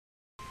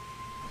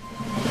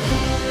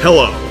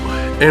Hello,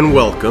 and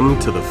welcome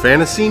to the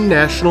Fantasy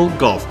National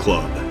Golf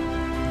Club.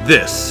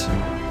 This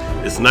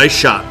is Nice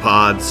Shot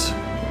Pods,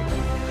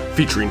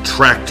 featuring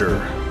Tractor,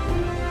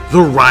 the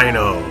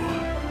Rhino,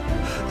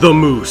 the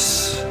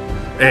Moose,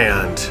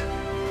 and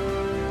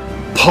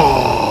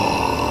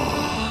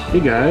Paw. Hey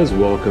guys,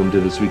 welcome to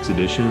this week's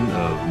edition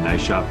of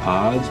Nice Shot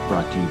Pods,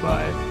 brought to you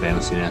by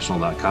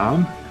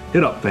FantasyNational.com.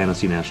 Hit up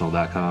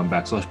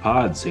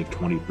FantasyNational.com/pods, save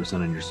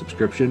 20% on your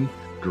subscription.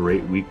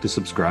 Great week to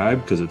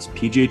subscribe because it's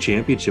PGA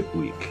Championship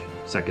week.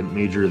 Second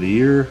major of the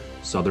year,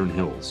 Southern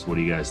Hills. What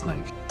do you guys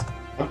think?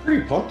 I'm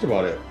pretty pumped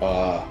about it.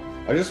 I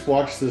just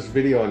watched this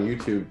video on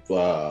YouTube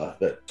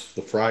that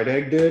the Fried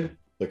Egg did,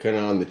 kind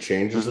of on the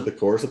changes of the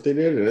course that they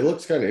did, and it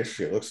looks kind of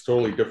interesting. It looks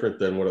totally different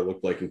than what it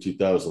looked like in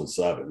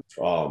 2007.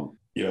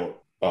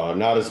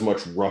 Not as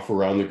much rough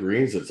around the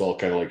greens. It's all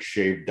kind of like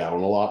shaved down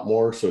a lot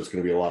more, so it's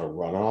going to be a lot of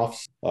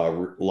runoffs, a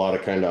lot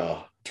of kind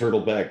of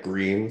turtleback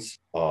greens,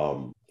 a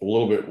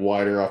little bit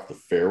wider off the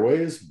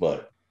fairways,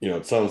 but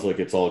it sounds like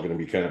it's all going to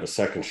be kind of a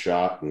second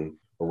shot and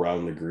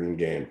around the green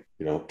game,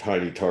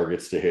 tiny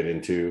targets to hit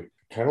into,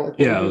 kind of like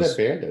that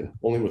Bandon,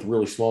 only with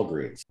really small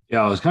greens.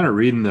 Yeah, I was kind of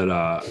reading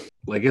that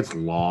it's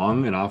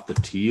long and off the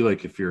tee,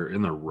 like if you're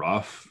in the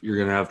rough you're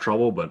going to have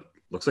trouble, but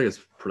looks like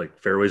it's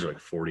fairways are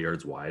 40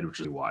 yards wide,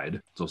 which is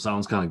wide, so it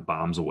sounds kind of like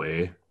bombs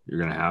away. You're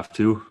going to have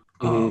to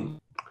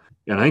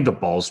and I think the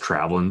ball's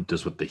traveling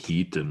just with the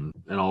heat and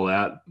all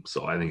that.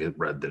 So I think it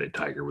read that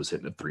Tiger was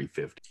hitting at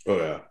 350. Oh,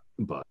 yeah.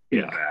 But,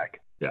 yeah.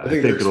 I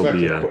think it'll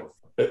be I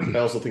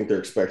also think they're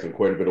expecting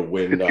quite a bit of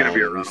wind. It's going to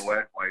be a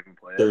runaway while you can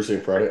play it. Thursday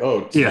and Friday.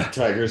 Oh, yeah.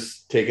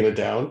 Tiger's taking it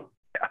down?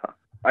 Yeah.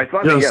 I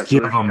thought just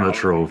give him the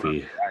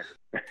trophy.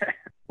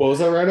 What was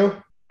that,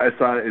 Rhino? I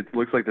saw it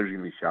looks like there's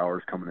going to be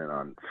showers coming in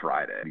on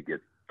Friday. We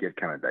get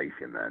kind of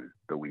dicey, and then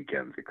the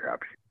weekends get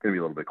crap. It's going to be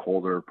a little bit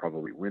colder,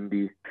 probably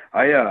windy.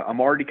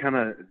 I'm already kind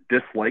of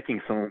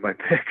disliking some of my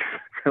picks,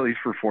 at least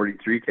for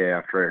 43K,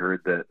 after I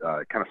heard that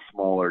kind of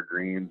smaller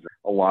greens,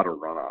 a lot of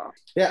runoff.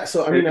 Yeah,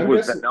 so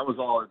that was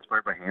all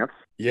inspired by Hans?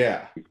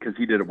 Yeah. Because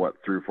he did it, 3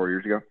 or 4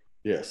 years ago?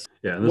 Yes.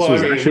 Yeah,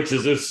 which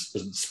is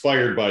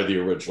inspired by the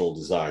original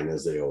design,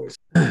 as they always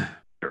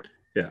Sure.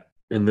 Yeah,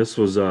 and this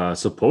was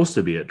supposed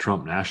to be at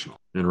Trump National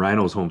in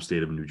Rhino's home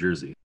state of New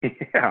Jersey.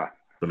 Yeah.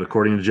 But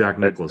according to Jack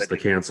Nicklaus, the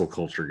cancel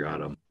culture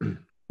got him.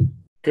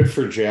 Good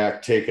for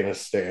Jack taking a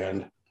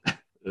stand.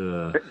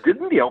 Didn't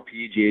the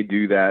LPGA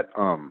do that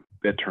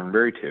at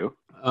Turnberry too?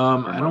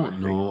 I don't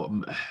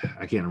know.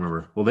 I can't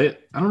remember. Well, I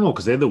don't know,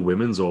 because they had the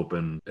Women's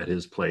Open at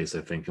his place, I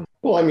think.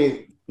 Well, I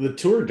mean, the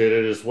tour did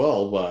it as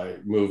well by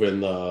moving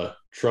the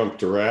Trump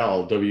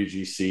Doral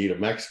WGC to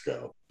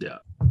Mexico. Yeah.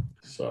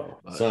 So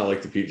it's not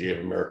like the PGA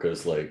of America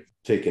is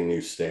taking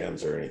new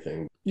stands or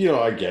anything.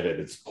 I get it.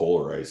 It's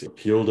polarizing.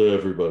 Appeal to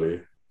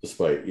everybody.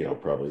 Despite,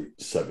 probably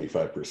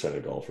 75%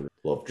 of golfers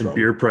love Trump.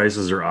 Beer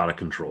prices are out of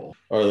control.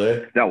 Are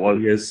they? That was.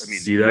 You guys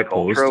see that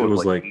post? It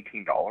was like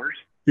 $18.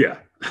 Yeah.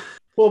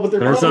 Well, but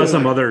then I saw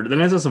some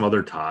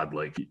other Todd.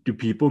 Do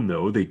people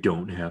know they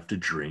don't have to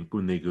drink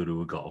when they go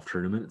to a golf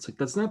tournament? It's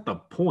that's not the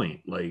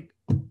point. Right.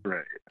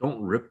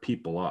 Don't rip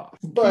people off.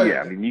 But yeah,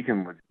 I mean, you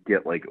can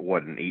get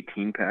an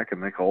 18 pack of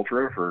Mick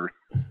Ultra for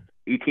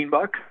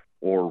 $18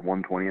 or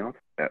 120 ounce.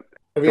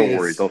 Don't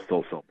worry, they'll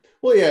still sell.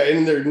 Well, yeah,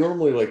 and they're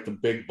normally the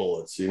big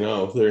bullets, they're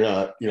not,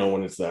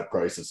 when it's that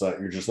price, it's not,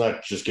 you're just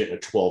not just getting a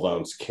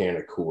 12-ounce can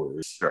of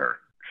Coors.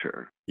 Sure.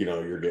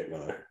 You're getting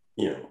a,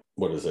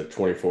 what is it,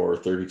 24 or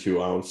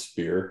 32-ounce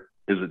beer.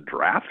 Is it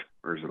draft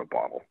or is it a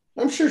bottle?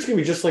 I'm sure it's going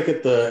to be just like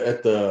at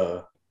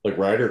the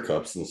Ryder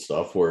Cups and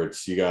stuff where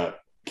you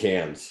got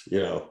cans,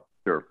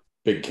 Sure.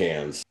 Big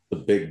cans, the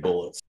big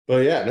bullets.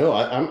 But yeah, no,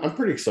 I'm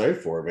pretty excited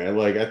for it, man.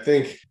 I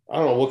think, I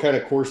don't know, what kind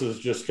of courses,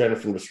 just kind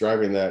of from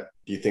describing that,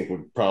 do you think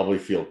would probably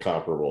feel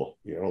comparable?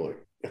 I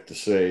have to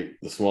say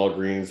the small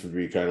greens would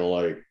be kind of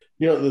I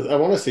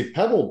want to say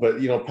Pebble, but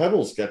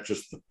Pebble's got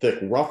just the thick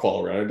rough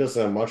all around. It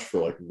doesn't have much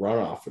for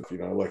runoff.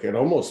 It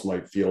almost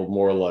might feel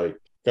more like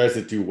guys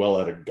that do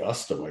well at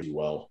Augusta might do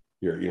well.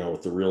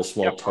 With the real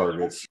small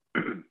targets.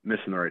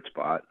 Missing the right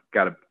spot.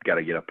 Gotta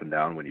get up and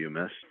down when you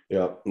miss.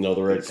 Yep. No,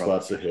 the right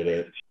spots to hit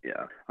it.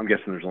 Yeah. I'm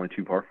guessing there's only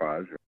 2 par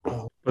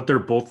 5s. But they're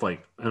both I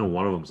know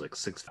one of them's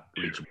 6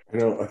 each. I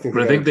know. I think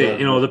they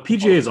the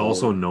PGA is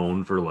also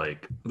known for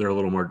they're a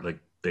little more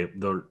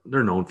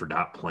they're known for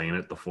not playing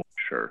it the full.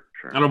 Sure.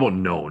 I don't know about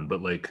known,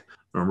 but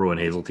remember when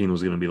Hazeltine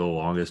was going to be the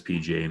longest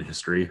PGA in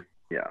history?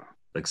 Yeah.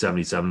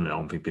 77. I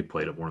don't think they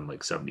played it more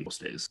than 70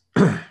 most days.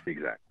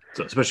 Exactly.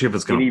 So especially if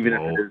it's going to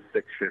blow.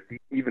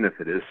 Even if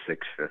it is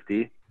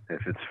 650, if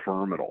it's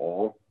firm at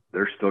all,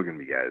 there's still going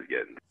to be guys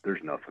getting.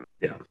 There's nothing.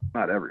 Yeah.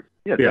 Not every.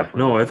 Yeah. Yeah.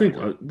 No, I think.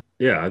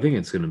 I think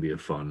it's going to be a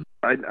fun.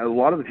 A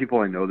lot of the people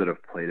I know that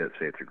have played it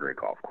say it's a great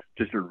golf course.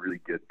 Just a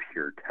really good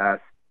pure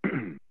test.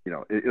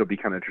 It'll be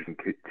kind of interesting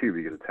too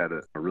because it's had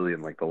a really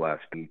in the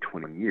last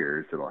 20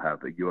 years. It'll have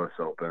the U.S.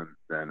 Open,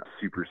 then a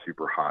super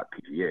super hot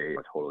PGA.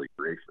 Totally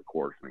breaks the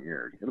course in the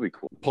year. It'll be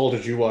cool. Paul,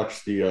 did you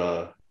watch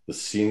the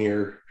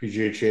senior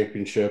PGA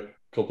Championship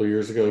a couple of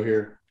years ago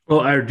here? Well,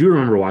 I do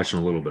remember watching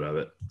a little bit of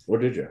it.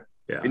 What did you?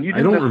 Yeah, And you I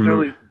didn't don't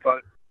necessarily remember. thought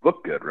it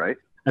looked good, right?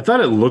 I thought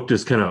it looked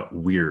just kind of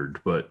weird,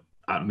 but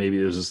maybe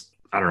it was just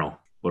I don't know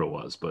what it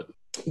was, but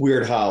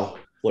Weird how?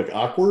 Like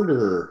awkward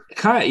or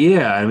kind of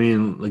yeah. I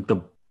mean, like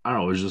I don't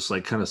know, it was just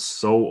like kind of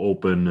so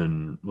open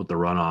and with the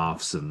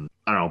runoffs and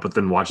I don't know. But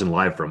then watching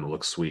live from it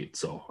looks sweet,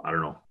 so I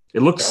don't know.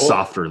 It looks yeah, well,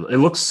 softer. It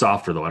looks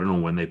softer though. I don't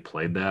know when they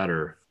played that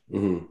or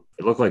mhm.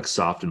 it looked like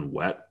soft and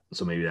wet,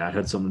 so maybe that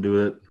had something to do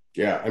with it.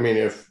 Yeah, I mean,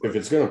 if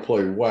it's going to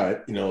play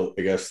wet,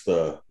 I guess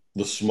the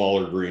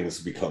smaller greens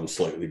become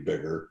slightly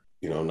bigger.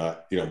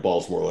 Not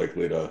ball's more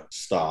likely to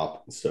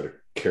stop instead of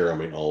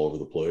caroming all over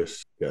the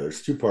place. Yeah,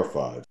 there's two par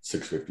fives, For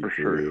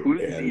sure. 653,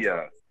 Who's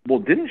and well,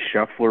 didn't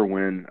Scheffler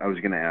win? I was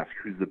going to ask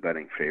who's the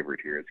betting favorite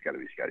here. It's got to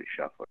be Scotty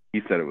Scheffler.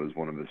 He said it was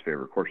one of his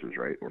favorite courses,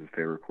 right? Or his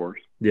favorite course.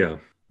 Yeah,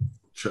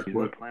 check He's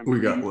what been playing we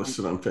pretty got decent.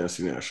 listed on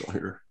Fantasy National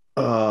here.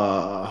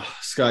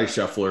 Scotty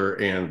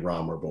Scheffler and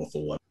Rahm are both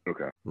 11.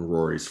 Okay.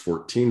 Rory's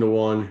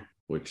 14-1,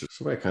 which is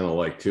something I kind of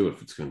like too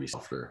if it's going to be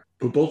softer.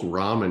 But both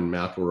Rahm and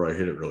McIlroy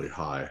hit it really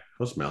high.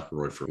 How's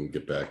McIlroy for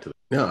get back to that?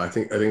 Yeah, I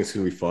think it's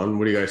going to be fun.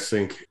 What do you guys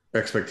think?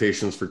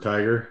 Expectations for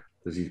Tiger?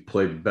 Does he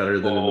play better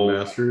than in the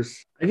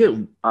Masters? I get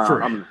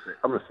I'm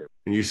gonna say.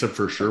 And you said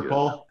for sure,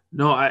 Paul?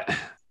 no. I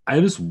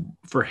just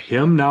for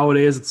him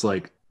nowadays, it's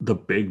like the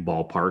big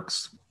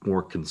ballparks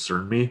more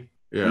concern me.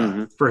 Yeah.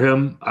 Mm-hmm. For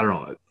him, I don't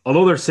know.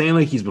 Although they're saying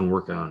like he's been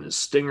working on his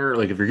stinger,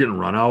 like if you're getting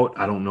run out,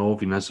 I don't know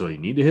if you necessarily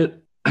need to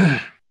hit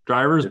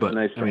drivers, It's but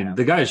nice I mean, have.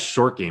 the guy's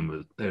short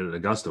game at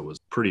Augusta was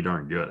pretty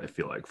darn good. I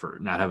feel like for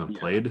not having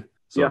played.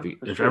 So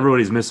if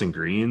everybody's missing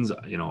greens,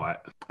 I don't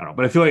know.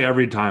 But I feel like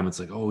every time it's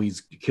like, oh,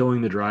 he's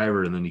killing the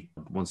driver, and then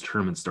once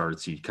tournament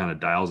starts, he kind of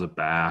dials it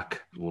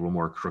back a little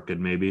more crooked,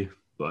 maybe.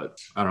 But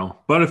I don't know.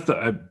 But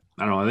I don't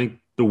know. I think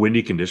the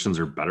windy conditions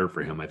are better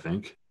for him. I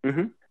think.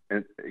 Mm-hmm.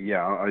 And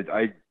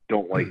I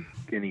don't like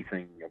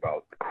anything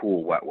about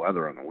cool wet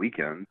weather on the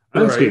weekend. I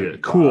think it's gonna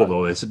get cool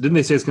though. Didn't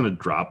they say it's gonna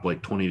drop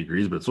like 20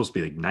 degrees, but it's supposed to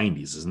be like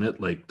 90s, isn't it?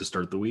 Like to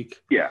start the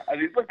week. Yeah, I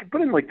mean, but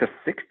in like the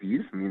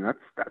 60s, I mean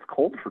that's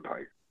cold for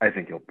Tiger. I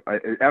think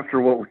after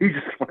what we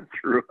just went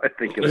through, I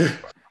think it'll be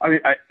fun. I mean,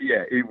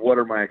 what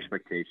are my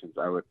expectations?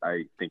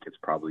 I think it's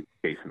probably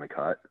chasing the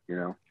cut.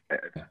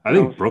 I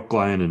think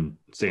Brookline and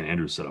St.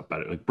 Andrews set up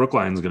better. Like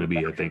Brookline's going to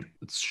be, I think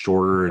it's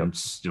shorter and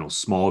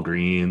small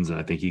greens, and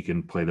I think he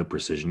can play the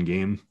precision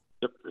game.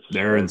 Yep.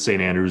 There in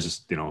St. Andrews,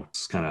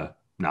 it's kind of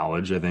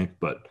knowledge, I think.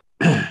 But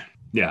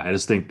yeah, I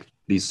just think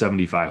these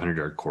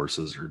 7,500-yard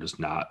courses are just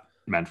not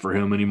meant for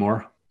him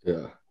anymore.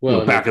 Yeah.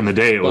 Well, back in the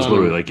day, it was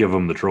literally like give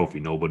him the trophy.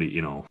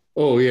 Nobody,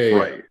 Oh yeah.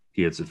 Right.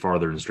 He hits it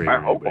farther and straighter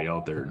than anybody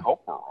out there.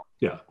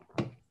 Yeah.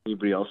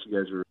 Anybody else you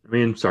guys are? I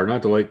mean, starting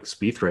not to like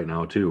Spieth right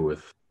now too.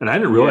 And I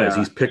didn't realize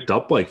he's picked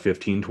up like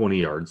 15, 20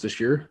 yards this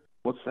year.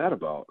 What's that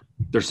about?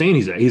 They're saying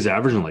he's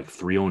averaging like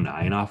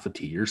 309 off the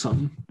tee or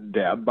something.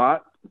 Dad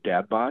bot.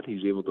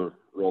 He's able to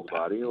roll the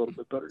body a little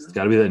bit better. It's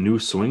got to be that new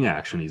swing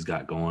action he's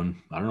got going.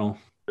 I don't know.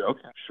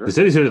 Okay, sure. They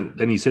said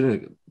he's hit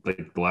it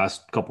like the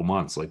last couple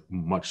months, like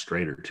much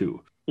straighter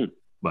too.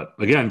 But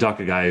again, talk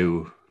about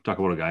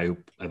a guy who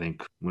I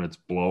think when it's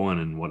blowing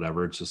and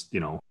whatever, it's just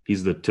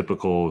he's the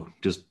typical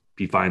just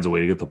he finds a way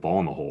to get the ball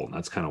in the hole, and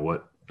that's kind of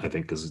what I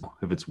think is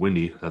if it's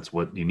windy, that's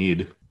what you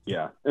need.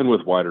 Yeah, and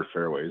with wider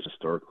fairways,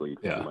 historically,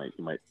 yeah.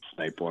 you might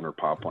snipe one or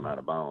pop one out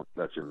of bounds.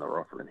 That's in the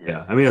rougher in here.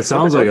 Yeah, I mean, it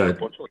sounds like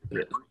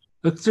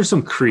there's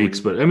some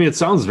creeks, but I mean, it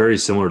sounds very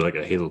similar to like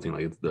a Hazeltine.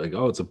 Like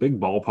oh, it's a big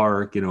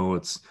ballpark,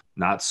 it's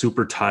not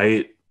super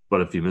tight,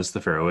 but if you miss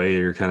the fairway,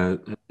 you're kind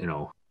of,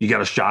 you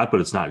got a shot, but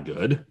it's not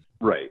good.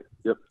 Right.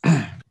 Yep.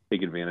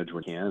 Take advantage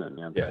when you can,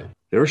 and yeah.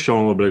 They were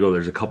showing a little bit ago.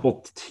 There's a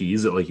couple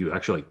tees that like you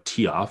actually like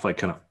tee off like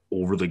kind of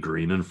over the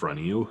green in front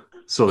of you.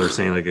 So they're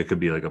saying like it could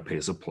be like a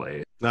pace of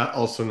play. Not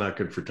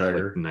good for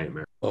Tiger. Like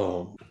nightmare.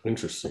 Oh,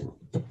 interesting.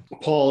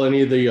 Paul,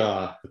 any of the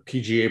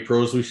PGA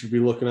pros we should be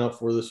looking out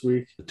for this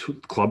week?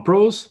 Club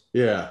pros?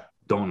 Yeah.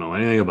 Don't know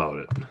anything about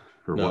it.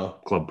 Or No.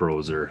 what club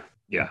pros are.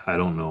 Yeah, I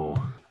don't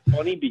know.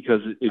 Funny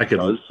because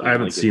I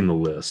haven't seen the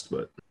list,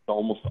 but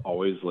almost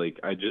always like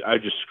I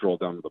just scroll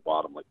down to the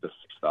bottom like the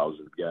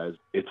 6,000 guys.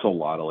 It's a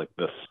lot of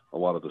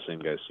the same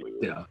guys.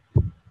 Yeah.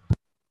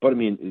 But I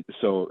mean,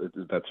 so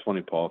that's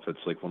funny, Paul. If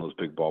it's like one of those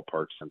big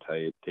ballparks and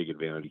take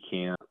advantage, you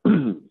can.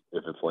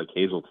 If it's like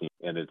Hazeltine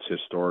and it's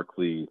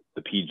historically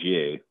the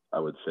PGA, I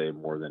would say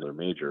more than a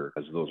major,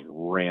 as those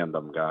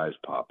random guys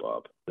pop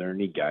up. Are there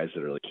any guys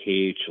that are like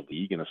KH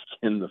going to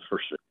skin the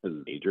first as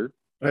a major?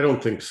 I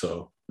don't think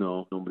so.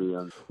 No, nobody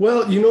else.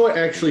 Well, you know what?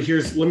 Actually,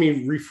 let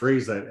me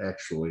rephrase that.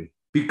 Actually,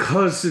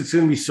 because it's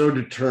going to be so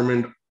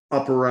determined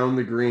up around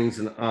the greens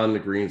and on the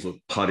greens with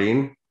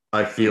putting.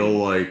 I feel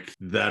like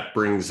that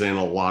brings in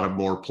a lot of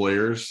more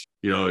players.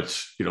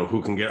 It's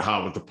who can get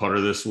hot with the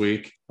putter this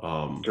week.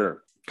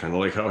 Sure. Kind of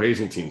like how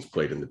Hazeltine's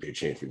played in the Bay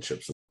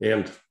Championships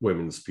and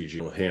women's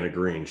PGA. Hannah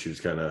Green, she was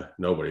kind of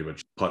nobody, but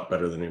she putt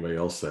better than anybody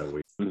else that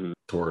week. Mm-hmm.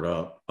 Tore it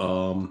up.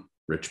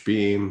 Rich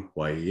Beam,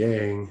 Wai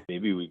Yang.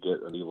 Maybe we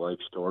get a new life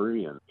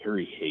story and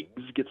Harry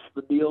Higgs gets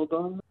the deal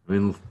done. I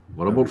mean,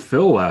 what about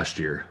Phil last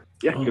year?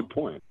 Yeah, good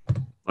point.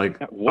 Like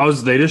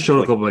they just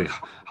showed a couple like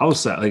how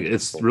sad. Like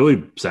it's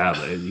really sad.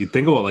 Like, you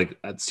think about like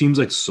it seems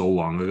like so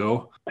long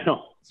ago. I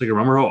know. It's like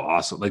remember how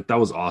awesome like that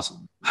was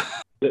awesome.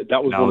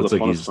 That was now one of the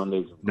like funnest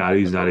Sundays.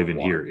 He's not even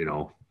here, you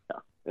know. Yeah,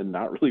 and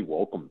not really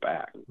welcome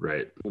back.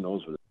 Right. Who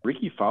knows?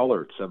 Ricky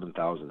Fowler at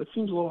 7,000. That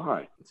seems a little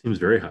high. It seems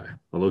very high.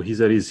 Although he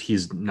said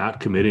he's not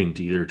committing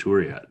to either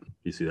tour yet.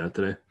 You see that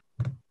today?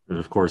 And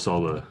of course,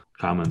 all the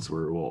comments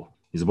were, well,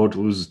 he's about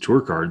to lose his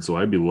tour card, so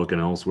I'd be looking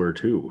elsewhere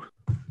too.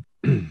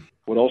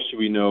 What else do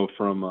we know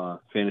from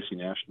Fantasy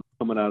National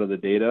coming out of the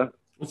data?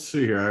 Let's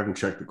see here. I haven't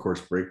checked the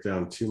course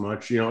breakdown too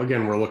much.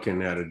 Again, we're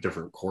looking at a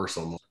different course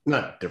almost.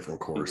 Not different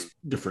course,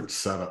 different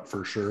setup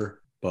for sure.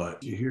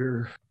 But you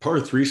hear par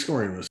 3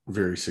 scoring was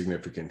very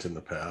significant in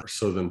the past.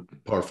 So then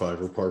par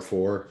 5 or par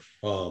 4,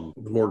 the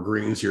more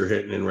greens you're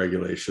hitting in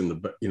regulation,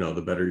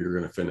 the better you're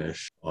going to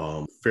finish.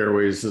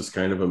 Fairways is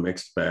kind of a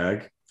mixed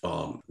bag.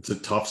 It's a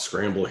tough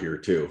scramble here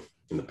too.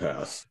 In the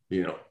past,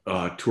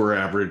 tour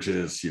average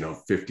is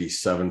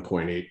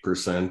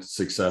 57.8%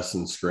 success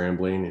in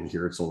scrambling, and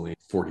here it's only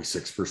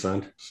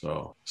 46%,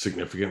 so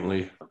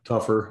significantly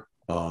tougher.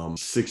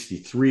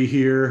 63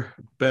 here.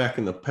 Back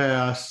in the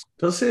past,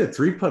 does say that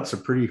 3-putts are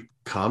pretty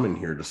common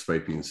here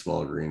despite being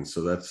small greens,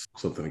 so that's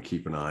something to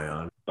keep an eye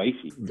on.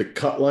 Spicy. The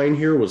cut line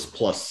here was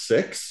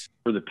 +6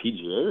 for the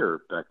PGA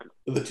or back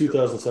the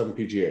 2007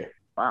 PGA.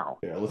 Wow.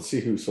 Yeah, let's see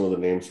who some of the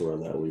names were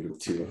on that lead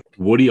too.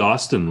 Woody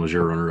Austin was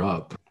your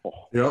runner-up.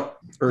 Yep.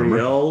 Ernie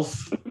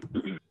Els,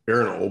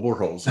 Aaron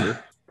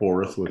Oberholzer,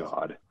 fourth with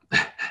God.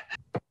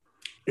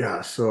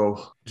 Yeah,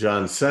 so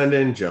John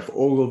Senden, Jeff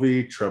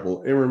Ogilvy,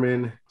 Treble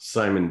Immerman,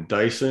 Simon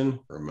Dyson.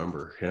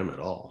 Remember him at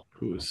all?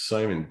 Who is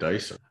Simon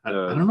Dyson? I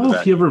don't know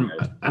if he ever.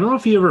 I don't know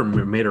if he ever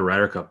made a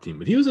Ryder Cup team,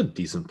 but he was a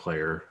decent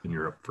player in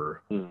Europe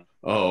for.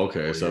 Oh,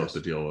 okay. So that's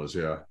what the deal was.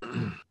 Yeah.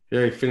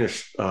 Yeah, he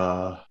finished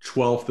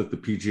 12th at the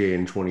PGA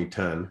in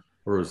 2010.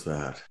 Where was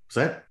that?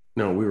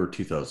 No, we were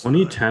 2000.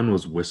 2010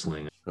 was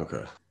Whistling.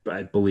 Okay.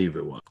 I believe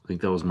it was. I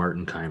think that was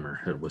Martin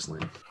Keimer at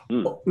Whistling.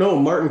 Oh, no,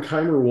 Martin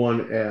Keimer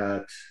won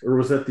or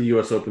was that the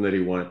U.S. Open that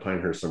he won at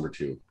Pinehurst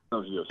 #2?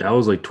 That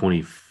was like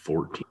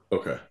 2014.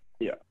 Okay.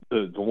 Yeah,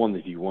 the one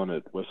that he won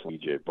at Whistling,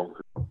 EJ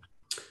Bunker.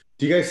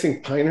 Do you guys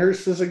think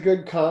Pinehurst is a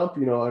good comp?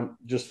 I'm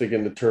just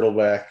thinking the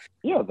Turtleback.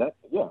 Yeah,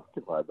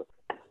 could buy that.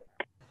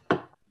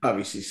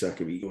 Obviously, it's not going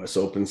to be U.S.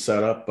 Open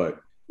setup,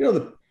 but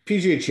the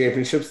PGA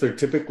Championships, they're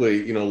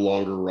typically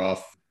longer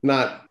rough,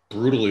 not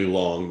brutally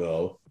long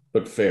though,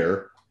 but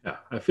fair. Yeah,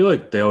 I feel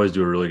like they always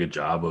do a really good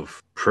job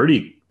of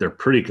they're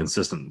pretty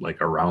consistent,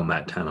 like around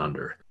that 10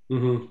 under.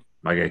 Mm-hmm.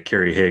 My guy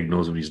Kerry Haig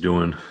knows what he's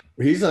doing.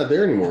 He's not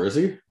there anymore, is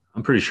he?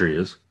 I'm pretty sure he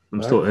is.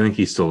 I think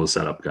he's still the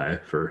setup guy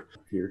for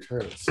your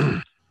turns.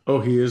 Oh,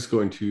 he is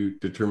going to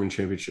determine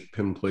championship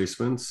pin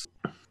placements.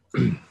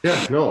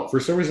 Yeah, no, for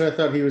some reason I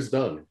thought he was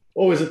done.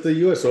 Oh, is it the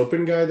U.S.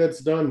 Open guy that's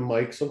done?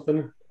 Mike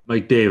something?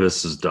 Mike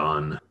Davis is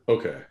done.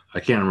 Okay. I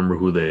can't remember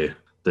who the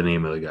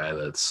name of the guy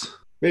that's.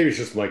 Maybe it's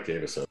just Mike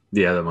Davis.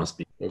 Yeah, that must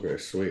be. Okay,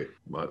 sweet.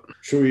 But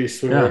should we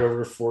swing right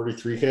over to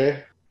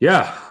 43K?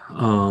 Yeah.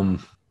 I'm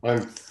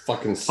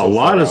fucking so a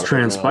lot has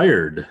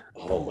transpired.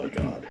 Oh my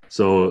god.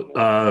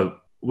 So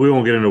we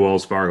won't get into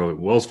Wells Fargo.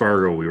 Wells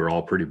Fargo, we were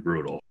all pretty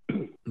brutal.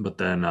 But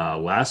then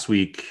last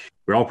week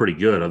we were all pretty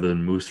good, other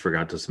than Moose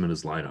forgot to submit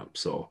his lineup.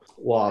 So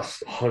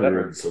lost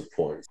hundreds of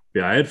points.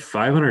 Yeah, I had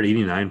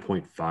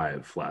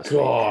 589.5 last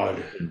week.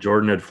 And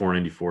Jordan had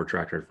 494,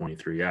 Tractor had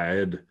 23. Yeah, I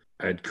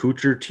had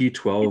Kuchar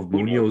T12,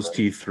 Munoz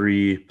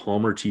T3,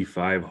 Palmer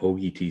T5,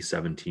 Hoagie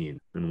T17,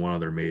 and one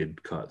other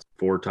made cuts.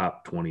 4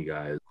 top 20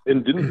 guys.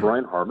 And didn't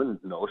Brian Harmon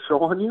no-show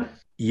on you?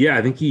 Yeah,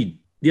 I think he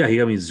got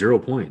me 0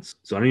 points.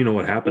 So I don't even know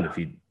what happened if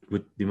he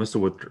must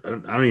have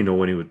withdrawn. I don't even know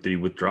when did he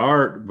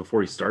withdraw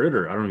before he started,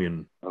 or I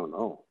don't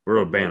know. We're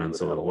abandoned,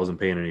 so I wasn't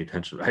paying any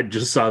attention. I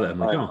just saw that. I'm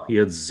like, he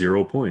had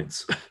 0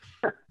 points.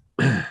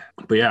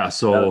 But yeah,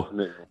 so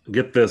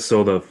get this.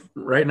 So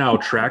right now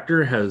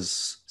Tractor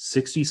has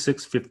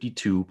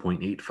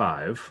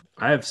 6652.85.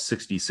 I have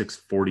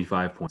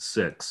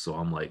 6645.6, so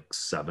I'm like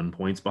 7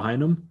 points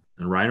behind him.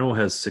 And Rhino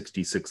has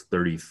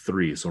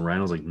 6633, so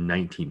Rhino's like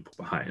 19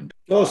 behind.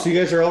 Oh, so you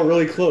guys are all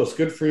really close.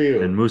 Good for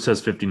you. And Moose has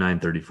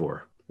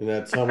 5934. And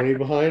that's how many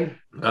behind?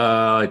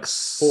 Like 400,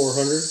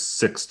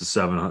 600 to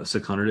 700,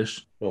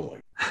 600ish. Oh my!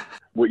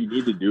 What you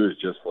need to do is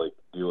just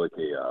do a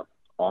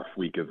off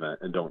week event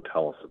and don't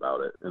tell us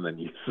about it, and then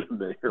you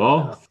submit.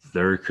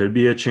 There could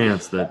be a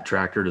chance that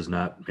Tractor does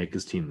not make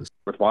his team this.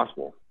 It's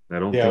possible. I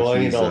don't. Yeah, well, I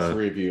need all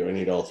three of you.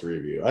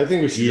 I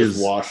think we should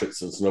just wash it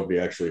since nobody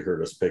actually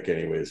heard us pick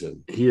anyways.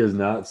 And he has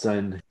not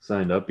signed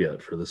up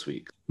yet for this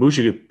week. Moose,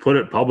 you could put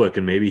it public,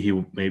 and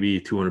maybe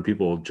 200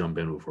 people will jump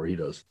in before he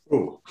does.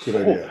 Oh, good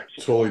idea.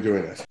 Totally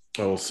doing it.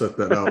 I will set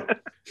that out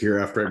here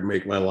after I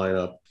make my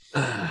lineup.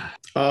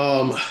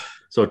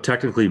 So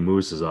technically,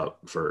 Moose is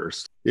up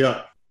first.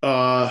 Yeah.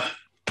 At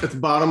the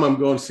bottom, I'm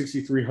going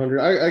 6,300.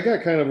 I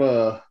got kind of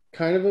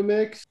a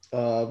mix,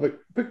 but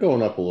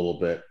going up a little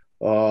bit.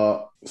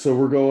 So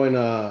we're going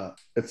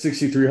at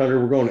 6,300.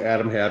 We're going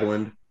Adam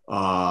Hadwin.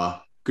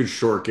 good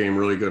short game,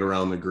 really good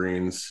around the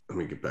greens. Let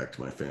me get back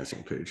to my fantasy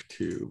page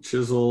too.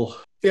 Chisel.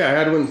 Yeah, I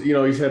had one,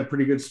 he's had a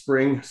pretty good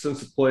spring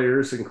since the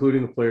Players,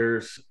 including the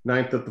Players.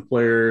 9th at the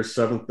Players,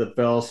 7th at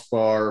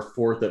Valspar,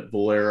 4th at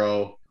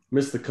Valero.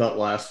 Missed the cut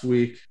last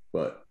week,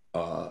 but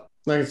not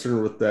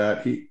concerned with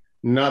that. He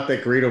not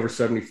that great over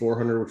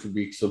 7,400, which would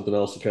be something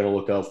else to kind of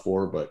look out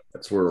for, but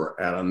that's where we're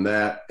at on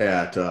that.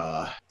 At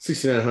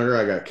 6,900,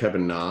 I got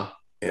Kevin Na,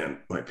 and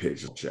my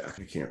page is Jack.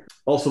 I can't.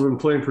 Also been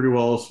playing pretty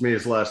well. He's made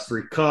his last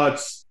 3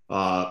 cuts.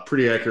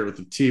 Pretty accurate with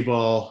the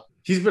T-ball.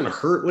 He's been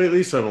hurt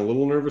lately, so I'm a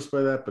little nervous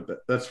by that, but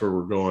that's where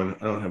we're going.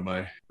 I don't have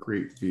my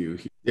great view.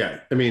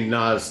 Yeah, I mean,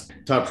 Nas,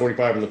 top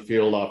 25 in the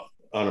field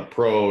on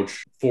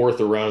approach,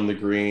 4th around the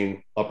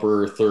green,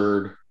 upper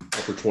 3rd,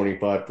 upper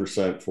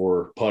 25%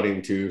 for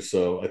putting too.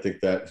 So I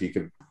think that he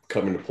could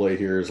come into play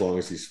here as long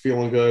as he's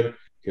feeling good.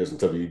 He hasn't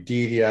WD'd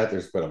yet.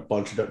 There's been a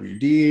bunch of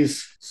WDs,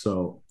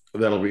 so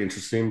that'll be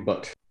interesting.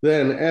 But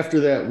then after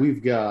that,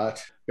 we've got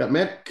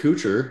Matt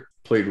Kuchar,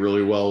 played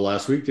really well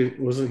last week.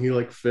 Wasn't he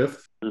like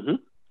 5th? Mm-hmm.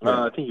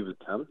 Yeah. I think he was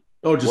 10th.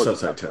 Oh, just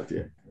outside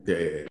 10th.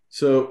 Yeah.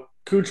 So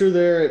Kuchar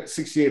there at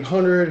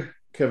 6,800.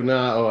 Kevin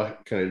Na, I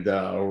kind of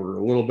down over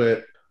a little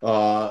bit.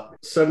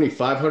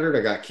 7,500.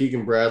 I got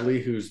Keegan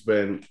Bradley, who's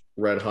been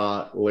red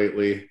hot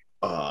lately.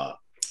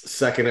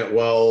 2nd at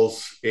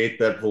Wells,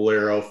 8th at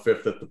Valero,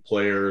 5th at the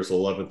Players,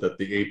 11th at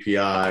the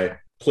API.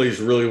 Plays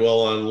really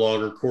well on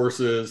longer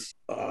courses.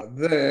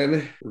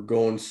 Then we're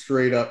going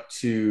straight up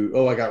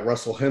to, I got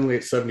Russell Henley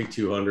at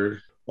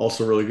 7,200.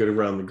 Also really good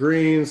around the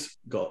greens.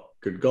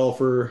 Good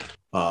golfer.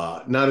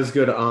 Not as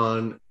good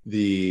on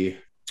the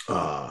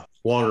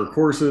longer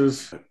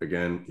courses.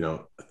 Again,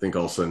 I think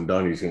all said and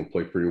done, he's going to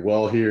play pretty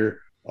well here.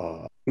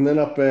 And then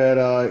up at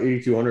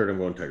 8,200, I'm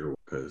going Tiger Woods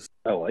because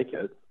I like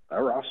it. I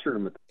rostered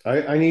him.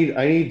 I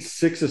need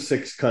 6 of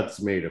 6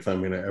 cuts made if I'm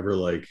going to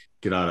ever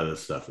get out of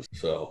this stuff.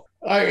 So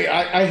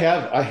I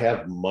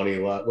have money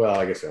left. Well,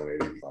 I guess I only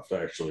had 80 left.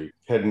 I actually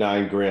had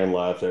 $9,000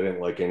 left. I didn't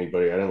like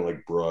anybody. I didn't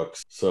like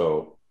Brooks.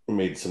 So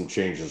made some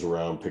changes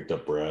around, picked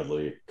up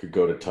Bradley, could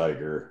go to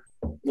Tiger.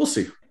 We'll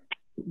see.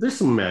 There's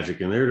some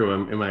magic in there.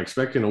 Am I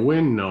expecting a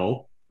win?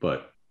 No,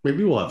 but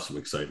maybe we'll have some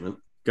excitement.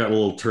 Got a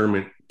little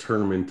tournament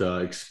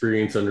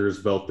experience under his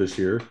belt this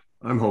year.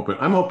 I'm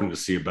hoping to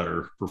see a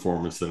better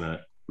performance than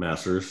at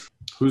Masters.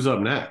 Who's up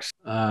next?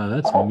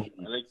 That's me.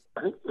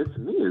 I think it's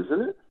me,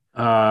 isn't it?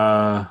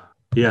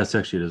 Yes,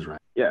 actually it is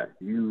right. Yeah,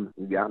 you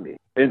got me.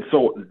 And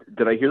so,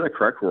 did I hear that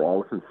correct? We're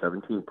all within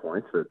 17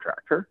 points of the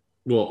tractor?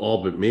 Well,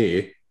 all but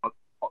me.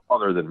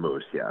 Other than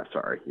Moose, yeah,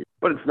 sorry.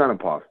 But it's not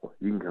impossible.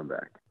 You can come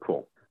back.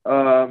 Cool.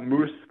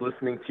 Moose,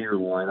 listening to your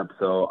lineup,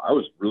 so I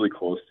was really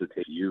close to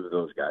take you of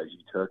those guys you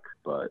took,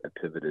 but I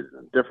pivoted in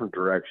a different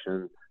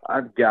direction.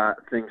 I've got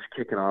things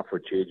kicking off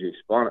with JJ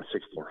Spawn at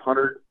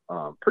 6,400.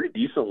 Pretty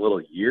decent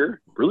little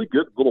year. Really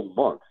good little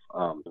month,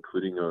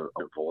 including a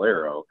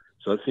Valero.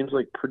 So that seems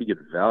like pretty good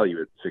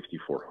value at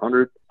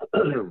 6,400.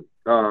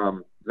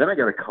 Then I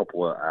got a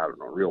couple of,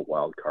 real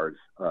wild cards.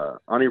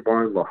 Ani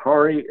Barnes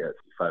Lahari at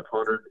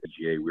 5,500.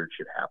 PGA, weird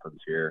shit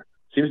happens here.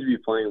 Seems to be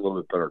playing a little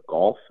bit better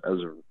golf as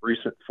of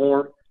recent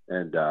form,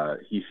 and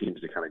he seems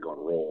to kind of go on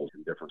rolls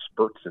in different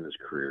spurts in his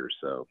career.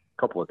 So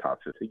a couple of top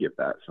 50, give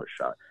that some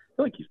shot. I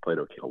feel like he's played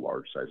okay to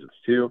large sizes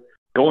too.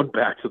 Going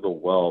back to the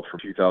well from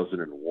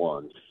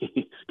 2001,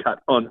 he's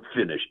got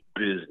unfinished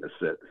business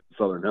at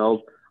Southern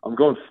Hills. I'm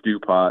going Stu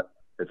Pot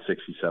at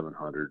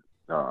 6,700.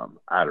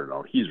 I don't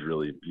know. He's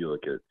really, you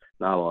look at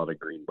not a lot of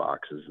green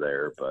boxes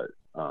there, but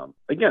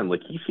again,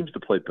 he seems to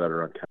play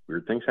better on kind of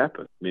weird things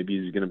happen. Maybe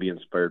he's going to be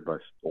inspired by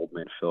old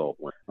man Phil.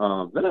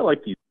 Then I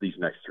like these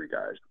next 3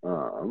 guys.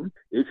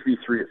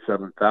 HV3 at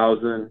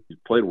 7,000. He's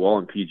played well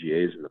in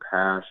PGAs in the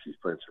past. He's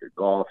playing some good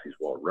golf. He's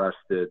well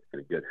rested in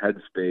a good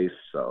headspace.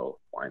 So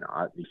why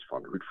not? He's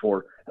fun to root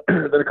for.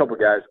 Then a couple of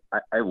guys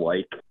I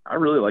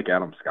really like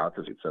Adam Scott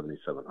at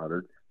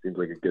 7,700. Seems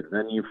like a good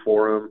venue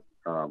for him.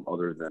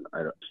 Other than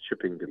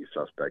chipping to be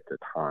suspect at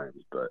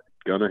times, but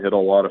gonna hit a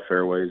lot of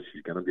fairways.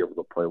 He's gonna be able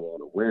to play well in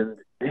the wind.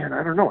 Man,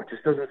 I don't know. It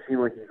just doesn't seem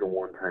like he's a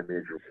one-time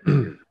major.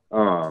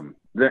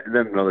 Then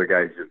another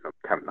guy who's just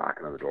kind of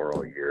knocking on the door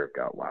all year. I've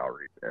got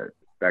Lowry at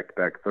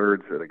back-to-back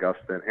thirds at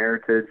Augusta and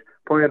Heritage,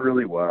 playing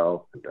really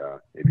well, and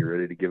maybe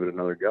ready to give it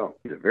another go.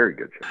 He's a very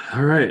good shot.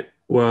 All right.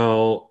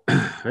 Well, I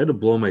had to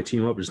blow my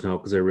team up just now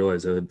because I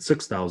realized I had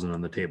 6,000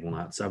 on the table,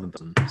 not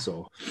 7,000.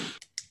 So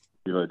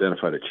you've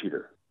identified a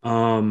cheater.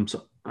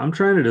 So I'm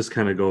trying to just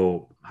kind of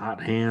go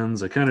hot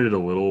hands. I kind of did a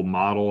little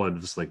model of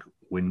just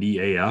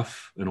windy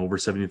AF and over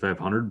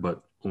 7,500,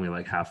 but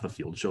only half the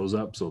field shows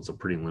up. So it's a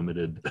pretty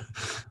limited.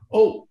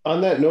 Oh, on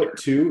that note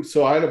too.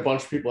 So I had a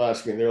bunch of people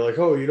asking, they're like,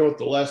 oh, what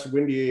the last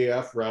windy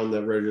AF round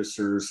that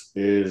registers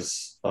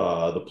is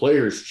the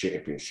Players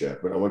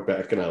Championship. And I went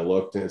back and I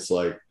looked and it's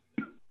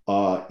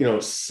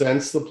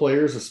since the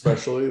Players,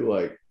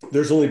 especially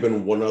there's only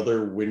been one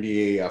other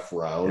windy AF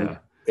round. Yeah.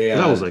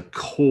 And that was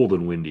cold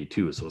and windy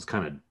too, so it's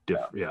kind of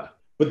different. Yeah.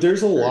 But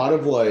there's a lot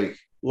of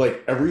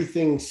like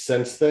everything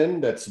since then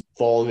that's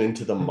fallen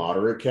into the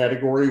moderate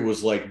category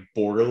was like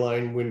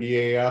borderline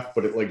windy AF,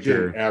 but it like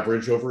didn't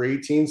average over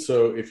 18.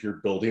 So if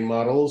you're building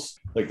models,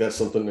 like that's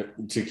something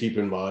to keep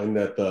in mind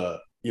that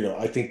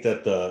I think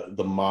that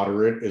the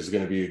moderate is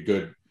going to be a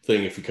good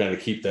thing if you kind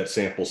of keep that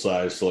sample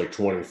size to like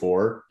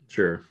 24.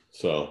 Sure.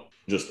 So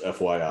just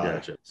FYI.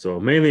 Gotcha. So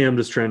mainly I'm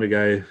just trying to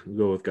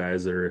go with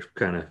guys that are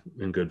kind of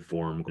in good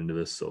form into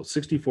this. So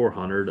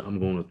 6,400, I'm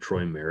going with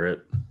Troy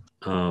Merritt.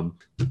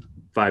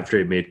 5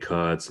 straight made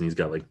cuts, and he's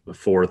got like a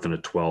 4th and a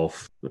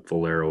 12th with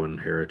Valero and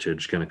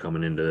Heritage kind of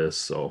coming into this.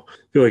 So I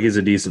feel like he's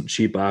a decent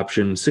cheap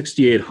option.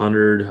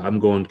 6,800, I'm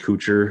going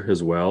Kuchar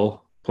as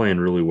well. Playing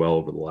really well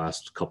over the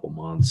last couple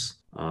months.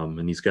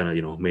 And he's kind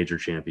of, major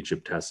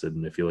championship tested,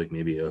 and I feel like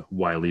maybe a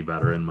wily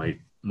veteran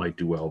might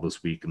do well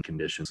this week in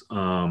conditions.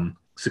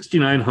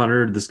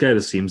 6,900, this guy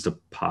just seems to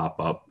pop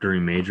up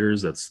during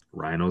majors. That's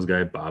Rhinos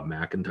guy, Bob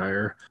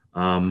McIntyre.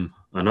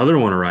 Another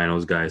one of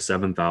Rhinos guy,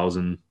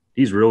 7,000.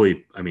 He's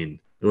really, you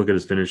look at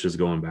his finishes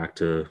going back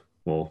to,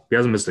 he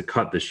hasn't missed a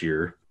cut this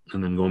year.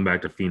 And then going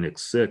back to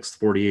Phoenix 6th,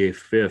 48th,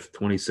 5th,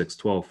 26th,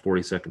 12th,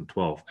 42nd,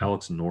 12th,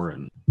 Alex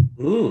Noren.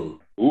 Ooh.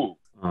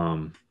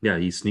 Yeah,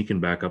 he's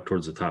sneaking back up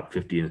towards the top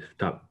 50 in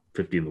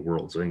the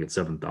world. So I think it's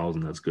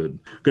 7,000. That's good.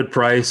 Good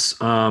price.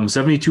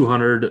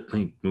 7,200. I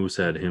think Moose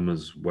had him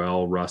as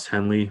well. Russ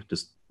Henley,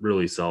 just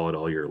really solid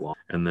all year long.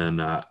 And then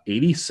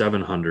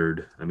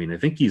 8,700. I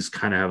think he's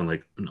kind of having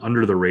like an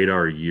under the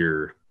radar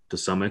year to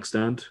some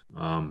extent.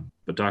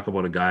 But talk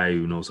about a guy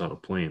who knows how to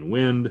play in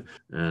wind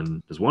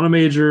and has won a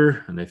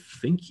major. And I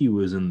think he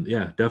was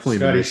definitely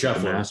the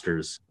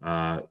Masters.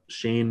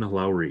 Shane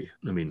Lowry.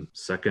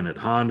 2nd at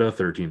Honda,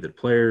 13th at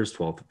Players,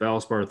 12th at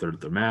Valspar, 3rd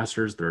at the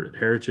Masters, 3rd at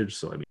Heritage.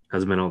 So,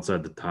 hasn't been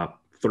outside the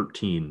top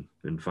 13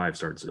 in 5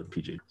 starts at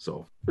PG.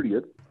 So pretty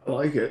good. I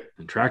like it.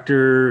 And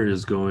Tractor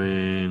is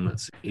going,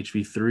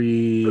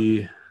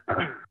 HV3.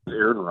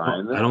 Aaron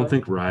Ryan. I don't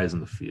think Rye's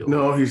in the field.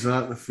 No, he's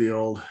not in the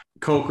field.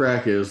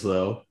 Kokrak is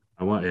though.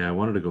 I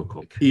wanted to go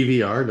Coke.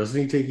 EVR,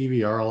 doesn't he take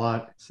EVR a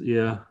lot?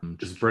 Yeah.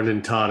 Just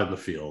Brendan Todd in the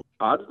field.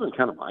 Todd's been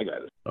kind of my guy.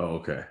 Oh,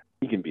 okay.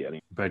 He can be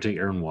any. If I take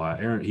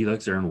he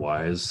likes Aaron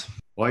Wise.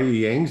 Why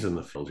Yang's in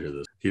the field here?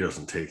 He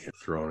doesn't take him,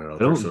 throwing it out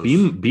there. So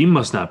Beam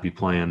must not be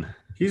playing.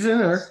 He's in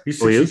there. He's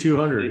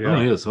 6,200. Yeah.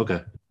 Oh, he is.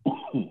 Okay.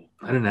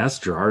 I didn't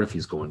ask Gerard if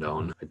he's going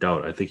down. I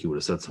doubt. I think he would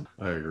have said something.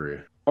 I agree.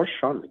 How's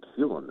Sean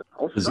McKeel in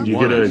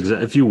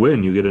there? If you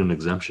win, you get an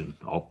exemption.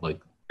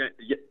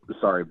 Yeah,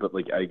 sorry, but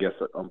I guess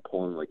I'm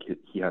pulling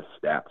he has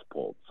stats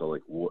pulled. So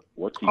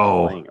what's he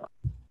playing on?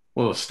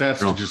 Well, the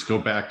stats will just go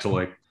back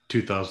to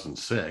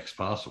 2006,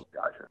 possibly.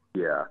 Gotcha.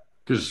 Yeah.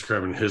 Just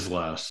grabbing his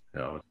last.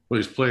 Well,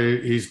 he's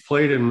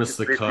played and missed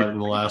the cut in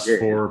the last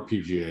 4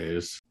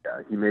 PGAs.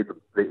 Yeah, he made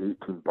the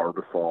 18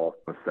 Barbasol,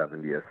 the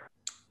 70th.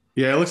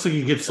 Yeah, it looks like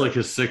he gets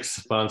his 6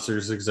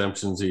 sponsors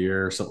exemptions a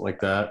year or something like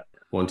that.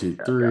 1, 2,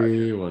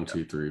 3, 1,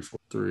 2, 3, 4,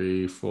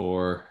 3,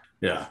 4.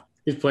 Yeah,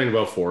 he's playing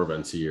about 4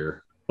 events a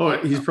year. Oh,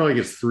 he probably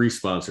gets 3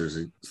 sponsors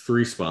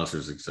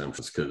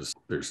exemptions because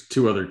there's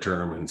 2 other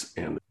tournaments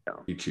and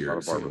each year. A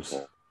lot of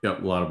Barbasol.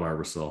 Yep, a lot of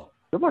Barbasol.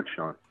 Good luck,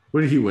 Sean.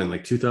 What did he win?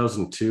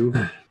 2002?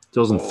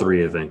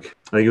 2003, I think.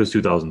 I think it was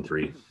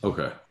 2003.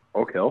 Okay.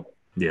 Oak Hill?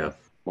 Yeah.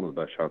 One of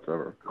the best shots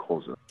ever.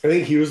 Close it. I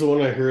think he was the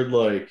one I heard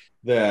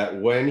that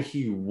when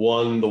he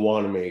won the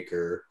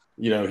Wanamaker,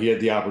 he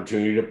had the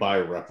opportunity to buy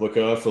a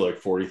replica for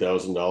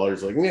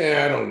 $40,000.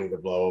 Nah, I don't need a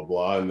blah, blah,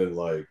 blah. And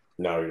then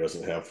now he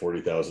doesn't have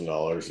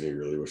 $40,000 and he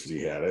really wishes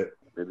he had it.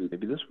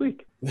 Maybe this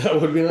week. That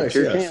would be nice,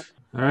 yes.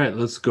 All right,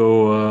 let's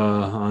go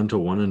on to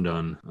one and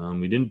done.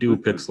 We didn't do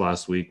picks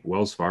last week.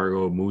 Wells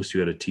Fargo, Moose, you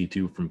had a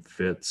T2 from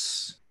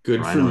Fitz.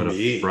 Good for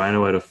me.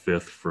 Rhino had a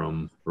 5th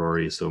from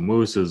Rory. So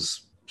Moose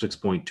is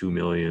 6.2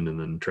 million, and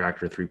then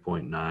Tractor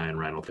 3.9.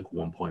 Rhino, I think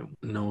 1.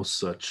 No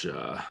such. This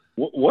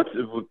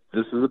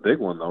is a big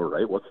one though,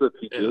 right? What's the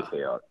PGA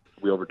payout?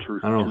 We over 2.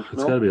 I don't know.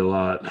 It's got to be a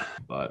lot,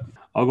 but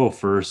I'll go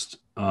first.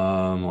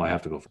 I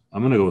have to go.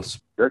 I'm gonna go with.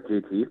 That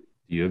JT. Do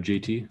you have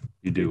JT?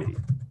 You do.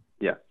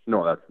 Yeah.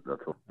 No, that's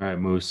all right,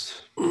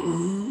 Moose.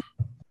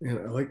 Yeah,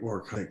 I like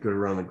Morikawa. Good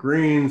around the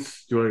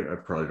greens. I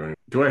probably don't.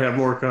 Do I have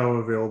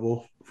Morikawa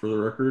available for the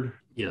record?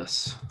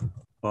 Yes.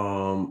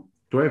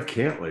 Do I have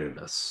Cantlay?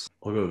 Yes.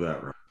 I'll go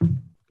that route.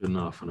 Good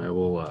enough, and I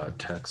will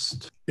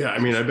text. Yeah, I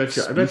bet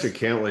you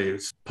Cantlay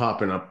is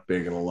popping up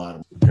big in a lot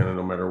of kind of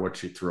no matter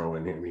what you throw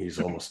in him. He's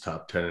almost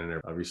top 10 in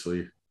there,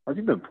 obviously. How's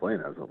he been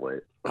playing as of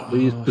late?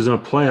 He was in a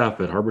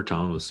playoff at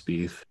Harbortown with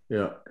Spieth.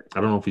 Yeah.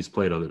 I don't know if he's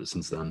played other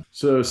since then.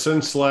 So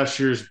since last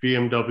year's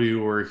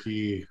BMW where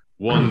he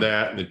won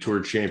that in the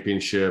Tour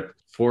Championship,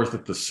 4th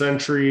at the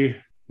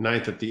Century,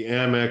 9th at the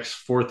Amex,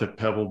 4th at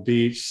Pebble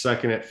Beach,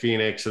 2nd at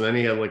Phoenix, and then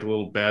he had a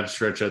little bad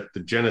stretch at the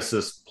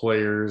Genesis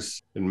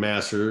Players and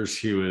Masters.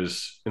 He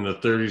was in the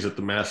 30s at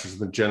the Masters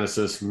and the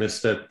Genesis,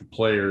 missed at the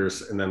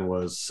Players, and then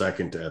was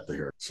 2nd at the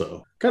Heritage.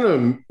 So kind of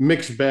a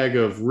mixed bag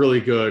of really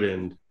good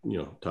and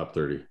top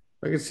 30.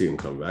 I could see him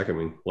come back.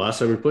 Last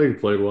time he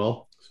played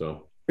well.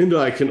 So And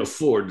I can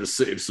afford to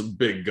save some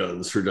big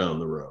guns for down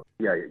the road.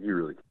 Yeah, you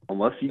really can.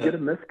 Unless you get a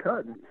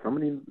miscut and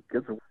somebody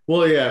gets a...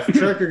 Well, yeah, if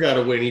Tracker got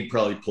a win, he'd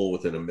probably pull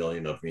within $1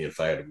 million of me if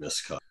I had a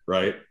miscut,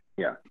 right?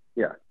 Yeah.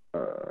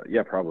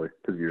 Yeah, probably.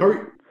 Because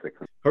you're 6.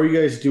 How are you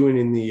guys doing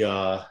in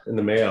the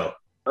Mayo?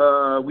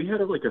 We had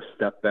a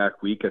step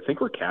back week. I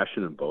think we're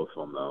cashing in both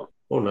of them though.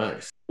 Oh,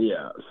 nice.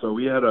 Yeah, so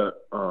we got a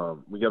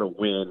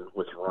win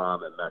with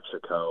Rom in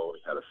Mexico. We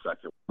had a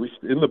second.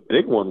 In the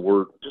big one,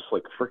 we're just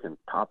like freaking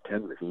top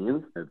 10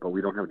 machines, but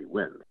we don't have any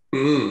wins.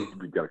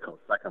 We've got a couple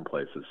second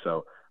places,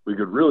 so we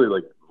could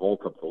really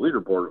vault up the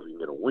leaderboard if we can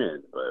get a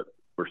win, but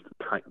we're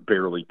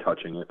barely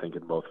touching it. I think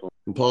in both of them.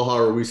 And Paul, how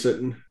are we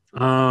sitting?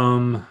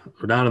 We're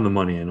not in the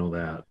money. I know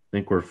that. I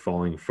think we're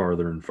falling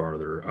farther and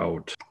farther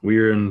out.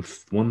 We're in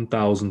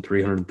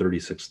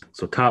 1,336.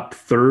 So top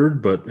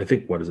third, but I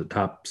think, what is it?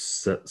 Top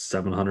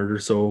 700 or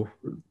so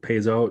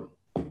pays out.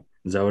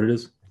 Is that what it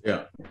is?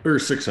 Yeah. Or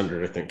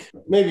 600, I think.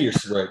 Maybe you're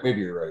right. Maybe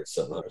you're right.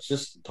 700. It's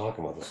just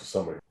talking about this with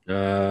somebody.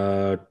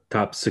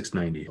 Top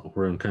 690.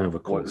 We're in kind of a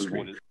cold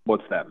streak.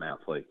 What's that math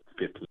like?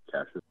 15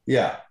 cashes?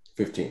 Yeah,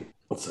 15.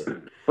 Let's see.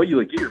 But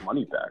you get your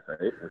money back, right?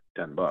 It's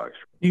 $10.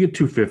 You get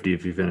 250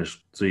 if you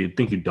finish. So you'd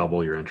think you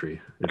double your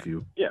entry if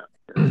you. Yeah.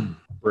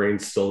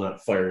 Brain's still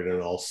not firing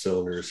in all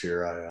cylinders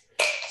here. I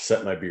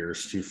set my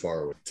beers too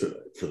far for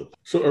the.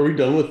 So are we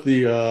done with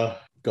the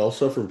golf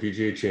stuff from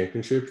PGA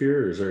Championship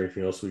here, or is there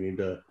anything else we need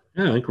to?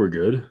 Yeah, I think we're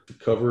good.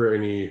 Cover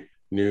any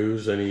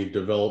news, any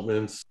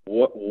developments?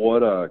 What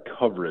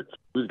coverage?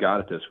 Who's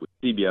got it this week?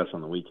 CBS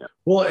on the weekend.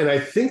 Well, and I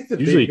think that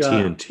usually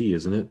TNT,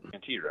 isn't it?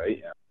 TNT, right?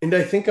 Yeah. And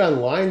I think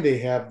online they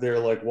have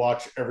their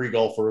watch every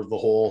golfer of the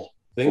whole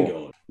thing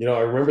going. I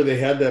remember they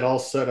had that all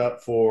set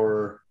up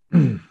for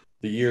the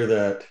year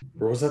that,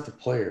 or was that the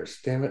Players?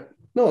 Damn it.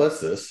 No,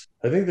 that's this.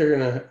 I think they're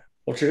going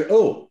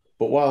to,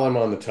 but while I'm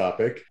on the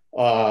topic,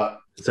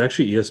 it's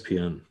actually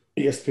ESPN.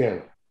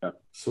 ESPN. Yeah.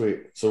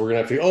 Sweet. So we're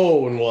going to have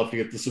to, and we'll have to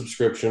get the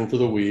subscription for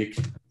the week,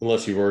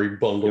 unless you've already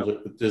bundled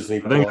it with Disney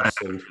I think Plus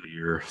and for the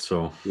year,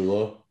 so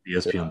Hulu.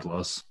 ESPN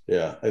Plus.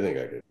 Yeah, I think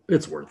I did.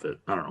 It's worth it.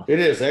 I don't know. It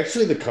is.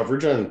 Actually, the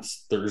coverage on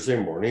Thursday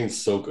morning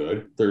is so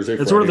good. It's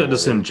Friday worth it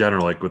just morning. in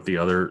general, with the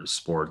other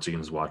sports, you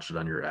can just watch it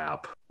on your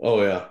app.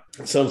 Oh, yeah.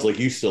 It sounds like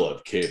you still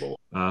have cable.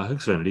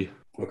 Xfinity.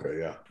 Okay,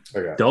 yeah.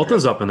 I got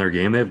Delta's up in their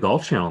game. They have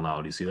Golf Channel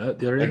now. Do you see that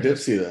the other day? I did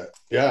see that.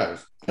 Yeah.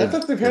 I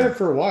thought they've had it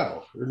for a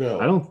while. Or no?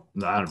 I don't.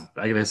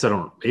 I guess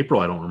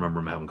April, I don't remember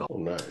them having golf. Oh,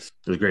 nice.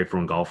 It was great for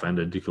when golf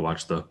ended. You could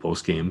watch the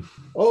post game.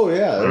 Oh,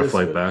 yeah. On a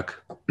flight back.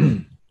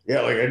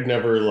 Yeah, I'd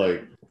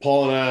never,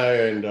 Paul and I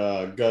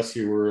and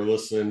Gussie were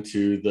listening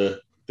to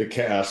the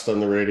cast on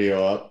the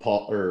radio.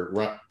 Paul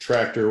or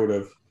Tractor would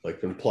have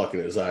been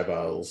plucking his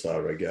eyeballs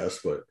out, I guess,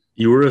 but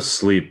you were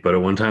asleep. But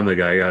at one time, the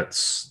guy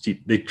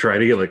they tried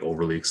to get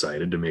overly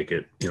excited to make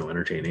it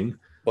entertaining.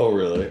 Oh,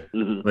 really?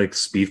 Mm-hmm.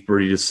 Spieth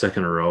birdied his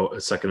second in a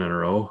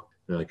row.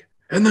 They're like,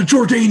 and the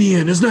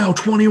Jordanian is now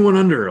 21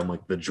 under. I'm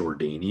like, the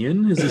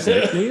Jordanian is his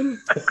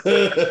nickname?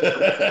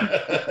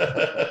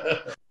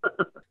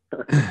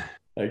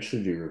 I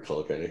actually do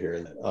recall kind of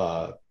hearing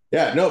that.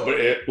 Yeah, no,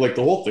 but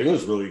the whole thing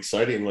was really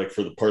exciting,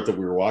 for the part that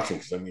we were watching,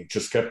 because it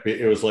just kept,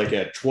 it was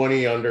at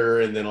 20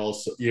 under, and then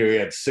also, you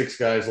had 6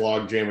 guys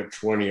log jam at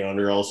 20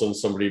 under, all of a sudden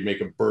somebody would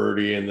make a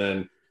birdie, and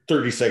then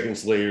 30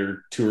 seconds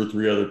later, 2 or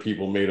 3 other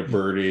people made a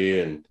birdie,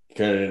 and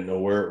kind of didn't know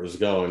where it was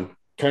going.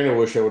 Kind of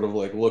wish I would have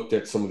looked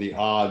at some of the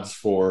odds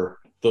for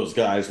those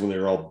guys when they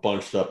were all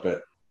bunched up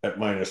at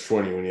minus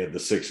 20 when you had the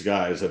 6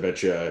 guys. I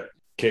bet you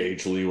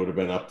KH Lee would have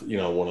been up,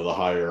 one of the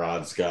higher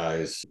odds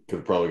guys. Could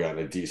have probably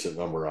gotten a decent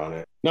number on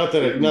it. Not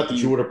that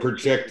you would have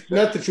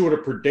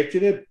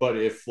predicted it, but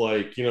if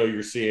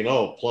you're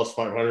seeing plus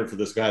 500 for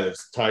this guy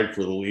that's tied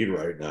for the lead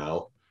right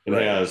now and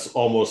has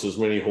almost as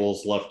many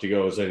holes left to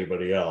go as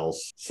anybody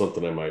else,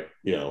 something I might,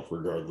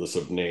 regardless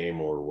of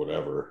name or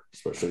whatever,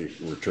 especially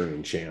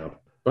returning champ.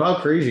 But how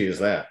crazy is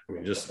that? I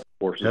mean, just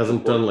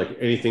hasn't done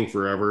anything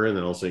forever, and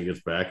then all of a sudden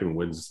gets back and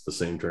wins the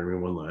same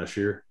tournament won last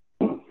year.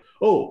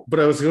 Oh, but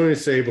I was going to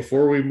say,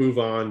 before we move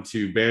on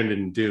to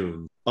Bandon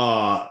Dune,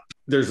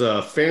 there's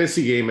a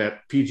fantasy game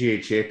at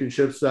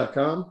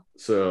PGAchampionships.com.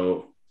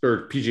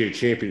 Or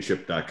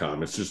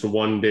PGAchampionship.com. It's just a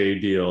one-day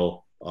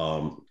deal.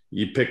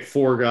 You pick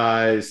 4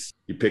 guys.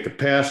 You pick a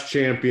past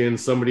champion,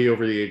 somebody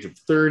over the age of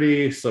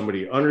 30,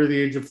 somebody under the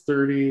age of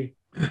 30.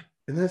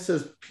 And that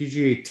says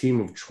PGA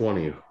team of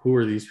 20. Who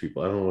are these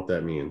people? I don't know what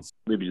that means.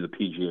 Maybe the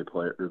PGA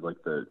players,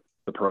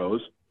 the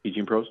pros,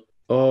 PGA pros.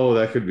 Oh,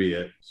 that could be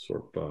it.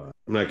 Sort by.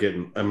 I'm not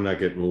getting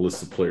a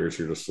list of players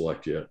here to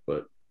select yet,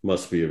 but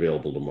must be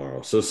available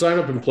tomorrow. So sign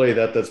up and play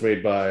that. That's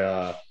made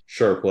by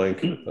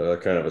SharpLink,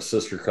 kind of a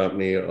sister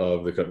company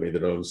of the company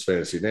that owns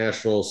Fantasy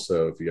Nationals.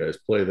 So if you guys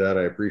play that,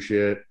 I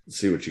appreciate it. Let's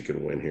see what you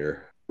can win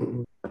here.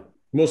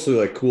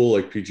 Mostly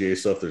cool PGA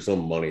stuff. There's no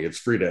money. It's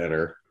free to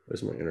enter.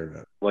 Where's my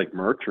internet?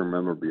 Merch or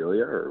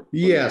memorabilia or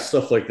yeah,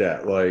 stuff like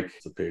that.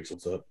 The page.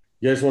 What's up?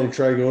 You guys want to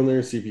try going there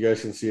and see if you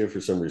guys can see it?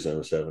 For some reason I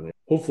was having it.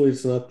 Hopefully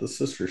it's not the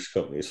sister's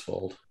company's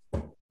fault.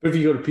 But if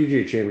you go to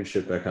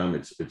PGAchampionship.com,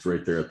 it's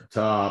right there at the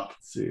top.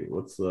 Let's see,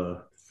 what's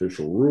the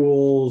official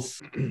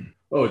rules.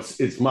 Oh,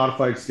 it's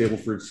modified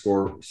Stableford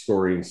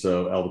scoring.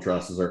 So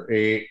albatrosses are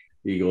 8,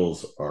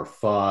 eagles are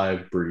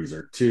 5, birdies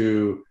are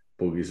 2,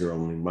 bogeys are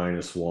only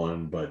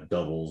 -1, but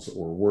doubles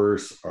or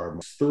worse are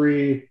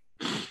 -3.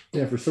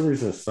 Yeah, for some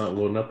reason it's not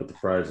loading up with the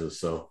prizes,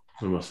 so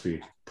we must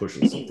be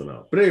pushing something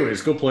out. But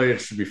anyways, go play.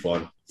 It should be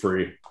fun,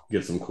 free.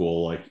 Get some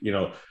cool, like,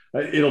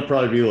 it'll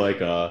probably be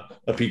like a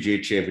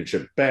PGA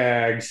Championship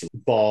bag, some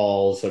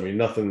balls. I mean,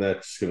 nothing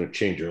that's going to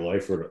change your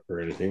life or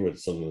anything, but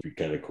something that'd be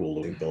kind of cool.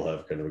 I think they'll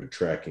have kind of a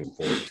tracking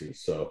forward to.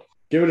 So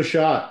give it a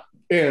shot.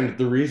 And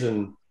the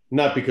reason,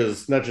 not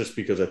just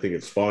because I think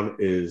it's fun,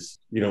 is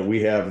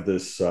we have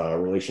this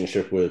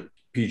relationship with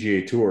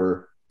PGA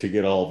Tour to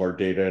get all of our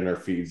data and our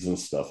feeds and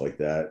stuff like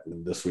that.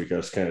 And this week I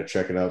was kind of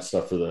checking out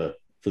stuff for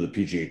the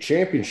PGA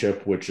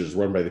Championship, which is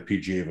run by the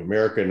PGA of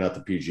America, not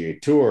the PGA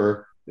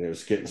Tour. And it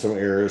was getting some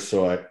errors,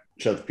 so I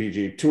shot the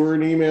PGA Tour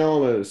an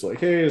email, and I was like,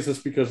 hey, is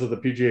this because of the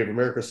PGA of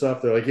America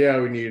stuff? They're like, yeah,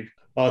 we need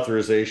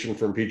authorization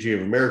from PGA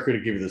of America to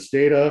give you this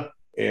data.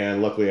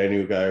 And luckily I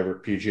knew a guy over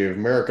at PGA of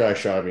America. I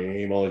shot him an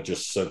email and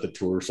just sent the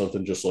tour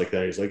something just like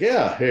that. He's like,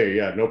 yeah, hey,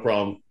 yeah, no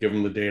problem. Give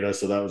him the data.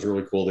 So that was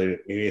really cool. They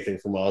didn't need anything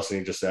from us. And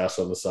he just asked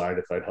on the side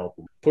if I'd help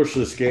him push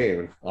this game.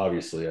 And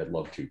obviously I'd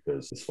love to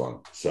because it's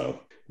fun.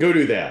 So go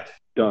do that.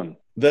 Done.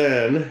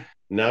 Then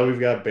now we've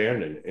got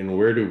Bandon. And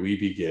where do we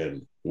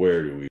begin?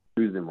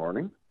 Tuesday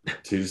morning.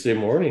 Tuesday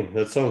morning.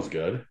 That sounds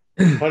good.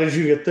 How did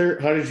you get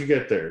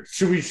there?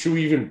 Should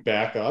we even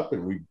back up?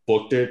 And we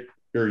booked it,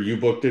 or you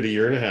booked it a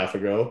year and a half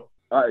ago.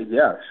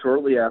 Yeah,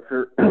 shortly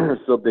after.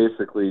 So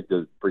basically,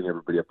 to bring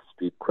everybody up to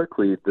speed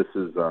quickly, this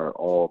is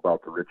all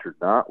about the Richard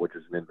Knott, which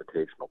is an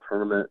invitational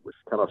tournament, which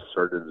kind of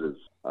started as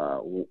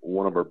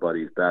one of our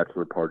buddies'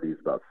 bachelor parties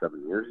about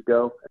 7 years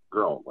ago, and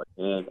grown.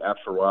 And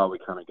after a while, we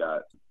kind of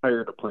got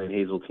tired of playing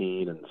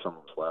Hazeltine, and some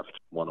of us left.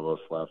 One of us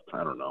left.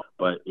 I don't know,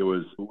 but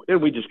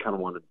and we just kind of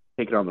wanted to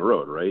take it on the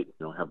road, right?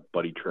 Have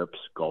buddy trips,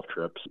 golf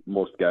trips.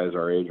 Most guys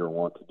our age are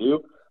want to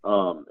do,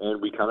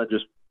 and we kind of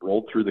just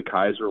rolled through the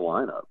Kaiser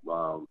lineup.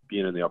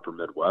 Being in the upper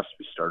Midwest,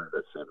 we started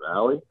at Sand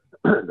Valley.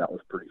 That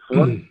was pretty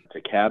fun.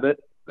 To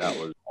Cabot, that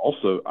was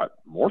also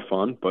more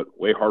fun, but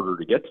way harder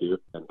to get to,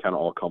 and kind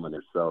of all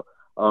culminated. So,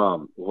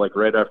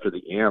 right after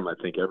the AM, I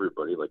think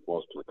everybody, like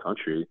most of the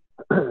country,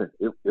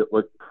 it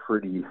looked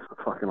pretty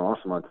fucking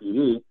awesome on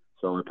TV.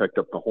 So we picked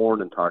up the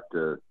horn and talked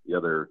to the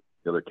other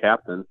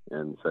captain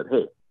and said,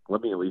 hey,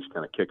 let me at least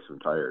kind of kick some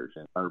tires.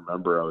 And I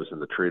remember I was in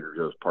the Trader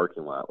Joe's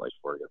parking lot,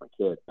 before I got my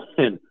kid.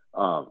 And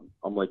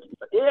I'm like,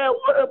 yeah,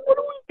 what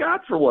do we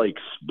got for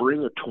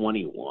spring of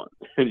 21?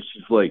 And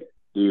she's like,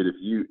 dude, if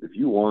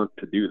you want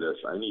to do this,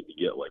 I need to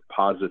get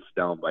posits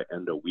down by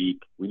end of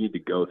week. We need to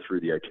go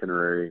through the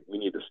itinerary. We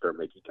need to start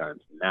making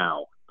times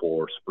now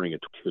for spring of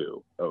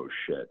 2. Oh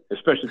shit.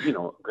 Especially,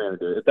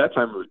 granted, at that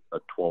time it was a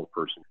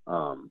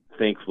 12-person.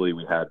 Thankfully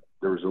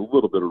there was a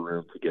little bit of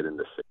room to get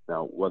into 6.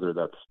 Now, whether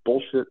that's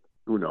bullshit,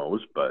 who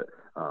knows? But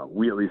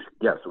we at least,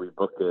 so we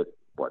booked it,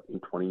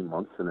 20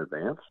 months in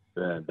advance.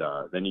 And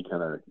then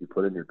you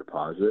put in your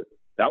deposit.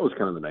 That was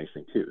kind of the nice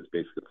thing, too. It's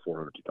basically a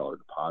 $400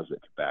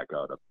 deposit to back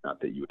out.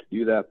 Not that you would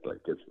do that, but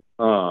it's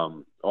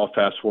I'll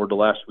fast forward to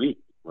last week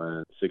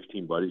when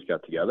 16 buddies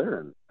got together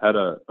and had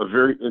a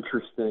very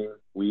interesting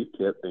week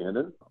at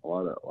Bandon. A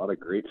lot of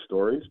great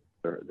stories.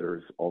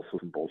 There's also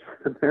some bullshit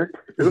in there,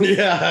 too.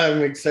 Yeah,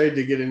 I'm excited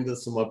to get into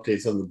some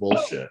updates on the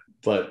bullshit.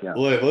 But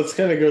let's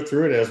kind of go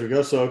through it as we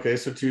go. So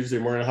Tuesday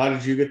morning. How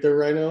did you get there,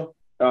 Rhino?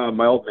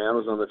 My old man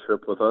was on the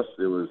trip with us.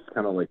 It was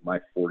kind of like my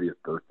 40th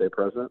birthday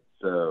present.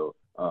 So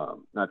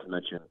not to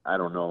mention, I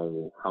don't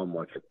know how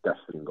much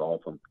Destiny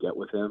Golf I'll get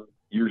with him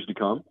years to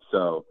come.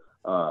 So,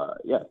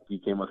 he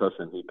came with us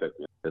and he picked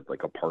me up.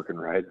 It's a park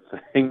and ride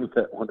thing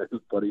that one of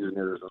his buddies in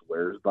Arizona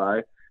swears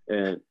by.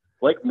 And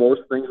like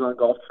most things on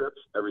golf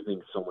trips,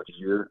 everything's so much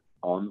easier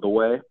on the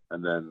way.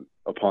 And then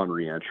upon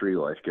reentry,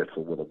 life gets a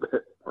little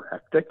bit more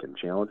hectic and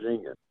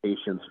challenging, and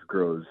patience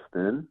grows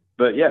thin.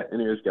 But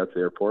anyways, got to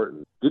the airport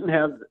and didn't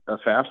have a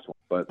fast one,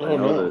 but I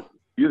know that a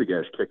few of the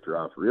guys kicked her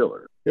off real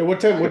early. Yeah, what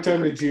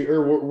time did you,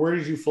 or where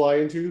did you fly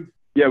into?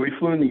 Yeah, we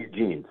flew into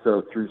Eugene,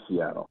 so through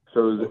Seattle.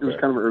 So it was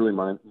kind of an early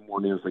morning.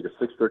 It was like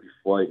a 6:30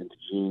 flight into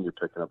Eugene. You're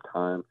picking up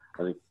time.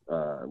 I think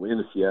we're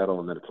into Seattle,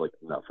 and then it's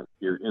nothing.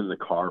 You're in the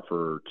car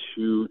for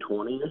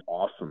 2:20.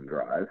 Awesome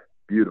drive.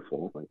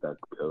 Beautiful, like that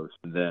coast.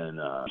 And then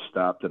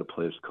stopped at a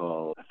place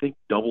called, I think,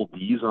 Double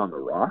D's on the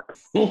Rock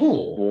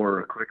for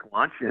a quick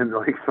lunch. And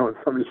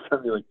somebody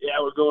sent me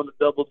yeah, we're going to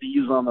Double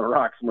D's on the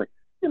Rocks. I'm like,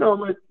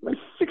 my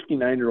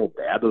 69-year-old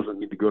dad doesn't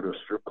need to go to a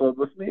strip club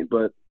with me,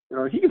 but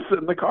he can sit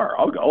in the car.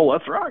 I'll go.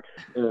 Let's rock.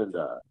 And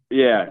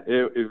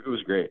it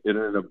was great. It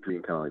ended up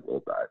being kind of like a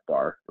little dive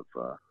bar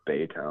of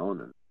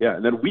Baytown.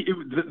 And then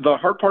the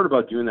hard part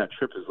about doing that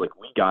trip is we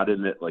got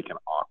in at an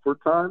awkward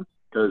time,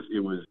 because it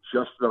was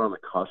just about on the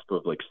cusp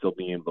of still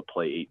being able to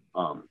play 8.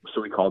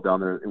 So we called down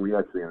there, and we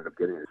actually ended up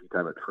getting a few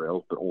time at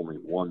trails, but only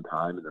one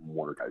time, and then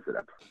one guys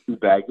that we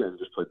bagged it and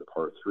just played the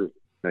par 3.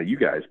 Now you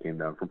guys came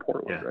down from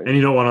Portland, Yeah. right? And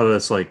you don't want to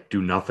just like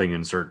do nothing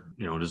and start,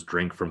 just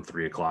drink from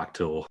 3 o'clock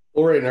till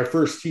Well, right, and our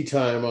first tea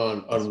time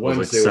on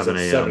Wednesday was at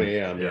 7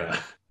 a.m. Yeah.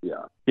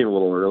 Yeah, came a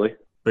little early.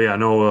 But yeah,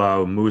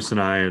 no, Moose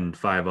and I and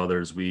 5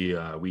 others, we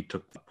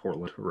took the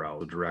Portland route,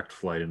 the direct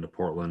flight into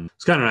Portland.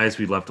 It's kind of nice.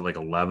 We left at like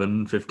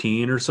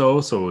 11:15 or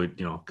so we,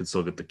 could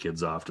still get the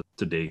kids off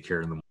to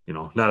daycare and them,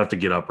 not have to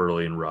get up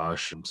early and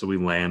rush. So we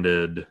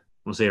landed,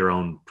 we'll say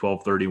around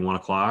 12:30, 1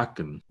 o'clock,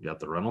 and got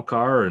the rental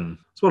car. And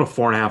it's about a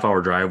 4.5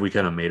 hour drive. We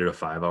kind of made it a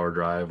 5-hour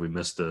drive. We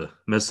missed an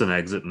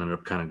exit and ended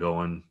up kind of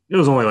going. It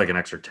was only like an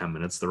extra 10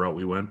 minutes the route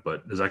we went,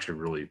 but it was actually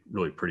really,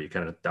 really pretty,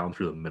 kind of down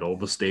through the middle of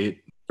the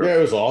state. Yeah,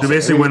 it was awesome. We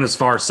basically went as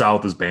far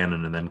south as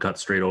Bandon and then cut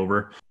straight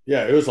over.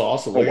 Yeah, it was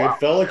awesome. Like wow. It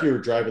felt like you were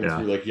driving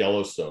through like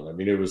Yellowstone. I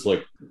mean, it was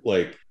like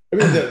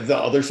the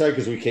other side,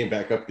 because we came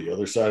back up the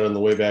other side on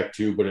the way back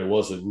too, but it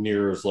wasn't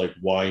near as like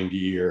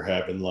windy or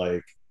having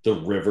like the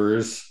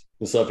rivers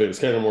and stuff. It was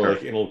kind of more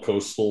like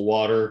intercoastal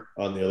water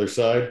on the other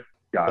side.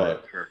 Got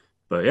it. Sure.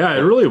 But yeah, it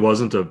really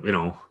wasn't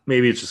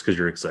maybe it's just because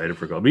you're excited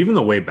for golf. But even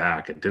the way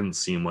back, it didn't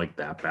seem like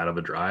that bad of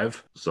a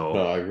drive. So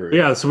No, I agree.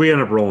 Yeah, so we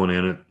ended up rolling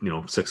in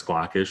at 6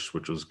 o'clock ish,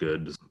 which was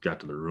good. Just got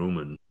to the room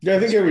and Yeah, I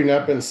think had we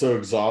not been so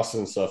exhausted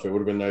and stuff, it would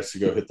have been nice to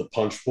go hit the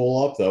punch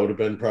bowl up. That would have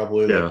been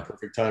probably the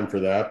perfect time for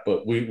that.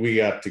 But we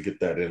got to get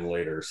that in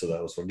later, so that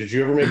was fun. Did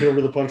you ever make it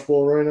over the punch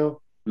bowl,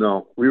 Rhino?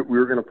 No, we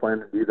were going to plan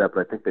to do that,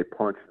 but I think they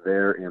punched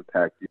their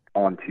impact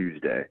on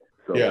Tuesday.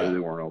 So they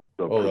weren't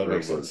open. So that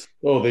makes sense.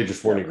 Oh, they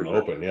just weren't even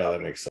open. Yeah,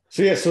 that makes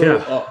sense.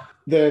 So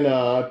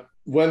then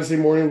Wednesday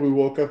morning we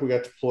woke up. We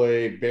got to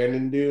play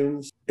Bandon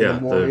Dunes. The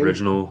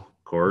original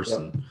course. Yep.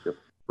 And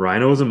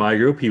Rhino was in my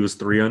group. He was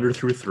 3 under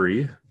through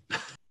 3.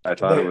 I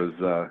thought it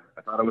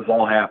was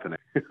all happening.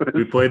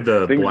 We played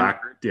the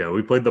black. Yeah,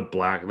 we played the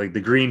black. Like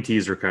the green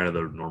tees are kind of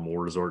the normal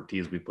resort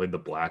tees. We played the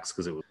blacks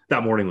because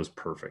that morning was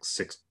perfect.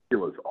 It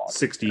was awesome.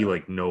 60,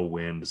 like no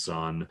wind,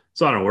 sun.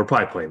 So I don't know. We're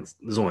probably playing.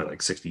 There's only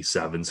like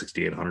 67,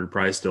 6,800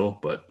 probably still.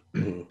 But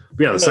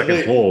yeah, the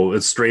second hole,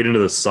 it's straight into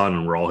the sun,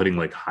 and we're all hitting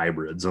like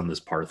hybrids on this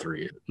par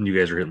 3. And you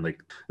guys are hitting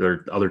like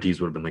their other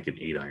tees would have been like an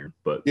 8-iron.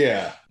 But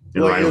yeah,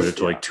 and Ryan hit it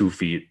to like 2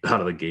 feet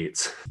out of the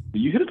gates.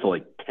 You hit it to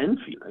like 10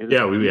 feet. Right?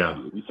 Yeah,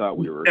 we thought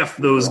we were F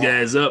those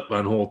guys up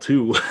on hole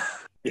 2.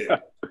 Yeah,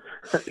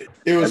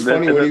 it was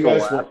funny when you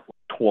guys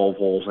 12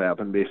 holes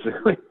happened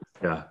basically.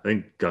 Yeah, I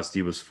think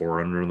Gusty was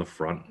 4 under in the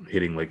front,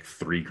 hitting like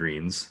 3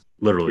 greens.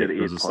 Literally,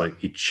 it was just like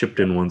he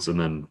chipped in once and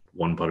then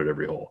one putted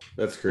every hole.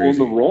 That's crazy.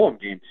 Well, the roll-up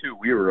game too,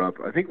 we were up.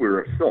 I think we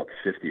were still at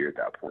 50 at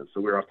that point,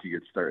 so we were off to a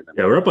good start.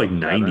 Yeah, we're up like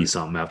 90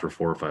 something after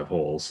 4 or 5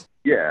 holes.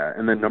 Yeah,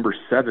 and then number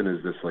 7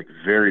 is this like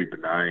very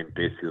benign,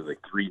 basically like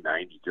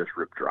 390 just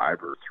rip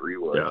driver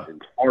 3-wood. Yeah. And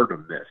it's hard to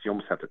miss. You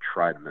almost have to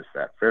try to miss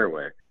that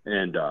fairway.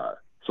 And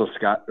so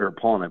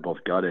Paul and I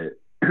both got it,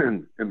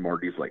 and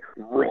Marty's like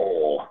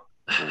roll.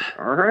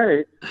 All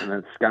right, and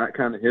then Scott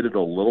kind of hit it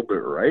a little bit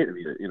right. I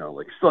mean,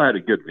 like still had a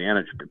good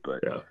vantage,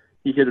 but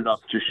he hit it up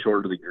just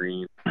short of the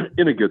green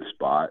in a good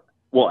spot.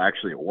 Well,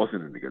 actually, it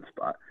wasn't in a good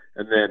spot.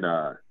 And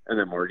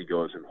then Marty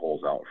goes and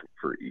holes out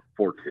for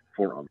 4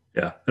 on.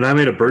 Yeah, and I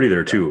made a birdie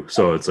there too.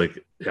 So it's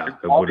like,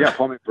 Paul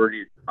made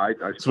birdie.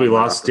 So we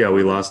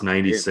lost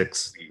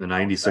 96, the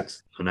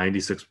 96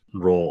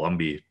 roll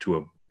umby to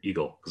a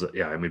eagle because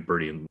I made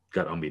birdie and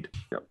got umbied.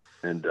 Yep.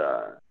 And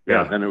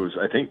then it was,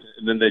 I think,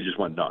 and then they just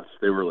went nuts.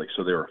 They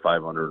were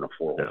 5 under in a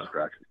 4-hole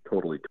scratch.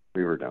 Totally,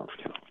 we were down.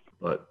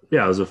 But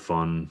yeah, it was a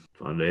fun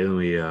day. And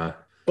we I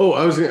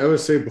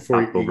was say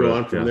before you go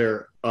on from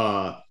there,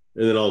 and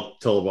then I'll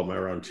tell about my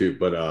round 2.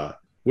 But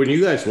when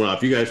you guys went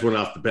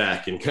off the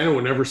back, and kind of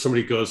whenever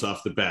somebody goes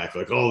off the back,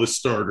 like all the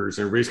starters,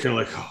 everybody's kind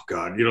of like, oh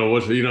God, and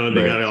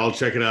they got to all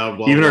check it out.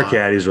 Blah, even blah. our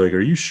caddies are like,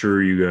 are you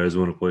sure you guys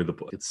want to play the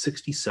play? It's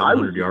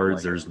 6,700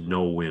 yards. There's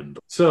no wind.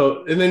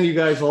 So, and then you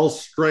guys all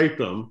striped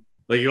them.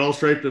 Like you all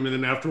striped them, and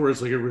then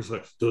afterwards, like everyone's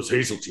like, "Those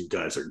Hazeltine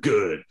guys are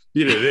good."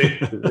 They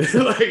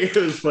like it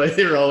was funny.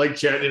 They were all like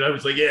chatting. I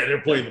was like, "Yeah,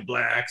 they're playing the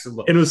blacks."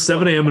 And it was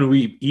 7 a.m. and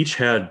we each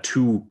had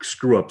 2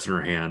 screw ups in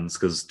our hands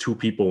because 2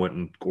 people went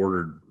and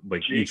ordered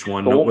like each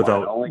one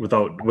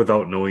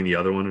without knowing the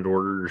other one had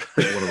ordered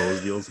one of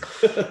those deals.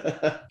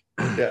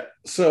 Yeah.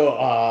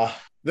 So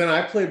then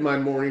I played my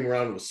morning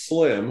round with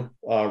Slim,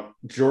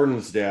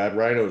 Jordan's dad,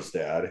 Rhino's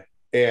dad.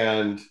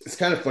 And it's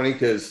kind of funny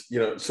because,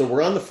 so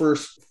we're on the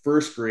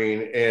first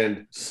green,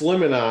 and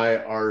Slim and I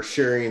are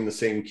sharing the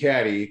same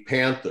caddy,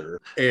 Panther.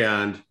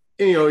 And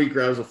he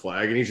grabs a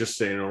flag and he's just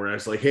standing over. And I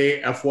was like,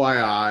 hey,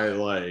 FYI,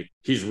 like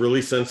he's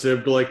really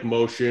sensitive to like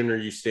motion, or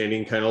you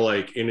standing kind of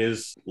like in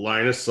his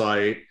line of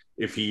sight.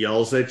 If he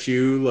yells at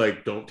you,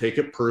 like don't take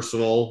it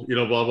personal,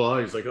 blah, blah.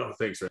 He's like, oh,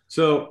 thanks, man.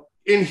 So,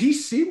 and he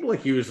seemed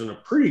like he was in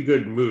a pretty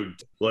good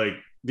mood, like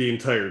the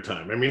entire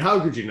time. I mean, how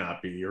could you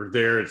not be? You're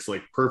there. It's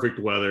like perfect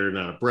weather,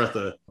 not a breath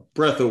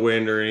of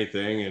wind or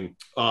anything.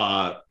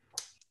 And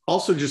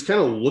also just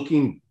kind of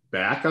looking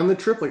back on the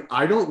trip, like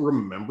I don't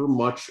remember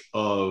much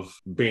of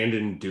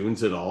Bandon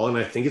Dunes at all. And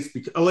I think it's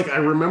because like I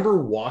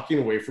remember walking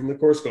away from the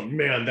course going,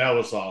 man, that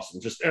was awesome.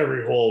 Just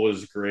every hole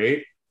was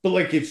great. But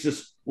like it's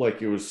just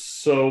like it was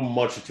so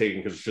much to take in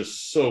because it's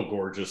just so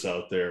gorgeous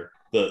out there.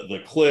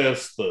 The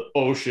cliffs, the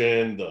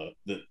ocean,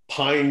 the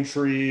pine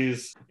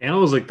trees. And it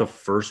was like the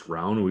first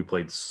round we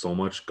played so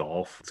much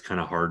golf. It's kind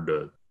of hard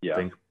to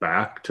think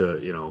back to,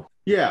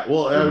 Yeah,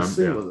 well, I was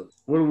remember,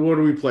 thinking, what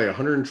do we play?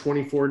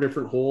 124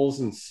 different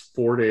holes in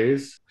 4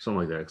 days? something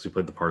like that. Because we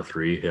played the par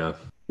 3. Yeah.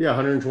 Yeah,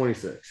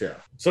 126. Yeah.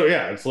 So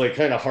yeah, it's like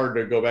kind of hard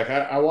to go back.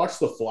 I watched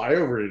the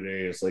flyover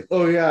today. It's like,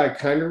 oh yeah, I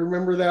kind of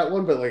remember that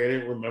one, but like I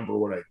didn't remember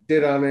what I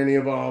did on any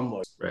of them.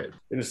 Like, Right.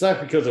 and it's not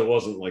because it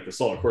wasn't like a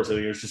solid course. I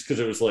think it was just because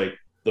it was like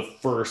the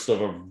first of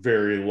a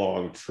very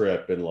long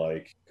trip and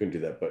like couldn't do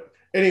that. But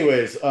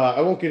anyways, I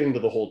won't get into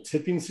the whole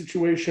tipping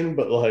situation,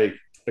 but like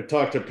I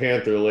talked to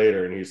Panther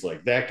later and he's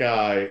like, that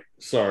guy,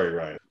 sorry,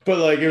 Ryan. But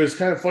like it was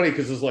kind of funny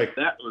because it's like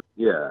That was,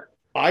 yeah.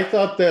 I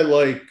thought that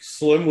like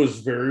Slim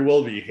was very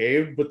well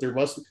behaved, but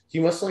he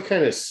must like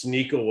kind of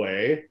sneak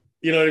away.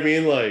 You know what I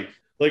mean? Like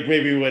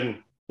maybe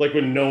when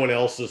no one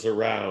else is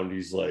around,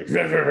 he's like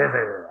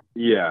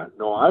Yeah,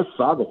 no, I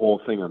saw the whole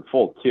thing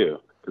unfold too.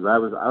 Because I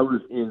was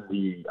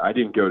I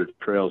didn't go to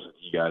trails with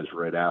you guys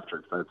right after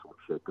because I had some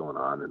shit going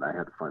on and I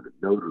had to find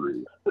a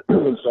notary. So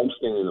I'm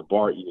standing in the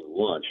bar eating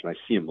lunch and I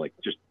see him like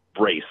just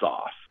brace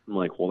off. I'm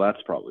like, well,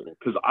 that's probably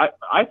because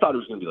I thought it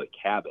was going to be like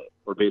Cabot,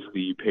 where basically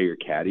you pay your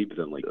caddy, but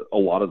then like a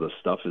lot of the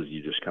stuff is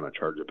you just kind of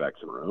charge it back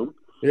to the room.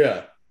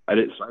 Yeah. I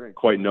didn't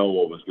quite know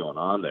what was going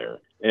on there,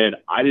 and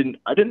I didn't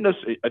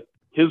necessarily.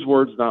 His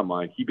words, not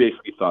mine. He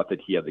basically thought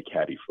that he had the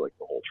caddy for like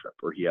the whole trip,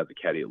 or he had the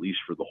caddy at least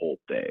for the whole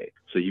day.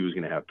 So he was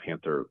going to have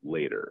Panther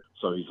later.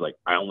 So he's like,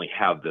 I only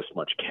have this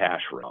much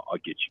cash right now. I'll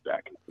get you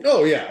back.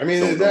 Oh yeah, I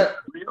mean that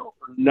real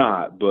or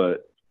not,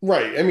 but.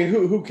 Right. I mean,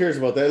 who cares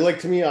about that? Like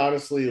to me,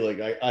 honestly,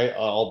 like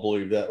I'll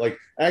believe that. Like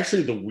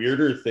actually the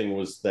weirder thing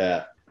was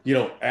that,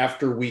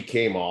 after we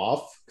came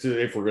off,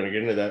 if we're gonna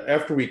get into that,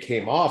 after we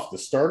came off, the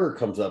starter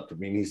comes up to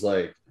me and he's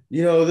like,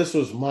 this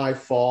was my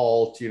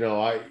fault.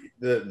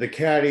 The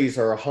caddies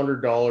are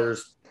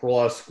 $100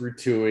 plus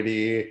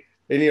gratuity.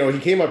 And he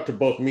came up to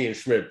both me and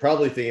Schmidt,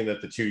 probably thinking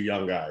that the two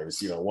young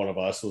guys, one of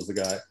us was the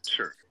guy.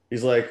 Sure.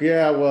 He's like,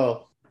 yeah,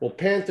 well,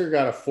 Panther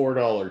got a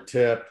 $4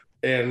 tip.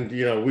 And,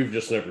 we've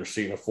just never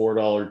seen a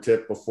 $4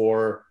 tip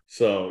before.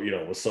 So,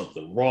 was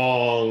something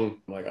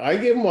wrong? Like, I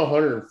gave him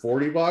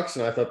 $140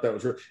 and I thought that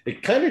was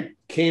it kind of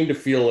came to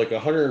feel like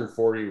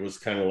 140 was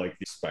kind of like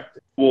the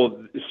expected.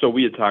 Well, so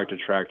we had talked to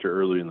Tractor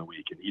earlier in the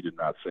week and he did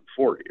not say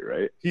 40,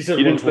 right? He said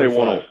he didn't say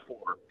 104.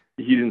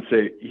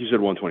 He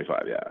said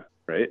 125, yeah,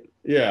 right?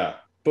 Yeah.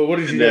 But what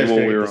did you guys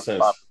think of the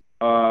sense?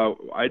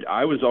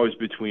 I was always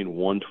between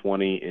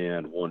 120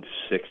 and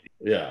 160.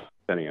 Yeah.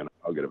 Depending on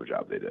how good of a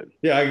job they did.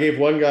 Yeah, I gave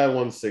one guy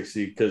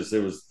 160 because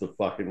it was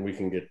we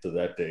can get to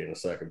that day in a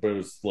second, but it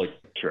was like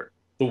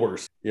the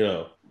worst.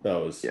 That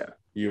was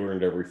you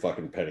earned every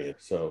fucking penny.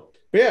 So,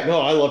 but yeah,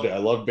 no, I loved it. I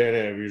loved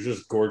Banana. It was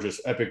just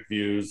gorgeous, epic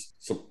views,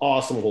 some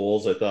awesome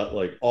holes. I thought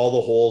like all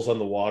the holes on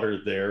the water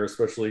there,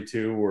 especially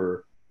too,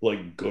 were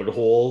like good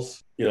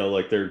holes.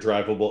 Like they're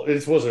drivable.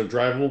 It wasn't a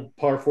drivable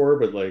par 4,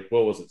 but like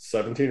what was it,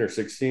 17 or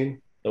 16?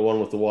 The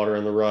one with the water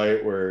on the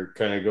right where it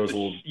kind of goes a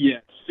little. Yeah,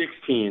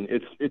 16.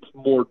 It's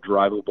more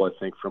drivable, I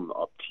think, from the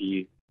up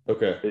tee.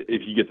 Okay.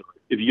 If you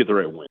get the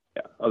right wind.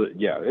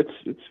 Yeah.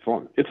 It's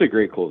fun. It's a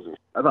great closing.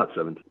 I thought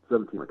 17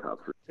 my top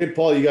 3. Hey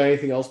Paul, you got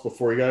anything else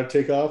before you got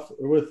to take off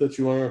with that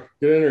you want to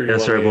get in? Or yeah,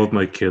 sorry, both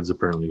my kids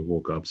apparently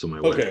woke up, so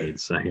my wife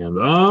needs a hand.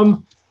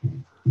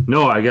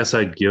 No, I guess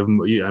I'd give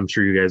them. I'm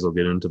sure you guys will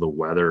get into the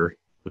weather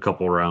a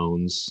couple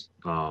rounds.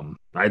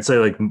 I'd say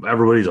like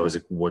everybody's always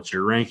like, what's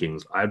your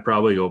rankings? I'd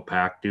probably go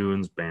Pack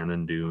Dunes,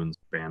 Bandon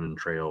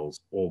Trails,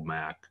 Old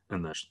Mac,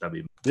 and that'd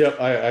be. Yep,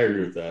 I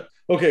agree with that.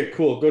 Okay,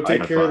 cool. Go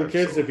take care of the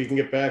kids. If you can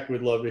get back,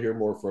 we'd love to hear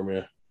more from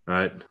you. All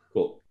right.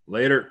 Cool.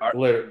 Later.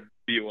 Later.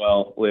 Be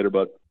well. Later,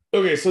 bud.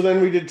 Okay, so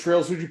then we did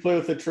trails. Who'd you play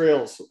with the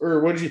trails?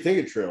 Or what did you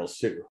think of trails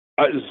too?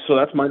 So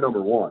that's my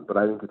number one, but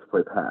I didn't get to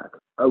play Pack.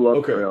 I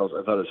love trails.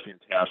 I thought it was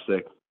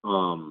fantastic.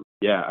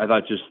 Yeah, I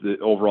thought just the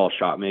overall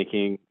shot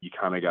making, you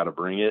kind of got to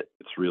bring it.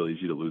 It's real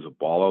easy to lose a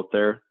ball out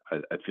there.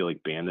 I feel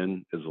like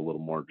Bandon is a little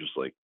more just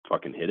like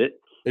fucking hit it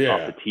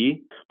off the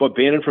tee. But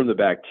Bandon from the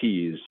back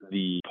tees,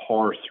 the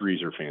par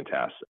 3s are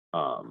fantastic.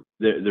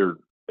 They're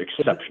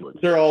exceptional.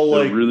 They're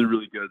really,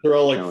 really good. They're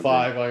all like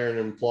 5 iron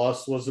and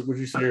plus. Was it? Would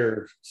you say,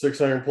 or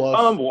 6 iron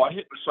plus? Well,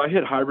 I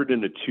hit hybrid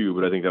into 2,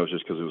 but I think that was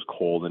just because it was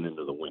cold and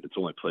into the wind. It's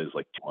only plays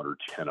like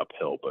 210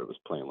 uphill, but it was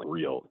playing like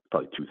real,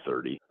 probably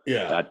 230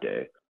 that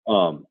day.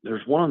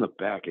 There's one on the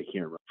back, I can't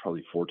remember,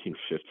 probably 14,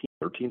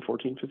 15,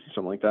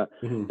 something like that.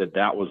 Mm-hmm.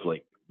 That was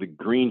like the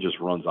green just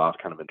runs off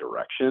kind of a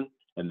direction.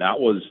 And that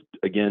was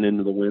again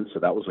into the wind. So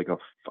that was like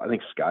I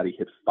think Scotty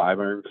hit 5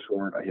 iron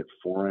short. I hit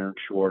 4 iron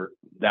short.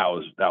 That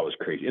was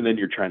crazy. And then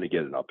you're trying to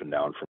get it up and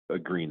down from a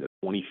green that's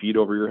 20 feet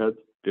over your head,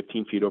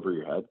 15 feet over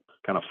your head,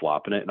 kind of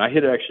flopping it. And I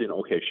hit actually an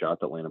okay shot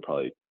that landed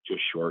probably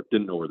just short.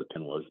 Didn't know where the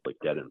pin was, like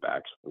dead in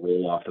backs.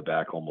 Roll off the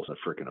back, almost a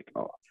freaking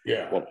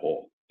what a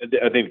hole.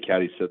 I think the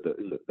caddy said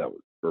that was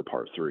for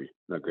par 3.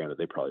 Now, granted,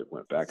 they probably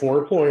went back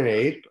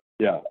 4.8.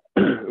 Yeah,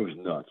 it was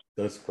nuts.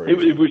 That's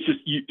crazy. It was just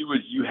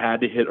you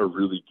had to hit a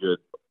really good.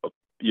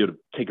 You had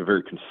to take a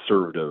very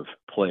conservative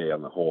play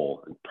on the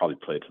hole and probably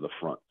play it to the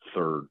front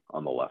third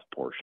on the left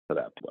portion of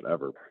that,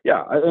 whatever.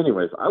 Yeah.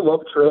 Anyways, I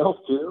love trails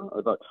too.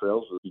 I thought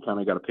trails, you kind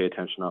of got to pay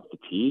attention off the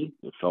tee.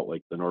 It felt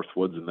like the North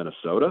Woods of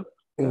Minnesota.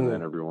 And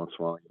then every once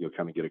in a while, you'll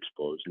kind of get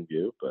exposed in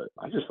view. But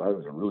I just thought it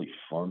was a really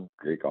fun,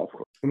 great golf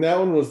course. And that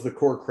one was the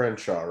Core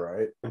Crenshaw,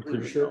 right? I'm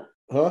pretty sure.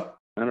 Huh?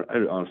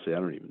 Honestly, I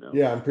don't even know.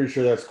 Yeah, I'm pretty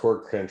sure that's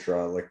Core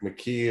Crenshaw. Like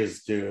McKee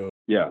is due.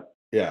 Yeah.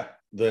 Yeah.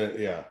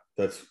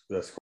 That's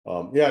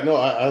cool. Yeah, no,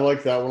 I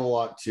like that one a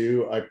lot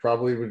too.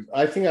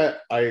 I think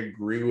I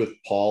agree with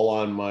Paul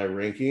on my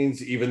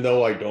rankings, even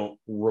though I don't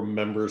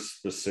remember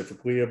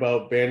specifically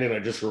about Bandon. I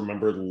just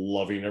remember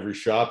loving every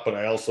shot, but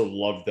I also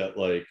loved that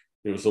like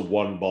it was a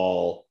one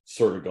ball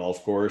sort of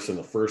golf course. And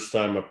the first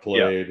time I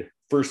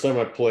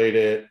played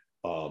it,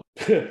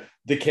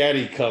 the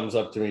caddy comes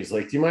up to me. He's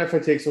like, "Do you mind if I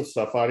take some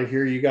stuff out of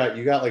here? You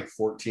got like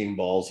 14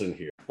 balls in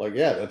here." Like,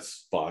 yeah,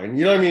 that's fine.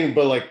 You know what I mean?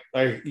 But like,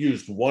 I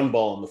used one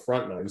ball on the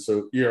front nine,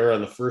 so you're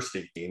on the first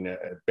 18 at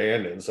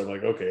Bandon. So I'm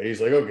like, okay.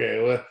 He's like,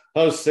 okay, well,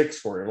 how's 6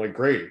 for you? I'm like,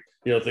 great.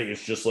 You don't think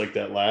it's just like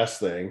that last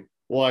thing?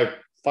 Well, I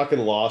fucking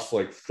lost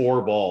like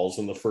 4 balls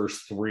in the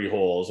first 3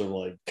 holes. I'm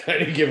like,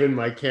 kind of giving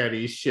my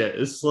caddy shit.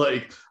 It's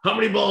like, how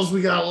many balls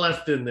we got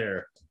left in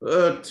there?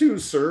 2,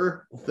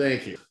 sir.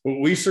 Thank you.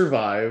 We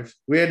survived.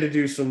 We had to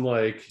do some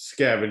like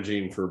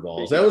scavenging for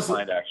balls. That was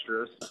find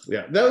extras.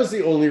 Yeah, that was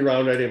the only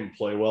round I didn't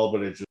play well,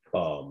 but it just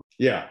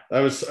yeah,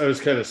 I was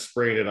kind of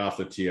spraying it off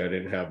the tee. I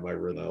didn't have my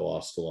rhythm. I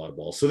lost a lot of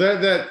balls. So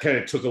that kind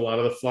of took a lot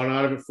of the fun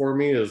out of it for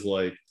me. Is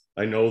like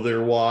I know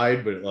they're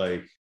wide, but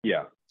like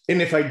yeah.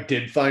 And if I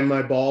did find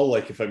my ball,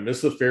 like if I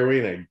missed the fairway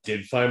and I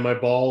did find my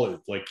ball,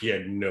 it's like you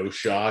had no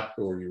shot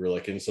or you were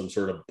like in some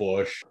sort of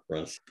bush,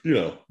 you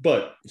know,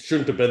 but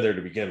shouldn't have been there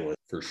to begin with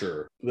for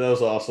sure. That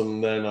was awesome.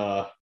 And then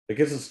I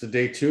guess it's to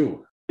day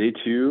 2. Day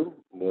 2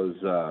 was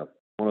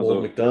one of Old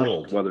the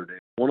McDonald worst weather days.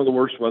 One of the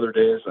worst weather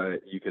days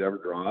you could ever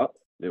draw up.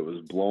 It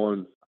was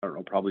blowing, I don't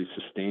know, probably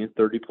sustained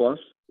 30 plus.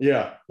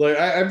 Yeah. Like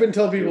I've been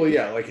telling people,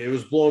 yeah, like it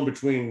was blowing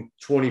between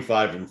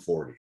 25 and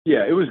 40.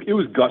 Yeah, it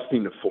was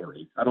gusting to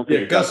 40. I don't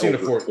think gusting to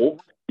 40.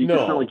 It's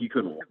not like you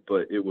couldn't,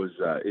 but it was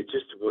it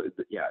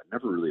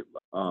never really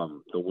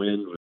the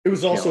wind was, it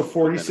was also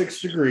 46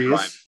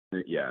 degrees.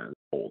 Yeah,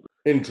 cold.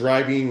 And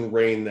driving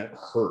rain that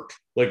hurt.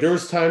 Like there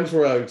was times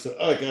where I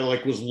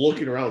was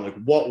looking around like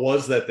what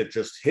was that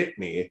just hit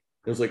me?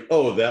 It was like,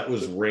 oh, that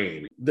was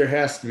rain. There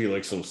has to be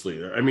like some sleet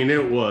there. I mean,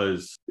 it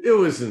was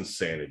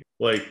insanity.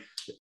 Like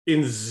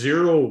in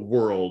zero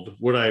world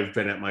would I have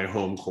been at my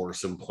home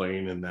course and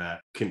playing in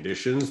that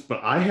conditions,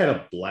 but I had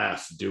a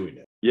blast doing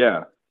it.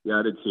 Yeah,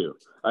 I did too.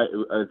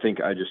 I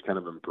think I just kind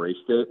of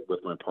embraced it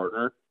with my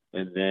partner,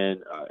 and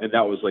then and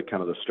that was like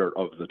kind of the start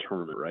of the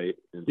tournament, right?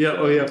 And yeah.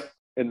 So, yeah.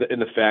 And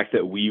the fact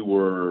that we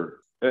were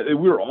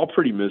all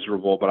pretty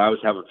miserable, but I was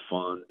having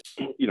fun,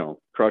 you know,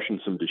 crushing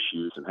some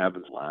dishes and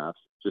having laughs,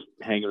 just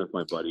hanging with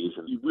my buddies,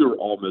 and we were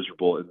all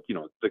miserable, and you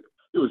know, it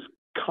was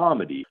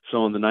comedy.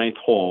 So in the 9th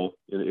hole,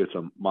 it's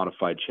a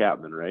modified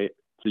Chapman, right?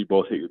 So you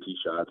both hit your tee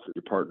shots,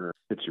 your partner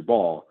hits your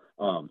ball.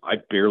 I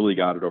barely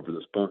got it over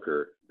this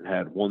bunker and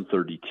had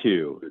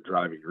 132 the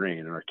driving rain,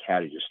 and our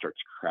caddy just starts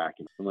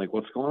cracking. I'm like,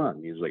 what's going on?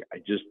 And he's like,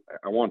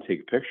 I want to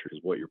take a picture of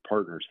what your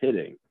partner's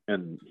hitting.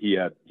 And he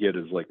had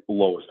his like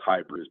lowest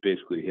hybrid, is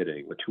basically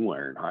hitting a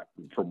 2-iron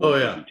from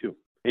 132.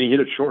 And he hit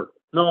it short.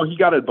 No, he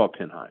got it about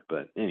pin high,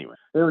 but anyway.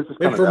 It was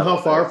just and from how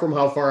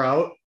far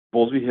out?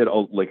 Bowlesby hit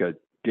like a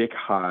dick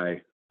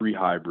high 3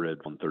 hybrid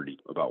 130,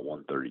 about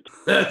 132.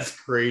 That's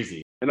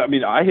crazy. And I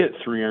mean, I hit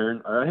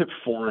 3-iron. I hit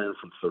 4-iron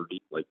from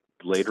 30, like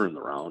later in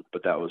the round,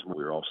 but that was when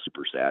we were all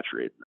super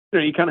saturated. You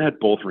know, you kind of had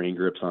both rain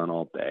grips on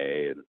all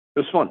day, and it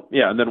was fun.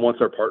 Yeah, and then once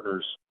our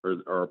partners or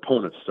our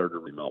opponents started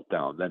to melt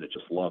down, then it's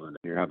just loving it.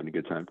 You're having a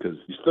good time because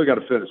you still got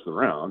to finish the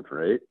round,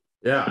 right?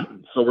 Yeah.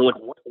 So we're like,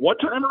 what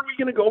time are we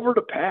going to go over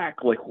to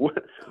pack? Like,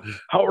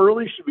 how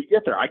early should we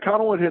get there? I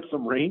kind of want to hit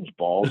some range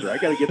balls, or I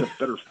got to get a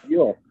better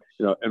feel,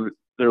 you know. And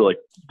they're like,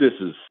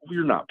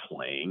 we're not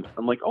playing.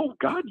 I'm like, oh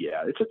God,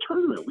 yeah, it's a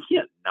tournament. We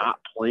can't not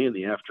play in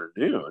the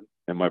afternoon.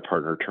 And my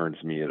partner turns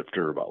to me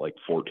after about like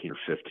 14 or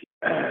 15.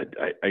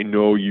 I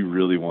know you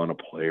really want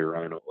to play,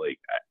 Rhino. Like,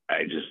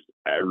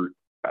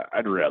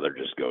 I'd rather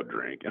just go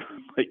drink. And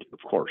I'm like, of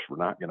course,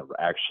 we're not going to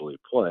actually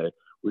play.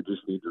 We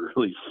just need to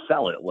really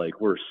sell it.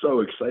 Like, we're so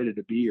excited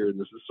to be here, and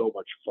this is so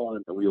much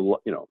fun. And we, you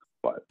know,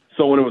 but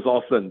so when it was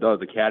all said and done,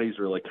 the caddies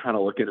were like kind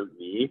of looking at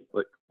me,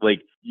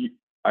 like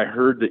I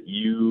heard that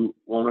you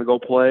want to go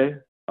play.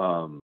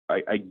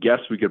 I guess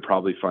we could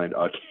probably find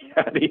a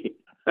caddy.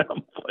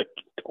 I'm like,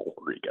 don't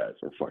worry, guys.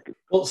 We're fucking.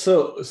 Well,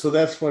 so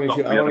that's funny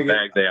too. I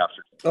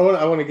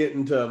want to get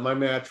into my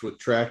match with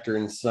Tractor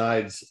and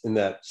Sides and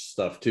that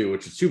stuff too,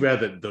 which is too bad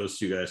that those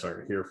two guys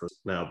aren't here for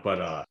now.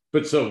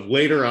 But so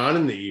later on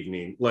in the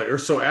evening,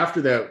 so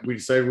after that, we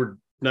decided we're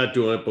not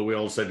doing it, but we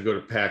all decided to go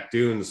to Pack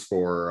Dunes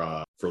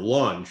for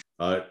lunch.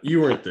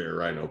 You weren't there,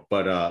 Rhino,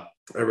 but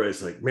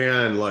everybody's like,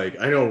 man, like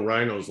I know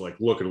Rhino's like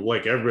looking,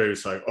 like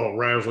everybody's like, oh,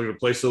 Rhino's looking to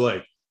play. So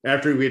like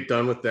after we get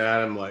done with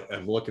that, I'm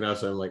looking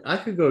outside. I'm like, I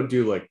could go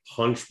do like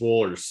punch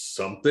bowl or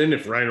something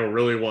if Rhino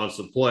really wants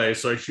to play.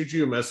 So I shoot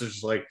you a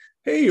message like,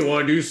 hey, you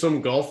want to do some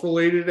golf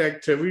related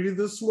activity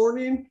this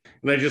morning?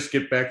 And I just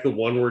get back the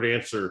one word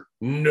answer,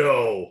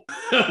 no.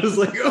 I was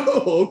like,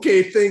 oh,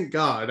 okay, thank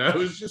God. I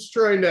was just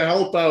trying to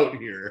help out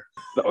here.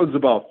 That was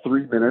about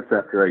 3 minutes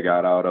after I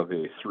got out of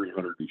a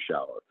 300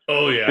 shower.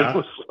 Oh, yeah. It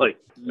was like,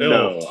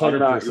 no, 100%. I'm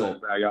not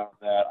going back out of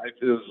that.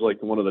 It was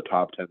like one of the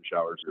top 10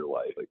 showers of your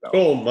life. Like that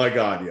Oh, my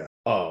God, yeah.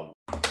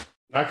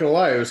 Not gonna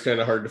lie, it was kind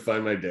of hard to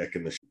find my dick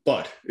in the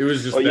but it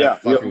was just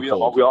fucking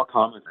cold. We all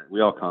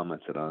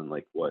commented on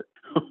like what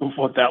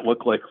that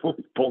looked like when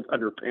we pulled on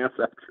your pants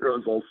after it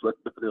was all sudden.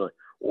 They're like,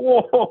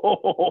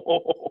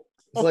 whoa.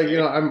 It's like,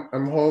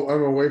 I'm home,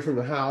 I'm away from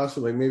the house,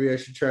 and like maybe I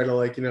should try to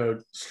like,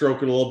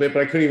 stroke it a little bit,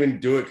 but I couldn't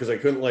even do it because I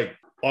couldn't like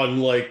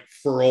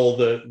furl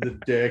the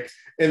dick.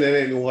 And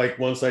then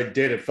once I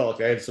did, it felt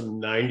like I had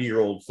some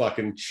 90-year-old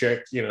fucking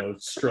chick,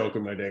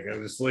 stroking my dick. I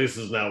was just, this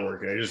is not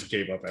working. I just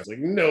gave up. I was like,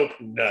 nope,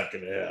 not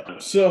gonna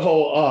happen.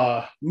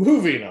 So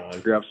moving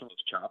on. Grab some of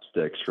those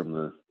chopsticks from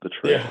the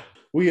trip. Yeah.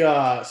 We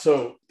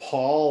so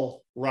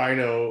Paul,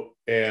 Rhino,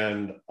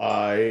 and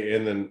I,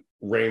 and then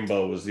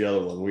Rainbow was the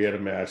other one. We had a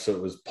match. So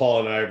it was Paul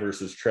and I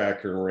versus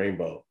Tractor and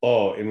Rainbow.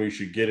 Oh, and we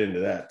should get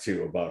into that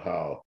too, about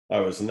how I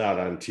was not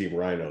on Team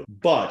Rhino.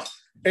 But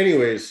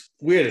anyways,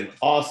 we had an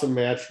awesome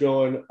match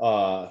going.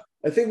 I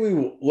think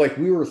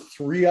we were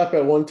 3 up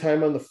at one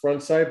time on the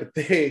front side, but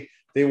they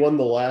won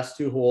the last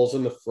 2 holes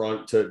in the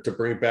front to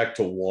bring it back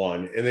to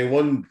 1, and they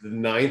won the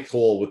 9th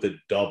hole with a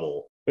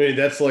double. I mean,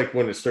 that's like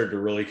when it started to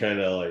really kind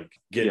of like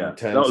get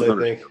intense, I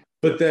think.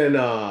 But then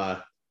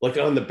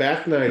on the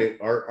back 9,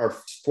 our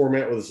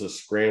format was a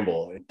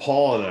scramble, and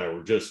Paul and I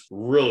were just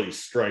really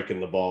striking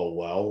the ball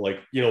well.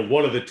 Like,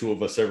 one of the 2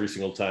 of us every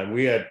single time.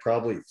 We had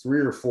probably 3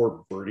 or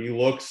 4 birdie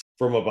looks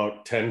from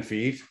about 10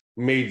 feet,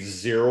 made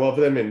 0 of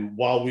them. And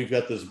while we've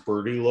got this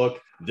birdie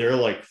look, they're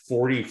like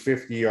 40,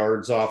 50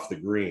 yards off the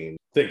green,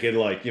 thinking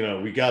like,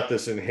 we got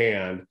this in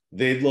hand.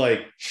 They'd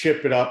like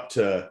chip it up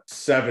to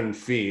 7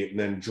 feet and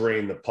then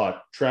drain the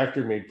putt.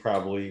 Tractor made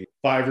probably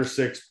 5 or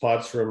 6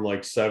 putts from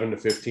like 7 to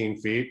 15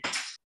 feet.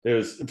 It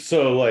was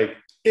so like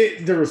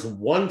there was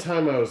one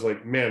time I was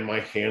like, man,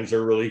 my hands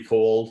are really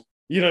cold.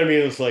 You know what I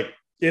mean? It's like,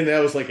 and that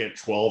was like at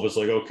 12. It's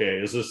like, okay,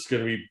 is this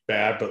going to be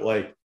bad? But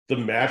like the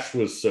match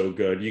was so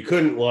good. You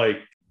couldn't like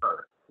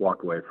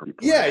walk away from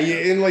people. Yeah.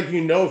 And like,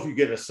 if you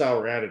get a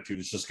sour attitude,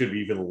 it's just going to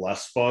be even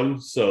less fun.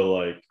 So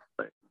like,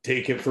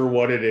 take it for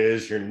what it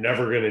is. You're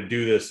never going to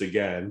do this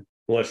again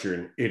unless you're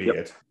an idiot.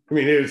 Yep. I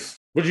mean,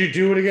 would you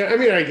do it again? I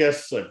mean, I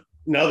guess like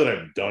now that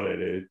I've done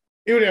it,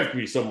 it would have to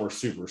be somewhere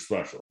super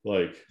special.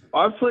 Like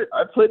I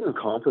played in a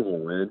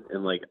comparable win,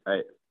 and like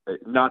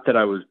not that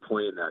I was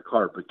playing that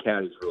card, but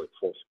caddies were like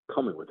full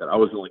coming with it. I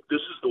wasn't like,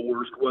 this is the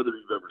worst weather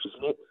you've ever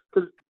seen,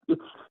 because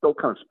it's still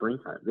kind of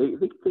springtime. They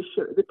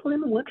play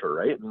in the winter,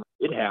 right? And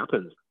it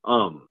happens.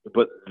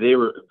 But they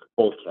were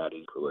both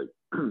caddies were like,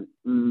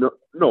 no,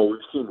 we've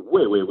seen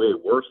way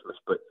worse than this,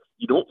 but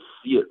you don't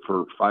see it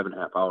for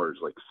 5.5 hours,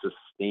 like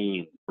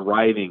sustained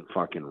driving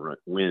fucking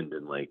wind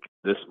and like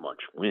this much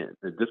wind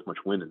and this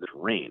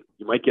rain.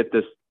 You might get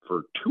this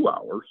for 2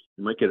 hours.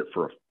 You might get it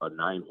for a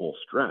 9-hole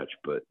stretch,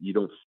 but you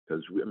don't,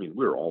 because we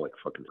were all like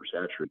fucking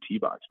saturated tee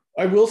box.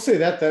 I will say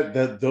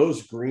that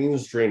those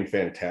greens drained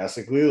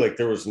fantastically. Like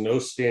there was no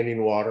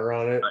standing water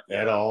on it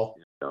at all.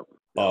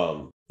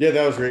 Yeah,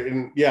 that was great.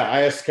 And yeah,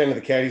 I asked kind of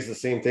the caddies the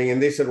same thing,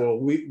 and they said, well,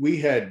 we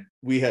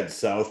had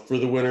south for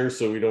the winter,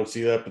 so we don't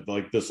see that, but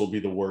like this will be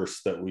the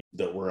worst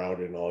that we're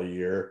out in all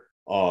year.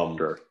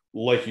 Sure.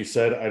 Like you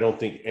said, I don't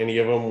think any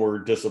of them were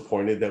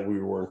disappointed that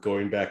we weren't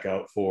going back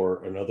out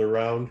for another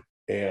round.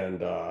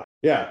 And I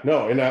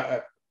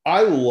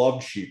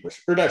loved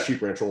not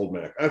Sheep Ranch, Old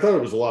Mac. I thought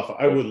it was a lot of fun.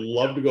 I would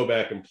love to go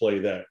back and play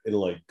that in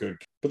like good,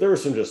 but there were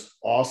some just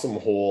awesome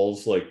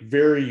holes, like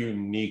very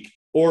unique,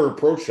 or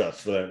approach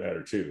shots for that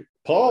matter too.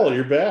 Paul,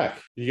 you're back.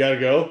 You gotta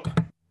go.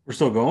 We're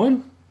still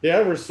going?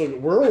 Yeah,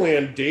 we're only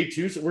on day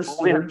 2. So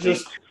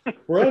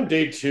we're on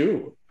day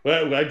 2.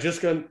 Well, I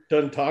just got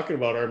done talking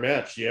about our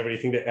match. Do you have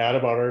anything to add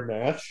about our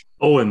match?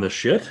 Oh, in the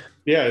shit?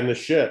 Yeah, in the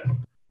shit.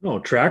 No,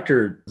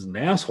 Tractor is an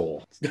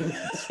asshole.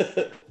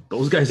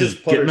 Those guys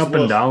just getting up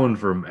and down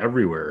from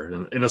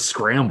everywhere in a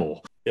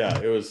scramble. Yeah,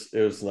 it was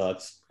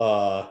nuts.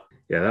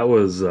 Yeah, that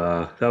was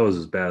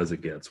as bad as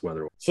it gets.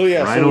 Weather. So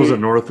yeah, Rhino's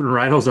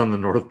on the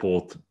North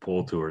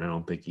Pole tour, and I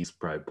don't think he's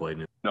probably played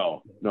it.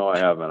 No, I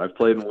haven't. I've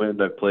played in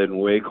wind. I've played in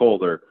way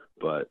colder,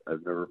 but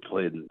I've never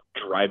played in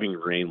driving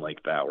rain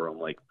like that, where I'm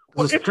like,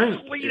 it's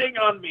sleeting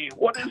on me.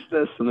 What is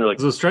this? And they're like,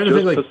 I was trying to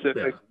think like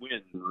Pacific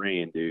wind and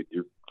rain, dude.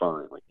 You're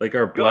fine. Like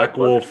our Black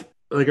Wolf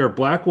like our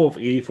Black Wolf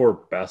 84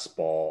 best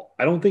ball,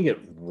 I don't think it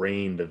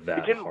rained that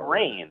It didn't hard.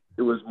 rain.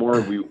 It was more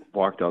we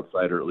walked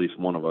outside, or at least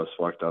one of us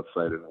walked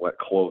outside in wet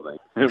clothing.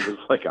 It was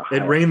like a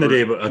It rained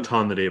a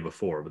ton the day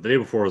before, but the day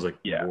before was like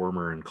Yeah.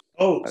 warmer and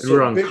Oh, we were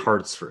so on big,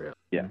 carts for it.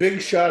 Yeah.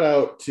 big shout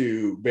out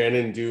to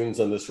Bannon Dunes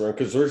on this run,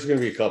 because there's going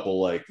to be a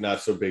couple like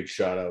not so big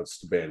shout outs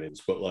to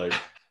Bannon's, but like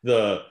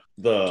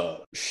the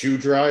shoe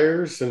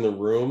dryers in the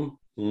room.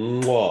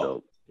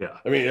 Mwah. Yeah.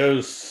 I mean, it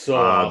was so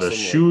awesome. The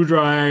shoe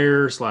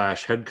dryer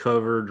 / head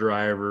cover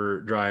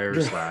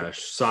dryer /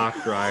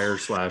 sock dryer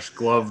 /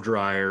 glove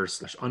dryer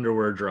 /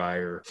 underwear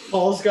dryer.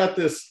 Paul's got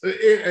this,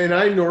 and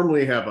I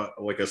normally have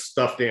a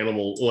stuffed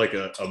animal, like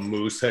a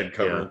moose head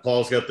cover. Yeah. And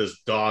Paul's got this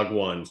dog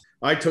one.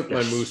 I took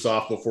my moose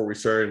off before we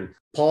started. And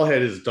Paul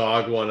had his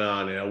dog one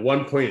on, and at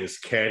one point his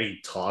caddy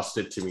tossed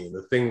it to me, and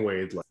the thing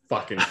weighed like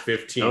fucking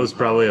 15. That was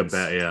probably a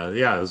bad,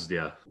 yeah. It was,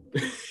 yeah.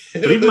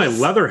 But even my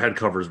leather head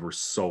covers were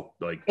soaked,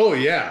 like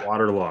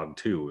waterlogged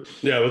too.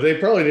 Yeah, but they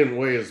probably didn't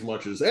weigh as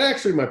much as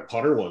actually my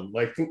putter one.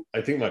 Like I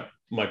think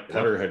my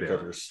putter head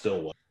cover is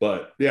still wet.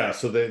 But yeah,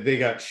 so they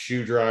got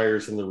shoe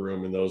dryers in the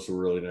room, and those were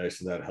really nice,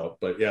 and that helped.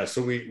 But yeah,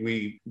 so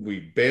we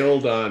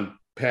bailed on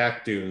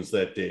Pack Dunes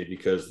that day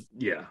because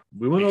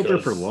we went out there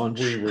for lunch.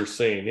 We were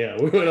saying,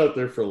 we went out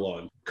there for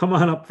lunch. Come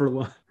on up for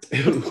lunch.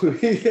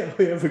 we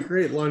have a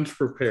great lunch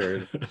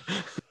prepared.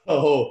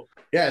 Oh.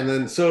 Yeah, and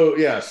then so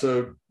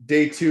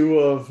day 2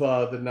 of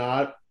the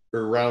knot,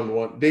 or round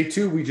 1. Day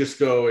 2 we just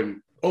go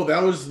and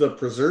that was the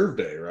preserve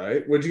day,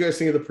 right? What did you guys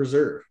think of the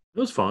preserve? It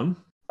was fun.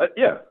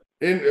 Yeah.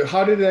 And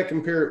how did that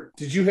compare?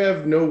 Did you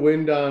have no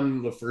wind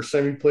on the first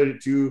time you played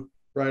it too,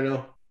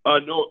 Rhino?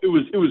 No, it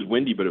was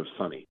windy, but it was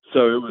sunny.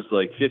 So it was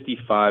like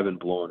 55 and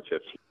blowing 15,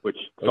 which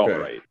felt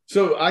right.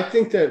 So I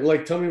think that,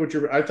 like, tell me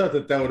I thought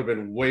that would have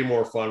been way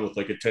more fun with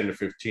like a 10 to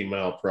 15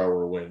 mile per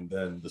hour wind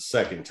than the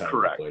second time.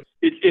 Correct.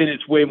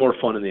 It's way more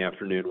fun in the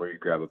afternoon where you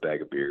grab a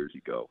bag of beers,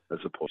 you go, as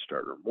opposed to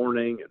start in the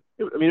morning.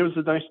 And it was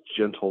a nice,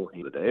 gentle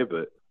end of the day,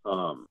 but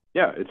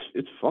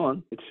it's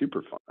fun. It's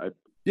super fun. I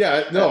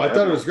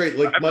thought it was great.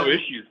 Like, I have no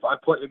issues.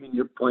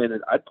 You're playing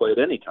it. I'd play it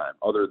anytime,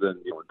 other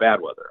than in bad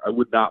weather. I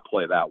would not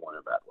play that one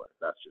in bad weather.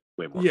 That's just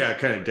way more. Yeah,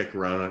 kind of dick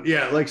around on.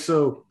 Yeah, like,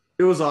 so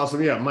it was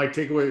awesome. Yeah, my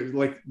takeaway,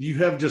 like, you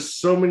have just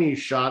so many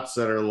shots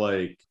that are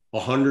like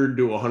 100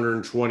 to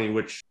 120,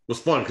 which was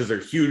fun because they're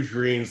huge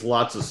greens,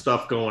 lots of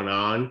stuff going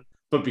on.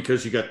 But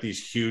because you got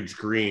these huge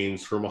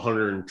greens from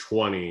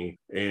 120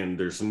 and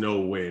there's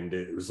no wind,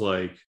 it was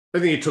like, I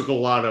think it took a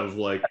lot of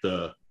like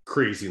the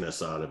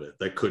craziness out of it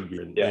that could be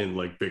in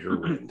like bigger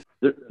wind.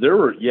 There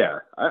were,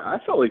 I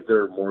felt like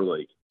there were more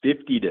like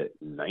 50 to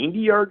 90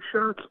 yard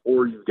shots,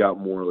 or you've got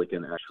more like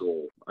an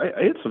actual. I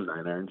had some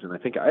 9 irons, and I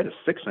think I had a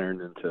 6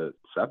 iron into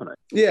 7 irons.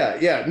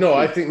 Yeah. No,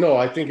 I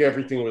think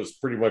everything was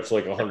pretty much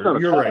like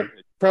 100. You're right.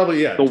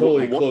 Probably,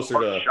 totally closer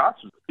to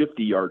shots.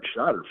 50 yard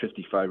shot or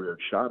 55 yard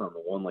shot on the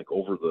one like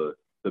over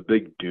the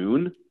big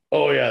dune.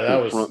 Oh yeah,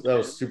 that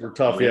was super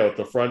tough. Yeah, with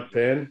the front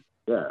pin.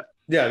 Yeah.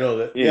 Yeah,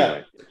 no,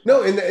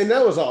 no, and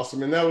that was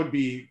awesome, and that would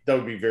be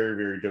very,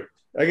 very different.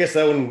 I guess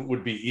that one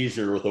would be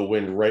easier with a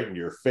wind right in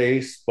your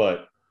face,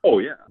 but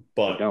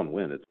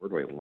downwind, it's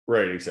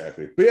right,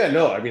 exactly. But yeah,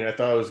 no, I mean, I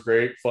thought it was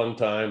great, fun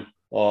time.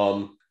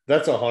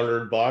 That's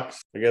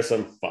 $100. I guess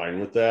I'm fine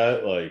with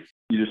that. Like,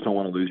 you just don't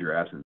want to lose your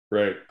ass in.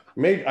 Right.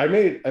 I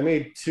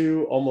made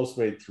 2, almost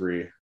made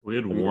 3. We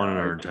had 1 in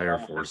our entire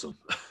foursome.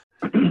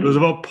 It was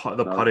about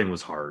the putting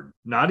was hard.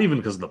 Not even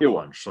because of the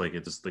punch. Like,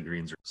 it just, the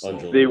greens are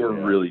slow. They were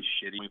really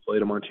shitty. We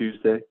played them on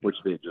Tuesday, which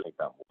they just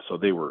got more. So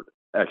they were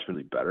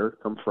actually better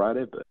come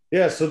Friday. But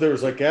yeah, so there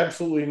was like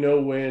absolutely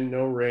no wind,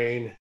 no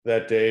rain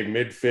that day,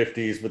 mid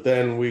 50s. But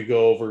then we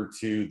go over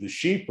to the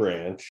Sheep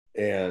Ranch,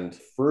 and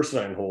first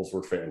 9 holes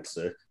were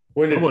fantastic.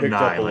 When it picked 9,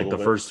 up like the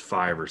first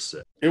 5 or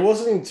 6. It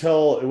wasn't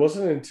until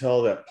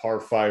that par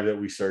 5 that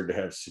we started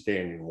to have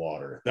standing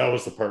water. That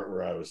was the part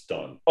where I was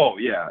done. Oh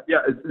yeah.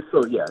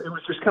 So yeah, it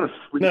was just kind of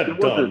sleety.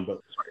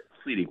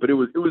 Sleety, but it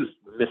was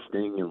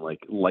misting and like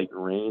light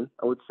rain,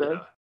 I would say. Yeah.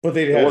 But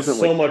they'd had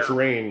so much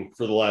rain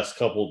for the last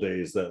couple of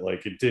days that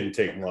like it didn't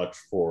take much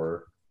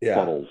for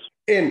puddles.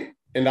 And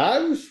I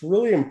was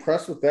really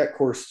impressed with that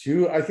course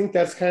too. I think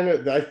that's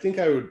I think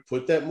I would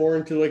put that more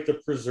into like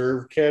the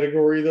preserve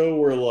category though,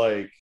 where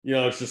like,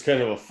 it's just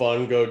kind of a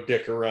fun go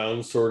dick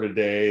around sort of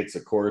day. It's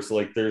a course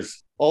like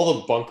there's all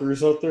the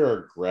bunkers out there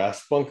are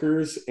grass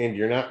bunkers, and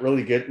you're not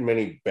really getting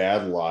many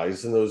bad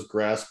lies in those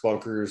grass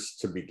bunkers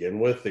to begin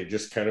with. They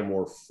just kind of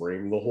more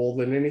frame the hole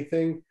than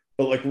anything.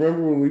 But like,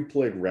 remember when we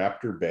played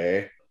Raptor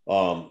Bay,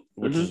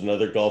 which is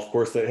another golf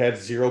course that had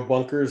 0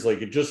 bunkers?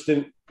 Like, it just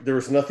didn't. There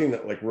was nothing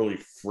that like really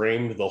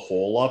framed the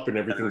hole up, and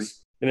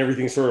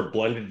everything sort of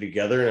blended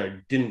together. And I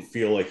didn't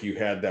feel like you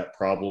had that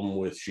problem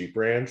with Sheep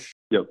Ranch.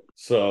 Yep.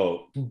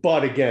 So,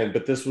 but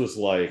this was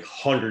like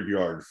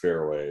 100-yard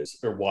fairways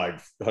or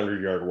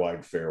 100-yard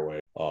wide fairway.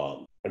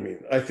 I mean,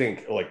 I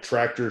think like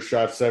Tractor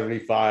shot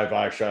 75,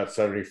 I shot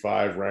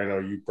 75. Rhino,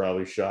 you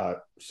probably shot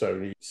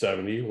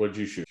 70. What'd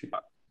you shoot?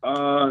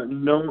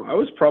 No, I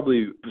was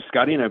probably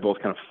Scotty and I both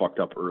kind of fucked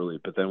up early,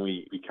 but then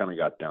we kind of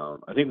got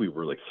down. I think we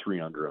were like 3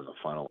 under on the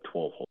final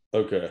 12 holes.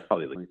 Okay.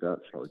 Probably like that.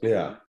 Probably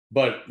Yeah.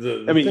 But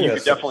I mean, you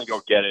could definitely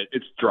go get it.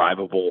 It's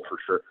drivable for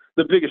sure.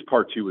 The biggest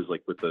part too was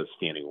like with the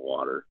standing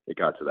water. It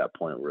got to that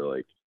point where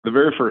like the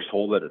very first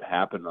hole that it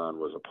happened on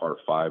was a par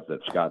 5 that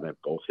Scott and I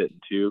both hit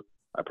into.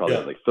 I probably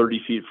had like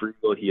 30 feet for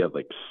eagle. He had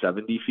like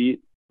 70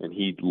 feet, and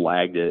he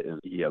lagged it, and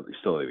he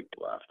still had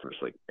left. I was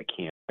like,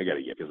 I got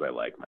to get because I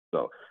lag my.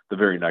 So the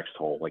very next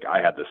hole, like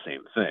I had the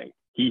same thing.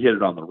 He hit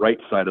it on the right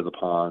side of the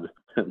pond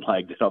and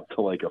lagged it up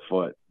to like a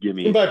foot.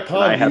 Gimme. And by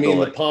pond, you mean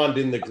the pond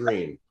in the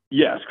green?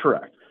 Yes,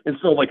 correct. And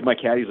so like my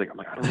caddy's like,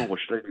 I don't know, what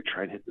should I do?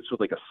 Try and hit this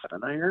with like a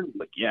 7-iron? I'm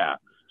like, yeah.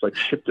 So I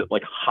chipped it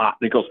like hot,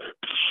 and it goes,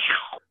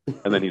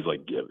 and then he's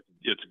like, yeah,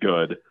 it's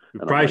good. We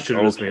probably should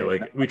have just made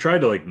like we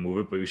tried to like move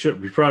it, but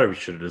we probably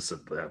should have just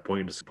at that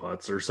point just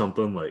putts or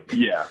something like.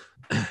 Yeah,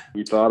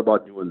 we thought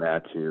about doing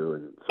that too,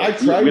 and so I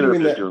tried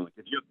doing that.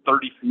 If you have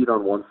 30 feet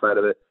on one side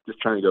of it, just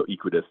trying to go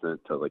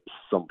equidistant to like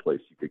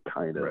someplace you could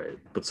kind of. Right,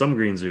 but some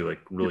greens you like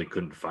really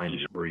couldn't find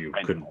it where you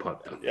couldn't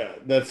putt them. Yeah,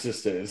 that's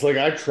just it. It's like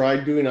I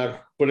tried doing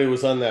that, but it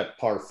was on that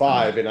par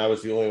 5, and I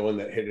was the only one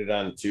that hit it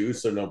on 2,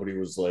 so nobody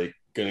was like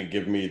gonna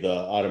give me the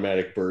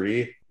automatic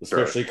birdie,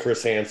 especially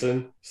Chris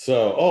Hansen.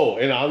 So,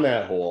 and on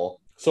that hole,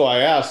 so I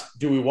asked,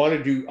 do we want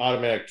to do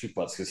automatic 2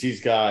 putts? Because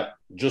he's got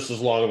just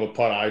as long of a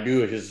putt I do.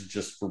 His is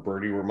just for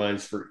birdie, where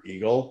mine's for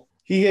eagle.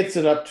 He hits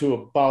it up to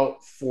about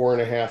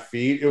 4.5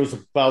 feet. It was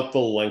about the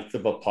length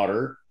of a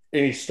putter.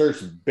 And he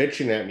starts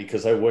bitching at me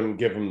because I wouldn't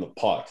give him the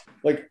putt.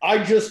 Like,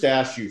 I just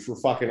asked you for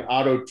fucking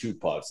auto 2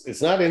 putts.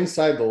 It's not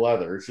inside the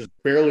leather. It's just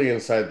barely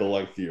inside the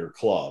length of your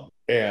club.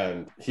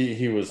 And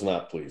he was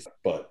not pleased.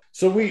 But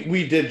so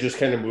we did just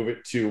kind of move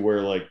it to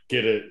where, like,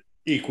 get it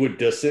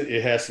equidistant.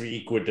 It has to be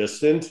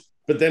equidistant.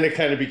 But then it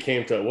kind of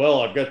became to,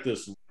 well, I've got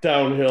this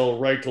downhill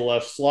right to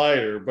left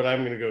slider, but I'm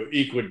going to go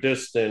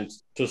equidistant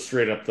to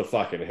straight up the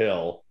fucking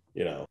hill,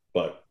 you know.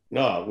 But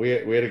no, we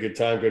had a good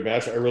time, good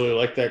match. I really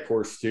like that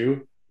course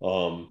too.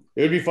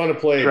 It would be fun to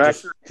play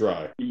just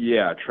dry.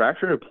 Yeah,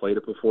 Tractor had played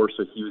it before,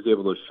 so he was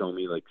able to show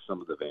me like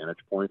some of the vantage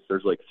points.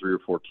 There's like 3 or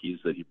 4 tees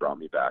that he brought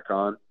me back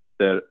on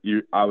that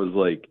I was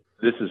like,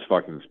 this is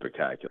fucking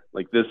spectacular.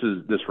 Like this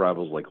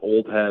rivals like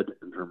Old Head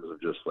in terms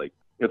of just like,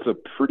 it's a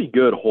pretty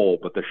good hole,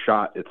 but the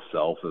shot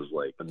itself is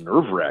like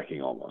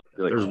nerve-wracking almost.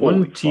 Like, there's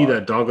one tee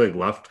that dogleg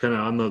left kind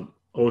of on the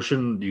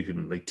ocean. You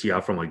can like tee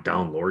off from like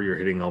down lower. You're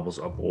hitting almost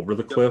up over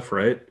the cliff,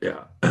 right?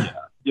 Yeah.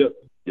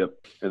 Yep.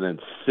 And then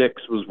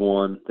 6 was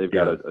one. They've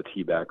got a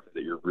tee back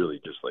that you're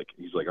really just like,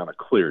 he's like on a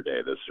clear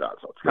day, this shot.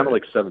 So it's kind of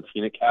like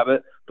 17 at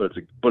Cabot, but it's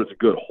a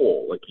good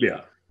hole. Like, you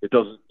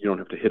don't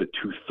have to hit it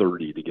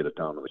 230 to get it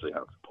down. You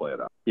have to play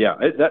it out. Yeah.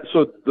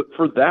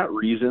 For that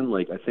reason,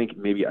 like, I think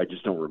maybe I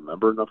just don't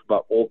remember enough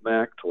about Old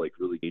Mac to like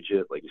really gauge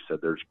it. Like you said,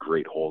 there's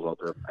great holes out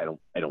there. I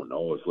don't know.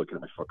 I was looking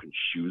at my fucking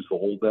shoes the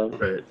whole day.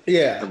 Right.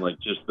 Yeah. And like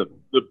just the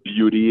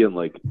beauty, and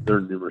like there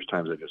are numerous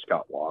times I just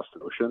got lost in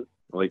the ocean.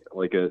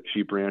 Like a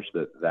Sheep Ranch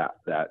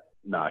that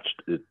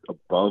notched it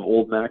above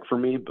Old Mac for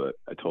me, but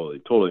I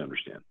totally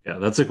understand. Yeah,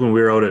 that's like when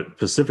we were out at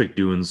Pacific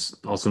Dunes,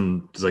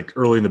 also it's like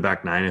early in the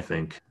back 9, I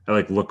think. I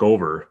like look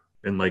over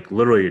and like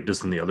literally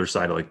just on the other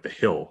side of like the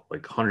hill,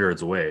 like 100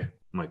 yards away.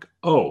 I'm like,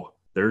 oh,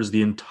 there's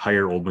the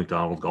entire Old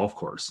McDonald golf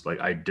course. Like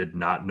I did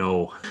not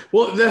know.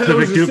 Well,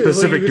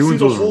 Pacific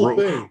Dunes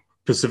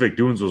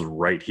was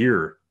right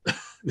here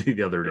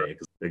the other day.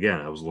 Because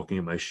again, I was looking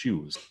at my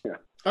shoes. Yeah.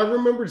 I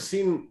remembered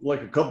seeing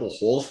like a couple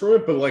holes from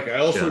it, but like I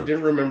also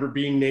didn't remember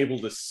being able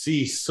to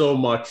see so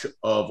much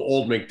of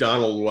Old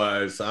McDonald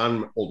was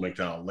on Old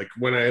McDonald. Like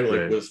when I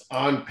was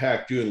on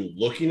Pac Dune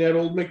looking at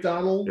Old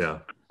McDonald,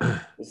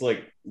 it's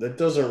like that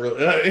doesn't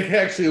really. It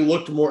actually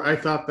looked more. I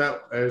thought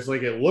that I was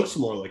like, it looks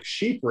more like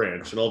Sheep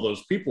Ranch, and all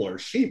those people are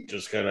sheep.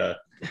 Just kind of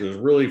it was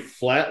really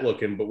flat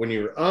looking. But when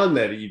you were on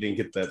that, you didn't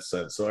get that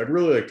sense. So I'd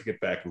really like to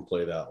get back and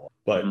play that one.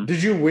 But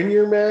did you win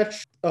your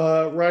match,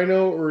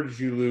 Rhino, or did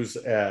you lose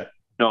at?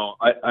 No,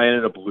 I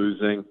ended up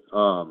losing.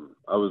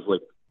 I was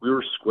like, we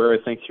were square, I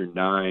think, through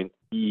 9.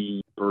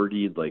 He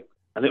birdied like,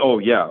 I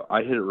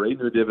hit it right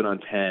in the divot on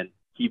 10.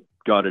 He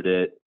gutted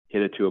it,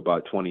 hit it to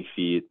about 20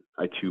 feet.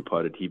 I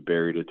 2-putted. He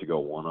buried it to go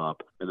 1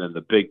 up. And then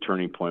the big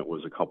turning point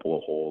was a couple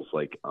of holes.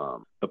 Like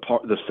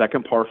the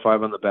second par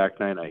 5 on the back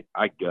 9,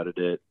 I gutted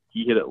it.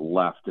 He hit it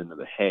left into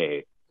the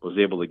hay. Was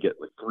able to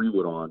get like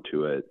 3-wood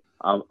onto it.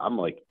 I'm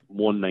like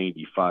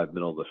 195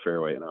 middle of the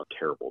fairway, and a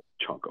terrible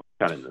chunk of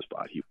kind of in the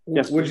spot. It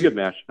was a good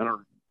match.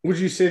 Would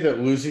you say that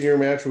losing your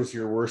match was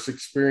your worst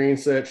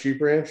experience at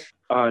Sheep Ranch?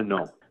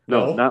 No,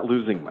 not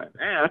losing my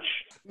match.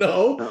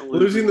 No,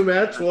 losing the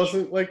match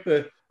wasn't like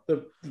the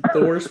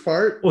worst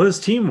part. Well, his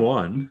team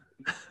won.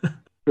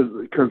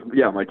 Because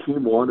my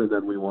team won, and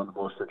then we won the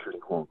most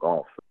interesting hole in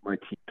golf. My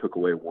team took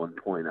away 1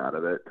 point out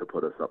of it to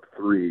put us up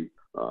 3.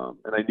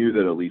 And I knew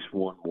that at least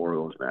one more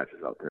of those matches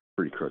out there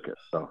pretty crooked.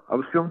 So I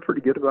was feeling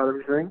pretty good about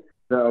everything.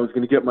 I was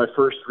going to get my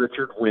first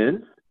Richard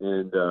win,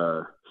 and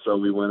so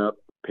we went up,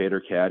 paid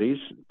our caddies,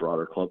 brought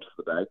our clubs to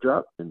the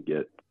backdrop, and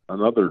get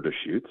another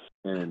Deschutes,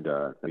 and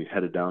we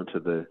headed down to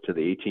the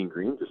 18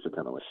 green just to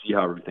kind of see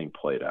how everything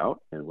played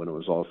out. And when it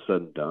was all said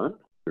and done,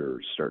 we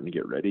were starting to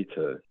get ready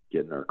to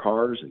get in our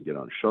cars and get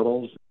on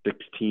shuttles.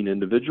 16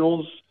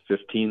 individuals,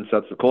 15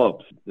 sets of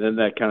clubs. Then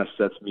that kind of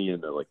sets me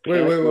into like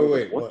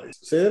wait. What?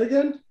 Say that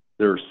again.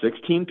 There were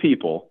 16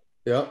 people.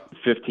 Yep.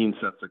 15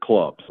 sets of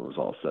clubs. It was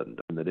all said and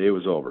done. And the day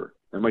was over,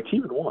 and my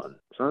team had won,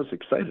 so I was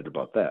excited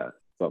about that.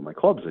 But my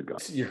clubs had gone.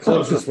 Your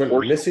clubs just went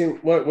missing.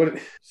 What?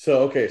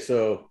 So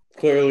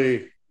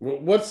clearly,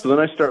 what's? So then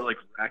I start like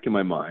racking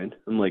my mind.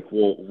 I'm like,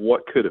 well,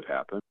 what could have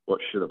happened? What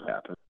should have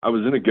happened? I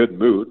was in a good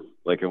mood.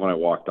 Like when I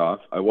walked off,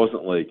 I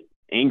wasn't like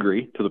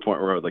angry to the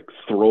point where I would like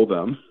throw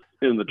them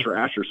in the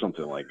trash or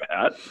something like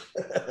that.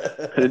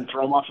 I didn't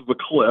throw them off of a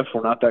cliff.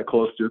 We're not that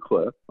close to a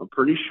cliff. I'm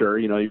pretty sure,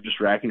 you're just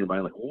racking your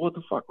mind like, well, what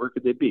the fuck? Where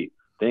could they be?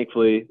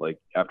 Thankfully, like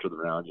after the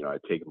round,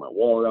 I'd taken my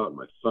wallet out and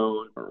my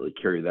phone. I don't really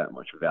carry that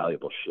much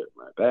valuable shit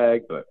in my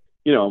bag, but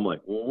I'm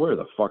like, well, where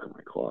the fuck are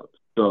my clubs?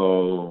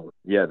 So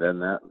yeah, then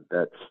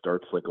that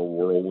starts like a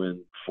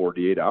whirlwind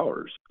 48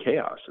 hours,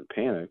 chaos and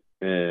panic,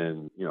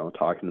 and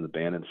talking to the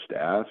band and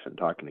staff and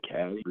talking to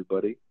Caddy,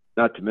 everybody.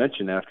 Not to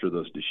mention after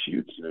those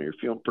Deschutes, you're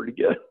feeling pretty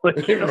good.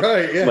 Like,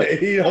 right? Yeah. Like,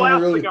 the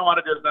last thing I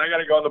want to do is I got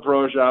to go in the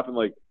pro shop and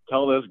like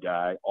tell this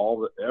guy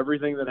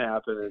everything that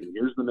happened. And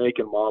here's the make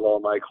and model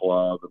of my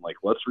club, and like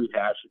let's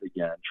rehash it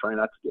again. Try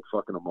not to get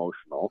fucking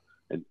emotional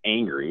and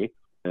angry.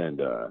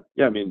 And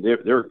yeah, I mean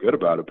they were good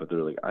about it, but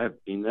they're like, I have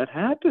seen that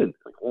happen.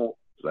 Like, well,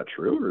 is that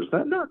true or is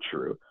that not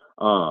true?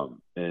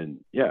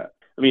 And yeah,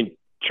 I mean,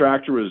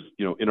 Tractor was,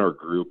 in our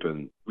group,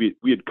 and we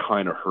had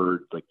kind of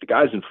heard like the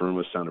guys in front of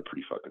us sounded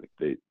pretty fucking.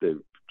 They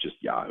just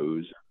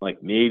yahoos.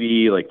 Like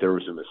maybe like there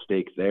was a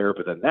mistake there,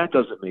 but then that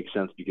doesn't make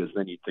sense because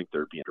then you'd think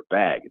there'd be in their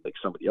bag. Like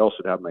somebody else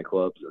would have my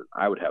clubs, and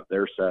I would have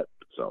their set.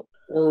 So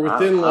or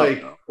within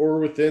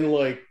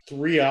like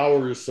 3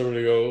 hours,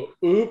 somebody go,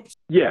 oops.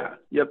 Yeah.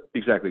 Yep.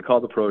 Exactly. Call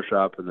the pro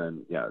shop, and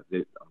then I'm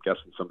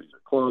guessing somebody's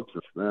at clubs,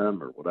 it's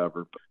them or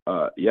whatever.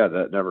 But yeah,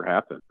 that never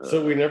happened.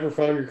 So we never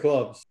found your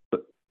clubs.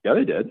 But, yeah,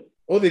 they did.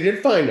 Oh, they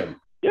did find them.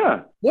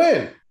 Yeah.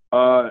 When?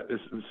 As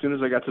soon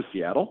as I got to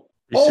Seattle.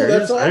 Oh,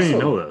 that's awesome. I didn't even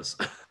know this.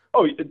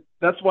 Oh,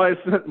 that's why I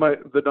sent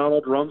the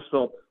Donald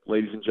Rumsfeld,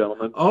 ladies and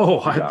gentlemen. Oh,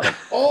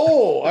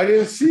 I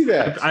didn't see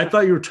that. I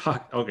thought you were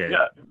talking. Okay.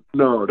 Yeah.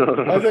 No.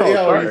 I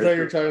thought,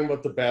 you were talking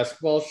about the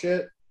basketball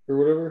shit or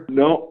whatever.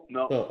 No.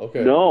 Oh,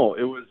 okay. No,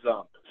 it was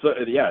so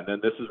yeah. And then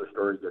this is a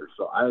story there.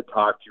 So I had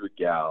talked to a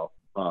gal.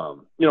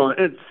 And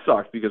it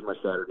sucked because my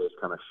Saturday's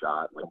kind of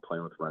shot. Like I'm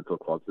playing with rental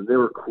clubs, and they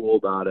were cool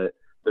about it.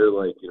 They're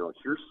like,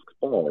 here's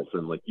balls,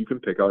 and like you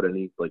can pick out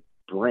any like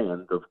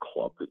brand of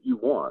club that you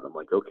want. I'm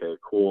like, okay,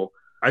 cool.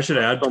 I should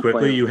add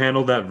quickly, you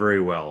handled that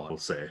very well, I'll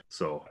say.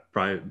 So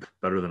probably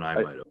better than I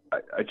might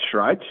have. I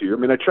tried to. I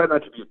mean, I tried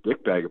not to be a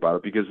dickbag about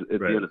it because at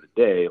the end of the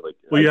day, like,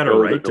 well, you had a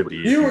right to be.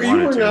 You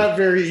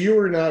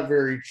were not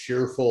very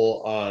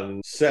cheerful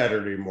on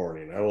Saturday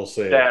morning. I will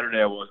say Saturday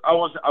I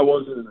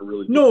wasn't in a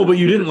really. No, but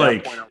you didn't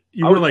like.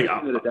 You were like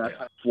at that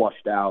time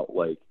flushed out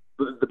like.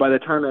 By the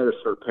time I had to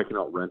start picking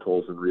out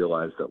rentals and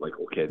realized that, like,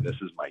 okay, this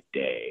is my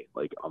day.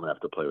 Like, I'm going to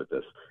have to play with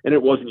this. And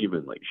it wasn't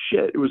even, like,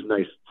 shit. It was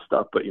nice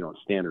stuff, but,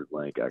 standard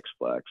length,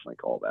 X-Flex,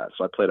 like, all that.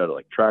 So I played out of,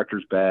 like,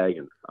 Tractor's bag.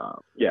 And,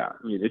 yeah,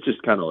 I mean, it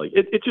just kind of, like,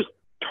 it just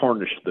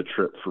tarnished the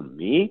trip for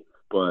me.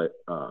 But,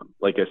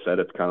 like I said,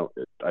 it's kind of,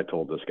 I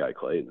told this guy,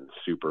 Clayton,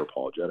 super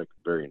apologetic,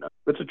 very nice.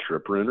 It's a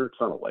trip renter. It's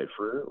not a life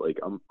renter. Like,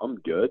 I'm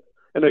good.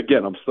 And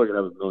again, I'm still going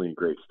to have a million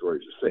great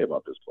stories to say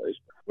about this place.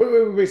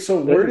 Wait. So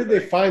where did they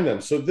find them?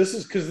 So this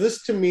is because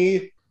this to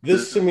me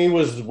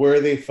was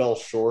where they fell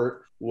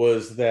short,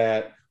 was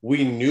that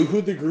we knew who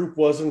the group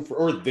was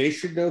or they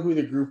should know who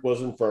the group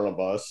was in front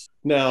of us.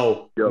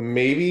 Now,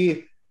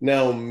 maybe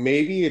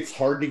it's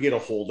hard to get a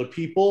hold of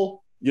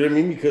people. You know what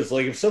I mean? Because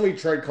like if somebody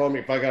tried calling me,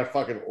 if I got a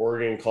fucking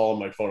Oregon call on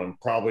my phone, I'm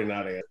probably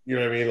not answering. You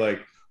know what I mean?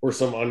 Like, or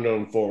some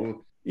unknown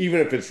phone.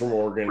 Even if it's from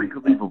Oregon, or you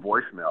could leave a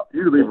voicemail.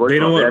 They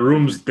know what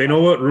rooms. They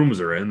know what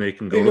rooms are in. They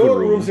can go. They know to the what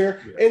room. rooms are.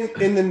 And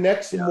in the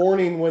next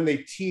morning when they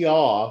tee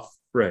off,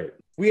 right?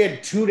 We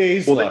had 2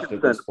 days left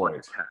at this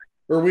point,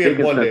 or we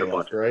had 1 day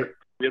left, right?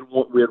 We had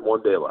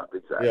 1 day left,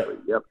 exactly.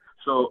 Yeah. Yep.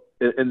 So,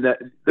 and that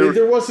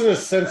there wasn't a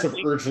sense of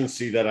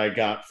urgency that I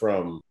got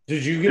from.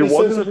 Did you get a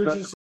sense of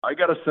urgency? I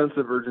got a sense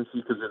of urgency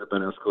because it had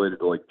been escalated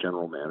to like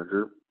general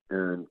manager,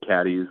 and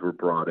caddies were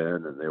brought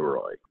in, and they were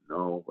like,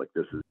 "No, like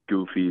this is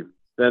goofy."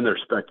 Then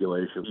there's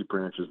speculation. Heat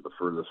Branch is the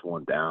furthest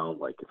one down,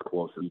 like it's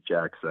close to beach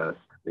access.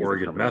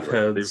 Oregon meth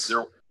heads.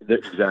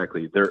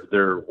 Exactly.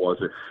 There was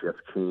a shift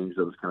change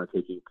that was kind of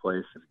taking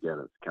place. Again,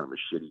 it's kind of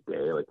a shitty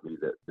day. Like maybe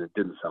that it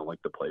didn't sound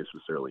like the place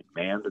was really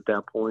manned at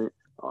that point.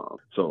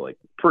 So like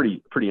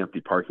pretty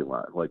empty parking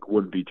lot. Like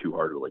wouldn't be too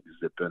hard to like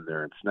zip in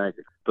there and snag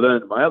it. But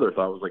then my other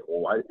thought was like,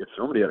 well, if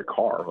somebody had a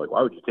car, like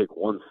why would you take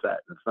one set?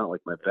 It's not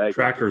like my bag.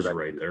 Tractor's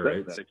right there,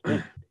 right?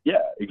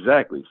 Yeah,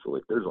 exactly. So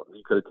like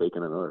you could have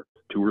taken another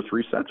 2 or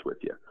 3 sets with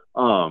you.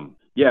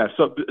 Yeah,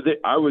 so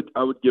I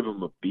would give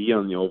them a B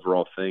on the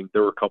overall thing.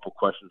 There were a couple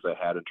questions I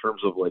had in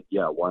terms of like,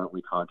 yeah, why aren't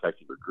we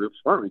contacting the groups?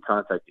 Why aren't we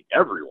contacting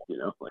everyone? You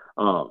know, like,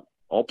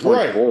 all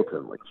points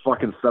bulletin, like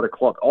fucking set a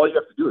club. All you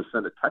have to do is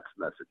send a text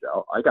message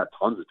out. I got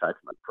tons of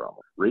text messages from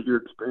them. Rate your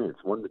experience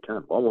 1 to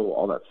 10, blah blah blah,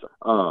 all that stuff.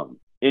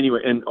 Anyway,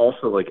 and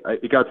also like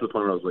it got to the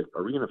point where I was like,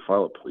 are we going to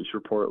file a police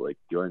report? Like,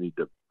 do I need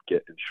to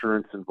get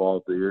insurance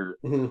involved here?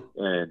 Mm-hmm.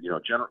 And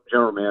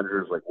general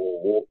manager is like,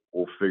 well,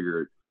 we'll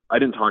figure it. I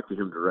didn't talk to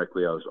him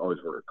directly. I was always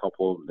with a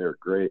couple of them. They were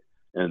great,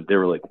 and they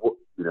were like, well,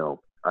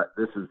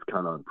 this is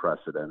kind of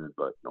unprecedented,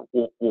 but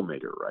we'll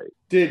make it right.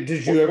 Did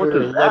you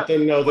ever let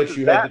them know that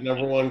you had the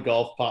 #1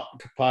 golf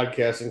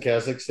podcast in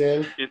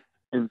Kazakhstan?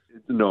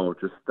 No,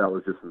 that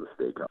was just a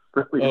mistake.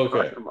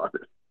 Okay.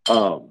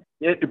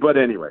 But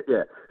anyway,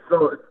 yeah.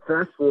 So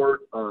fast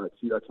forward,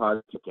 she got tied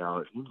out. She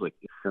was like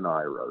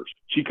Shania Rose.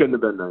 She couldn't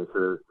have been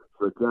nicer.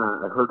 But yeah,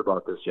 I heard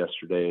about this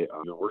yesterday.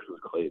 Working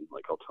with Clayton,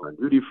 like I'll tell on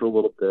duty for a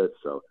little bit.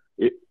 So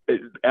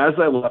as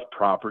I left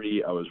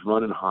property, I was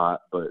running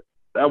hot, but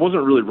I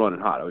wasn't really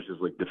running hot. I was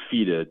just like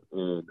defeated,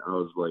 and I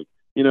was like,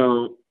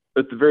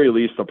 at the very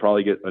least, I'll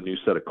probably get a new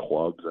set of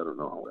clubs. I don't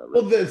know. Whatever.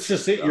 Well, that's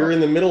just it. You're in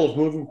the middle of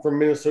moving from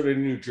Minnesota to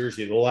New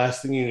Jersey. The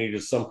last thing you need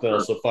is something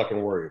else to fucking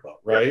worry about,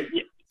 right?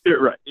 Yeah,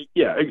 right.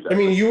 Yeah, exactly. I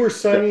mean, you were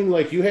signing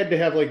like you had to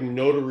have like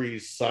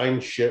notaries sign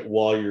shit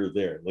while you're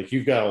there. Like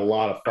you've got a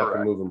lot of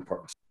fucking moving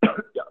parts.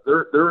 Yeah,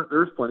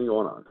 there's plenty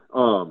going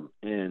on.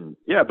 And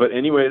yeah, but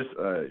anyways,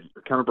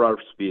 kind of brought up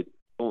to speed.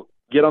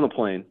 Get on the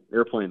plane,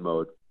 airplane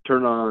mode.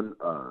 Turn on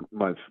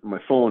my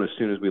phone as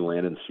soon as we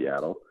land in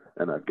Seattle,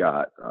 and I've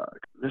got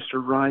Mr.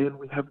 Ryan.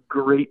 We have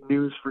great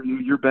news for you.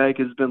 Your bag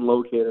has been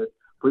located.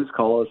 Please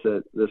call us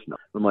at this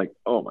number. I'm like,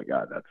 oh my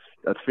god,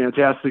 that's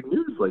fantastic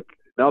news. Like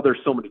now there's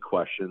so many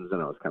questions,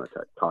 and I was kind of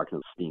talking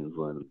to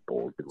Steensland and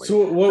Bold. Like,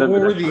 so what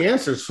were the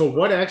answers? So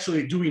what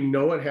actually do we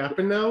know what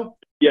happened now?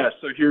 Yeah,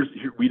 so here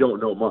we don't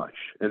know much,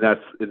 and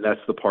that's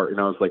the part. And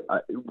I was like,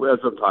 as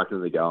I'm talking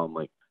to the gal, I'm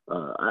like,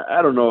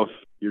 I don't know if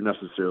you're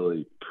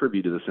necessarily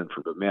privy to this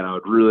info, but man, I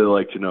would really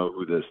like to know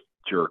who this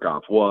jerk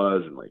off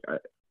was, and like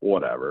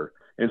whatever.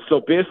 And so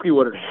basically,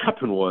 what had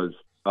happened was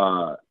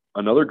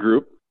another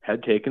group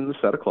had taken the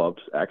set of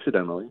clubs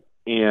accidentally,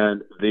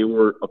 and they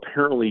were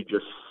apparently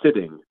just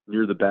sitting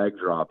near the bag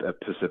drop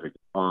at Pacific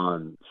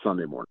on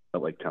Sunday morning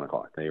at like 10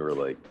 o'clock. They were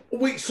like,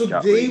 wait, so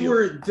they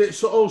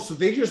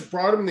just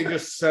brought them, they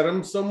just set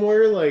them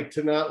somewhere, like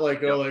to not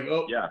like go like,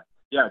 oh yeah.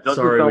 It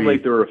doesn't sound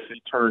like they were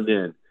turned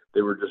in.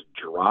 They were just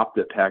dropped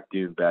at Pac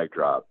Dune bag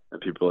drop, and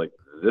people are like,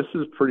 this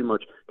is pretty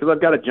much because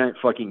I've got a giant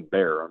fucking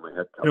bear on my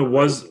head. It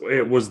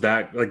was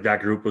that like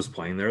that group was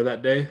playing there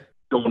that day.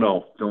 Don't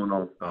know.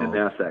 Didn't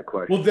ask that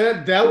question. Well,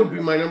 that would be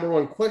my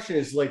 #1 question.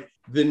 Is like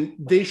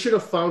they should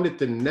have found it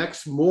the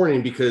next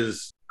morning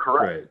because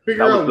correct.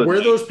 Figure out where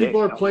those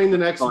people are playing the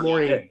next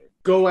morning.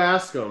 Go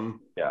ask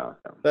them. Yeah,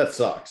 that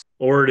sucks.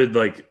 Or did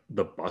like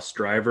the bus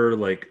driver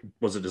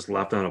was it just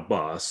left on a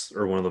bus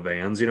or one of the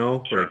vans?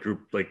 Sure. Or a group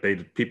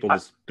people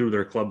just threw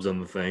their clubs on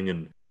the thing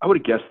and. I would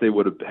have guessed they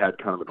would have had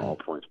kind of an all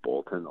points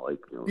bulletin,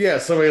 Yeah,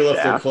 somebody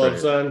left their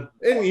clubs on,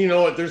 and you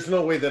know what? There's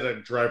no way that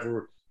a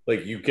driver.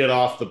 Like you get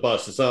off the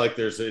bus, it's not like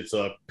it's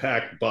a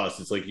packed bus.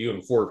 It's like you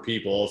and 4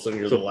 people. All of a sudden,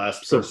 you're the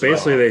last. So person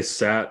basically, off. They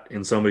sat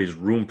in somebody's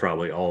room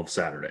probably all of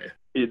Saturday.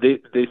 They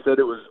said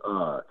it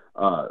was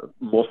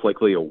most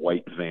likely a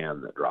white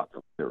van that dropped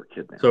them. They were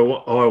kidnapped. So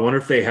I wonder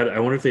if they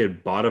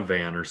had bought a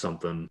van or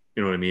something.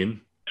 You know what I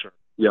mean? Sure.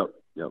 Yep.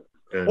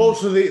 And,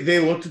 so they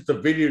looked at the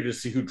video to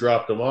see who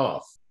dropped them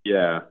off.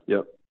 Yeah.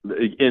 Yep.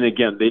 And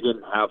again, they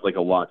didn't have like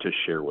a lot to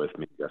share with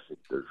me. I guess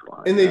there's a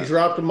lot. And they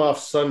dropped them off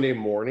Sunday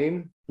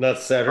morning, not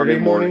Saturday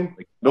morning.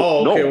 Okay.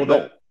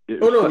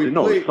 It's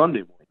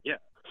Sunday morning. Yeah.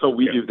 So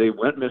they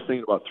went missing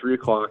at about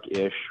 3:00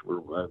 ish.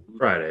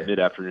 Friday, mid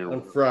afternoon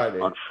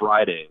on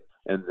Friday,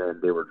 and then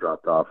they were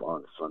dropped off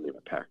on Sunday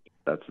and packed.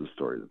 That's the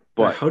story.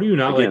 But how do you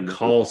not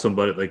call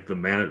somebody like the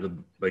manager,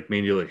 like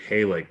maybe like,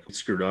 hey, like we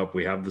screwed up.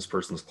 We have this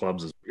person's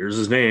clubs. Here's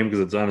his name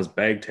because it's on his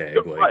bag tag.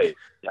 Right.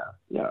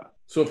 Yeah.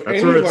 So if any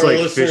of our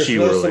listeners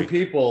know some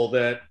people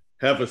that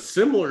have a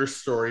similar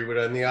story, but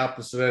on the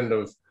opposite end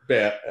of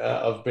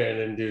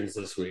Bandon Dunes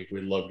this week,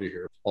 we'd love to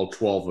hear all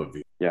 12 of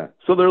you. Yeah.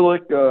 So they're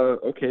like,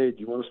 okay, do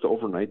you want us to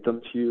overnight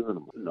them to you? And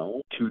I'm like,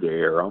 no, 2 to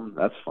air them.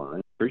 That's fine.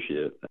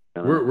 Appreciate it.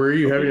 Where are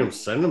you having them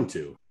send them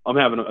to? I'm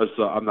not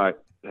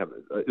having.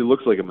 It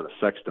looks like I'm in a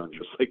sex dungeon,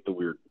 just like the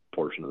weird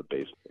portion of the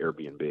base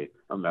Airbnb.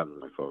 I'm having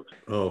my folks.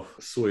 Oh,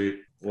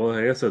 sweet. Well,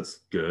 I guess that's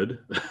good.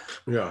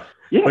 Yeah.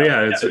 But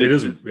yeah, it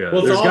is. Yeah.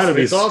 Well,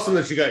 it's awesome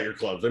that you got your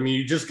clubs. I mean,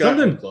 you just got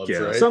your clubs,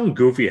 right? Something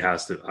goofy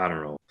has to. I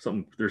don't know.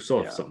 There's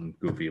still something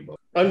goofy about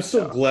it. I'm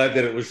so glad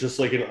that it was just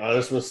like an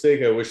honest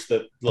mistake. I wish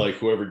that like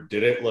whoever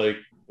did it, like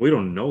we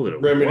don't know that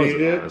it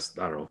remedied it. Honest,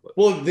 I don't know. But.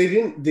 Well, they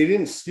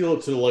didn't steal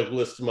it to like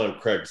list them on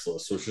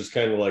Craigslist, which is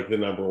kind of like the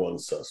 #1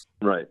 suspect.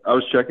 Right. I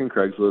was checking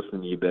Craigslist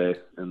and eBay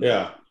and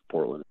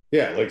Portland.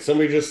 Yeah, like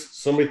somebody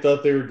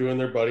thought they were doing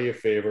their buddy a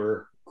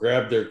favor.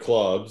 grab their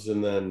clubs,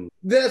 and then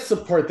that's the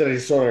part that I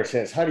just don't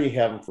understand is how do you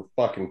have them for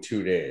fucking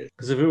 2 days?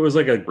 Because if it was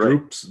like a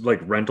group's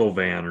like rental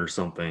van or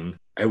something,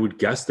 I would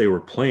guess they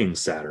were playing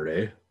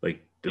Saturday.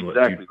 Like,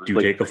 Exactly. do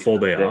you take a full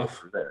day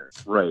off?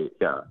 Right.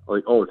 Yeah.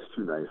 Like, oh, it's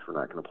too nice. We're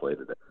not going to play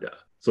today. Yeah.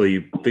 So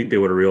you think they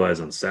would have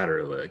realized on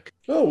Saturday, like,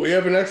 Oh, we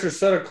have an extra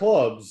set of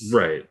clubs.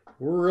 right.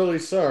 We're really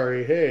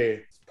sorry.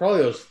 Hey, it's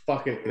probably those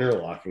fucking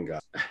interlocking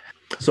guys.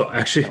 So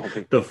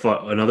actually, the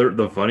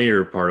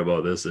funnier part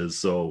about this is,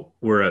 so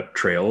we're at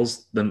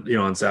Trails then,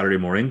 on Saturday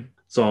morning.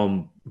 So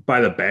I'm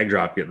by the bag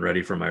drop getting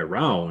ready for my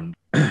round,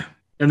 and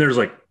there's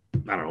like,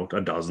 I don't know,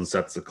 a dozen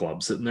sets of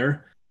clubs sitting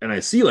there, and I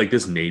see like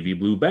this navy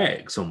blue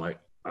bag. So I'm like,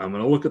 I'm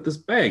gonna look at this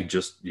bag.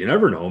 Just, you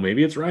never know,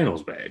 maybe it's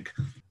Rhino's bag.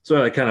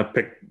 So I kind of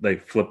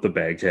flip the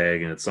bag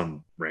tag, and it's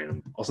some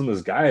random. All of a sudden,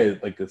 this guy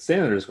like the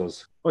standing there just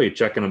goes, "Oh, you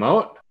checking him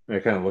out?" And I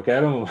kind of look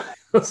at him.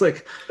 I was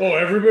like, "Oh,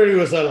 everybody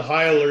was on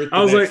high alert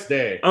the next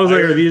day." I was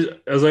like, "Are these?"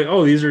 I was like,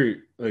 "Oh, these are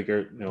like,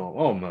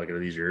 I'm like, are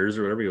these yours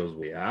or whatever?" He goes,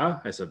 well, "Yeah."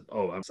 I said,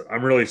 "Oh,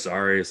 I'm really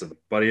sorry." I said, "A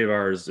buddy of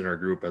ours in our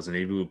group has an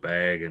navy blue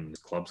bag, and his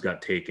clubs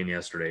got taken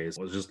yesterday.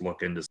 So I was just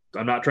looking to.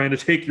 I'm not trying to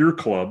take your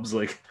clubs."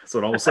 Like, so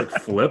it almost like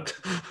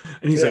flipped.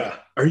 And he's like,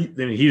 "Are you?"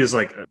 Then he just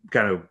like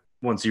kind of.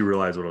 Once you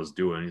realize what I was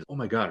doing, he's, "Oh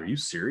my God, are you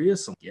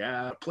serious?" I'm like,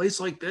 "Yeah, a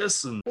place like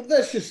this." And well,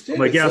 that's just it. I'm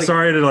like, "Yeah,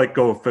 sorry to like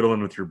go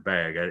fiddling with your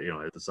bag. I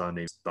the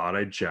Sunday thought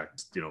I'd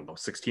checked,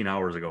 16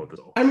 hours ago."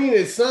 I mean,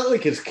 it's not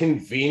like it's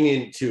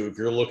convenient to if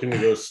you're looking to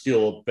go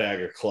steal a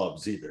bag of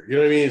clubs either. You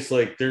know what I mean? It's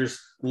like there's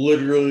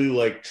literally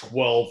like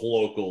 12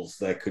 locals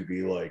that could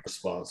be like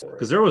responsible.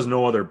 Because there was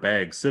no other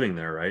bag sitting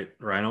there, right,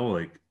 Rhino?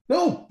 Like,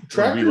 no,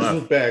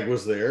 Tractor's bag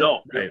was there.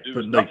 No, right, it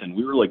was nothing.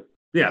 We were like,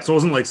 yeah, so it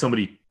wasn't like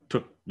somebody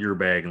took your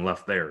bag and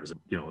left theirs.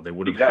 They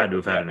would have had to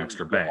have had an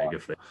extra bag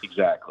if they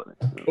exactly.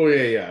 Oh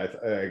yeah,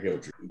 I get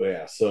what you. But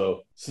yeah,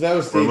 so that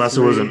was unless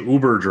it was an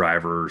Uber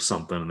driver or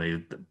something.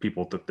 And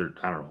people took their,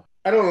 I don't know.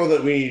 I don't know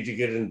that we need to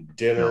get into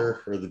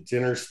dinner or the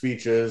dinner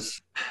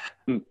speeches.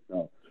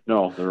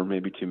 No, there were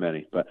maybe too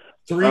many, but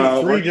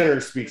three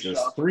dinner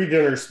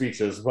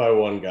speeches by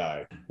one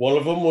guy. One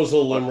of them was a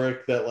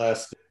limerick that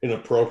lasted an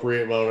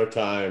appropriate amount of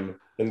time,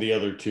 and the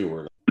other two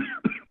were not.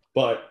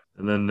 But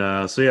and then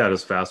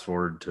just fast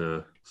forward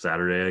to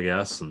Saturday, I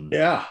guess, and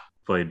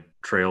played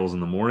Trails in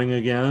the morning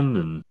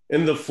again,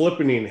 and the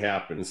flippening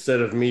happened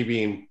instead of me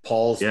being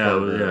Paul's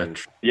partner.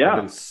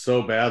 Yeah,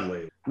 so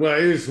badly. Well,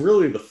 it was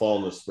really the fall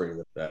in the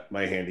spring that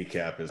my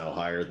handicap is now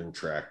higher than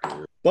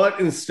Tractor. But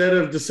instead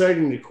of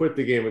deciding to quit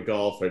the game of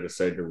golf, I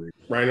decided to read.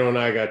 Rhino and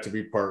I got to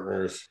be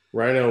partners.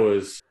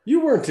 Rhino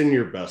you weren't in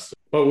your best,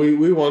 but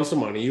we won some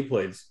money. You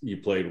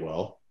played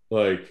well.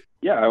 Like,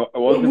 yeah, I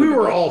wasn't. We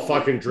were all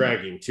fucking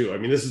dragging too. I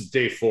mean, this is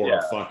day 4.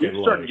 Yeah,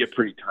 fucking starting to get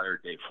pretty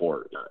tired day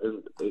 4.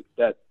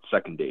 That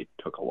second day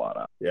took a lot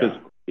out. Yeah,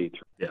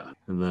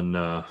 and then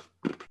why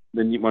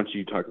don't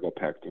you talk about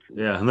Pac?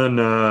 Yeah, and then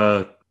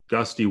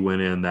Gusty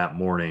went in that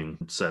morning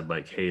and said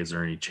like, "Hey, is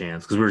there any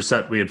chance?"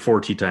 Because we had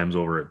 4 tee times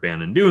over at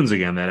Bandon Dunes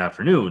again that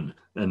afternoon,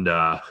 and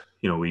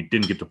we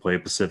didn't get to play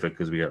Pacific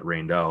because we got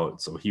rained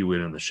out. So he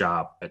went in the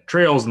shop at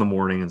Trails in the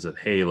morning and said,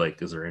 "Hey,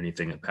 like, is there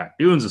anything at Pac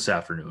Dunes this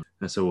afternoon?"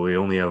 And I said, "Well, we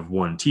only have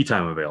 1 tee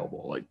time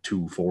available, like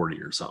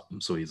 2:40 or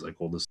something." So he's like,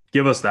 "Well, just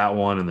give us that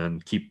one and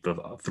then keep the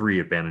 3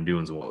 at Bandon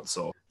Dunes."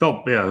 So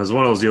it was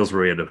one of those deals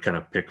where we had to kind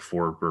of pick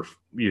 4, or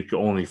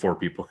only 4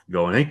 people could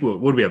go. And I think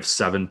would we have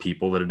 7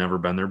 people that had never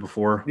been there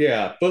before?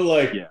 Yeah,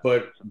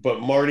 but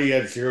Marty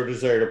had zero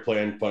desire to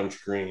play on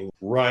Punch Green.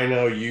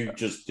 Rhino, you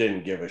just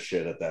didn't give a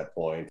shit at that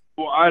point.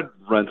 Well, I had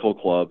rental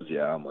clubs.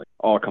 Yeah, I'm like,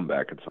 I'll come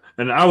back at some.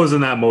 And I was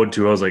in that mode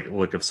too. I was like,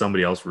 look, if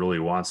somebody else really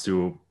wants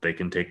to, they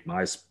can take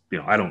my.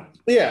 I don't.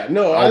 Yeah,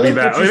 no, I'll be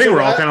back. I think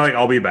we're all kind of like,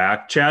 I'll be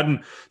back. Chad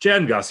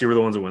and Gusty were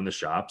the ones that went in the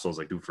shop, so I was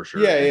like, dude, for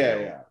sure.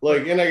 Yeah.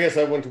 Like, and I guess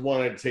I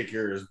wanted to take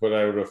yours, but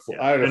I would have.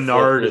 And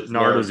Nard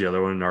was the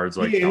other one. Nard's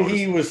like,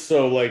 he was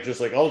so like,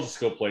 just like, I'll just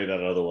go play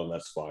that other one.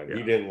 That's fine. Yeah.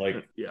 He didn't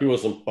like. Yeah. He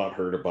wasn't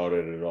butthurt about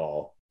it at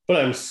all.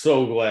 But I'm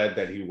so glad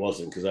that he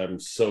wasn't, because I'm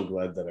so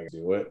glad that I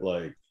do it.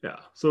 Like, yeah.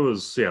 So it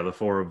was the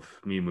 4 of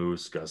me,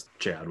 Moose, Gus,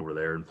 Chad over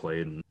there and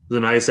played. And it was a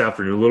nice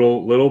afternoon,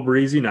 little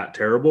breezy, not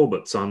terrible,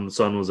 but sun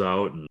was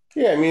out. And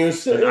yeah, I mean, it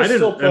was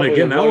and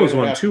again, that was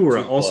one too where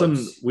all of a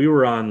sudden we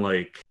were on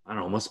like, I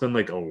don't know, must have been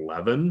like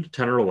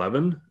 10 or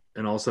 11,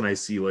 and all of a sudden I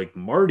see like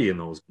Marty and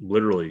those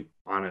literally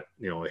on it,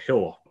 a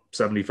hill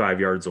 75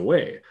 yards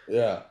away.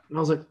 Yeah. And I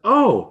was like,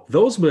 oh,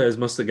 those guys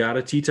must have got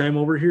a tee time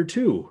over here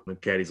too. And the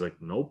caddy's like,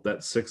 nope,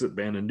 that's 6 at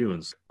Bandon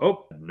Dunes.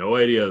 Oh, no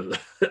idea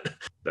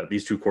that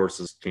these 2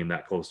 courses came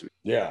that close to me.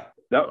 Yeah.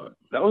 That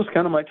was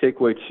kind of my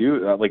takeaway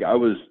too. Like I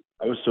was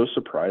so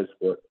surprised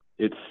what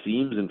it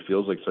seems and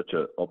feels like such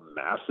a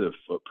massive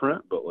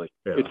footprint, but like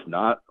it's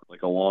not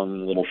like a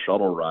long little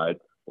shuttle ride.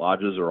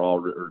 Lodges are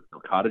or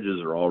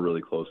cottages are all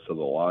really close to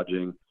the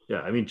lodging.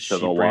 Yeah, I mean,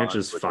 Sheep Ranch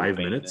is 5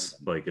 minutes.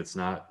 Like, it's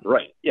not...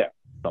 Right, yeah.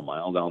 A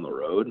mile down the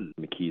road, and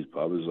the Keys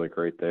Pub is, like,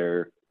 right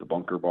there. The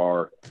Bunker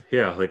Bar.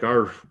 Yeah, like,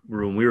 our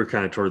room, we were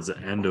kind of towards the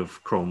end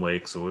of Chrome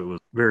Lake, so it was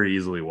very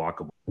easily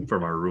walkable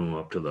from our room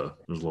up to there's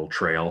a little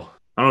trail.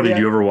 I don't know. Yeah.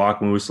 Did you ever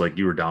walk Moose? Like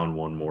you were down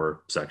one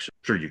more section.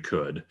 Sure, you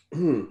could.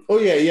 Oh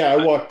yeah. I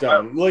walked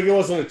down. Like it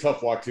wasn't a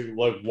tough walk to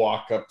like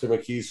walk up to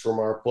McKee's from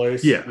our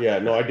place. Yeah.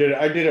 No, I did.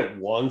 I did it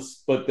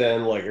once, but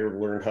then like I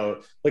learned how.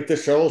 Like the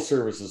shuttle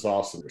service is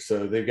awesome.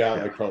 So they've got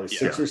like probably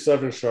 6 or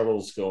 7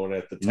 shuttles going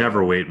at the time. You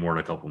never wait more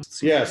than a couple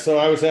months. Yeah. So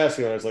I was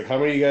asking. I was like, how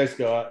many of you guys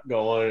got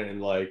going?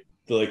 And like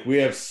we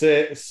have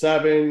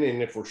 7,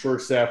 and if we're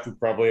short staffed, we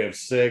probably have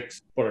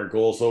 6. But our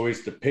goal is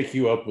always to pick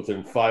you up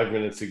within 5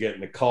 minutes of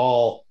getting the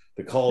call.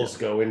 The calls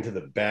go into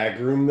the bag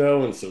room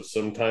though, and so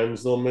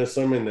sometimes they'll miss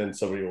them, and then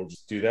somebody will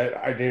just do that.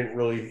 I didn't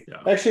really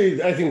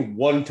actually. I think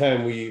one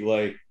time we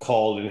like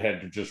called and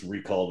had to just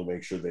recall to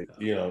make sure they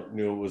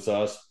knew it was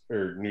us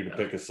or knew to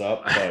pick us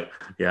up. But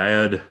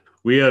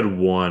we had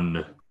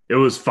one. It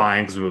was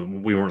fine because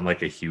we weren't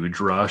like a huge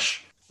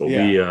rush. But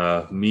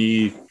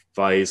me,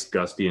 Feist,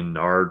 Gusty, and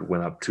Nard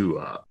went up to.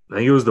 I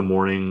think it was the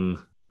morning.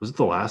 Was it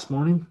the last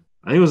morning?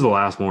 I think it was the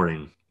last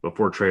morning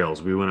before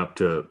trails. We went up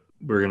to.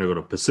 We were going to go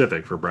to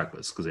Pacific for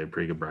breakfast because they had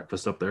pretty good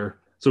breakfast up there.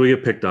 So we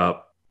get picked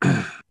up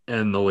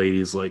and the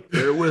lady's like,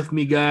 bear with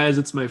me guys.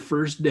 It's my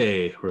first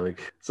day. We're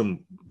like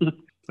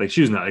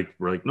she's not like,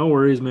 we're like, no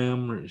worries,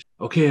 ma'am.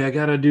 Okay. I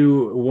got to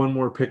do one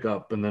more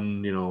pickup and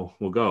then,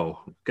 we'll go.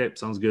 Okay.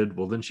 Sounds good.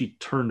 Well, then she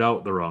turned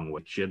out the wrong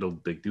way. She had to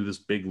like, do this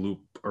big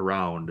loop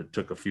around. It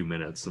took a few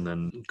minutes and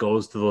then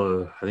goes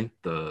to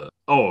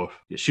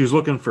she was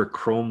looking for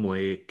Chrome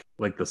Lake,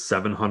 like the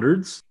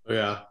 700s.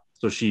 Yeah.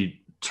 So she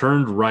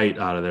turned right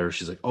out of there.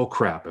 She's like, oh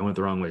crap, I went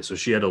the wrong way. So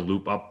she had to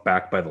loop up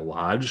back by the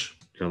lodge,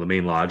 the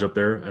main lodge up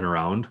there and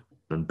around,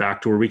 then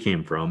back to where we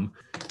came from.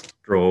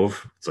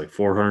 Drove. It's like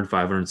 400,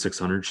 500,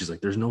 600. She's like,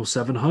 there's no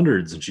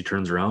 700s. And she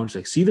turns around. She's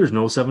like, see, there's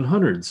no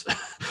 700s.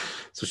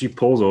 So she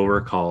pulls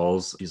over,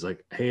 calls. He's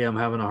like, hey, I'm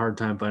having a hard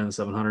time finding the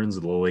 700s.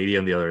 The lady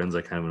on the other end's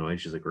like kind of annoying.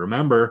 She's like,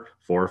 remember,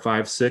 4,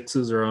 5,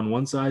 6s are on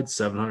one side,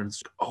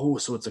 700s. Oh,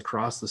 so it's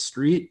across the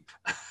street.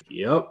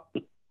 Yep.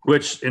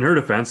 Which, in her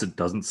defense, it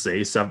doesn't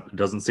say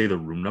the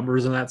room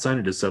numbers in that sign.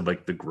 It just said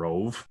like the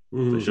Grove.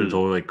 Mm-hmm. They should have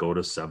told her like go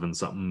to 7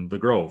 something the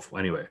Grove.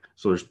 Anyway,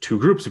 so there's 2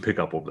 groups to pick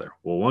up over there.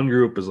 Well, one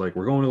group is like,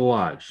 we're going to the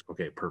lodge.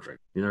 Okay, perfect.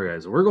 The other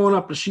guys, we're going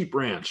up to Sheep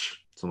Ranch.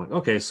 So I'm like,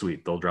 okay,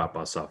 sweet. They'll drop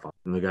us off.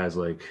 And the guy's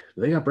like,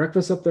 do they got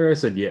breakfast up there? I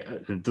said, yeah.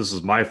 And this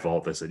is my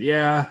fault. I said,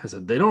 yeah. I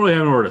said, they don't really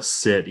have anywhere to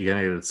sit. You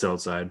gotta get to sit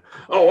outside.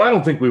 Oh, I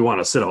don't think we want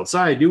to sit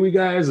outside, do we,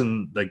 guys?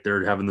 And like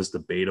they're having this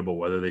debate about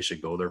whether they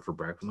should go there for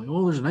breakfast. I'm like,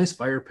 oh, there's a nice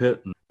fire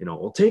pit. And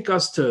well, take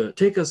us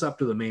up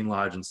to the main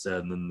lodge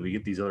instead. And then we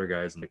get these other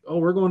guys and like, oh,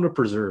 we're going to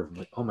Preserve. I'm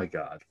like, oh my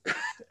God.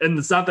 And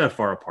it's not that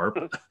far apart.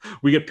 But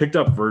we get picked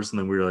up first and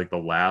then we were like the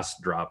last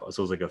drop.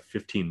 So it was like a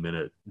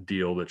 15-minute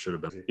deal that should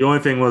have been. The only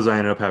thing was I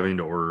ended up having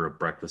to order a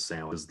breakfast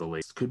sandwich. The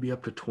late could be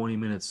up to 20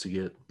 minutes to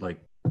get like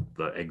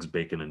the eggs,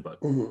 bacon, and butter.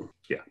 Mm-hmm.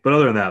 Yeah. But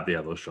other than that,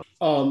 those shows.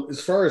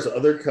 As far as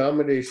other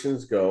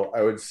accommodations go,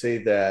 I would say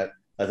that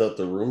I thought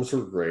the rooms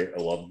were great.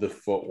 I loved the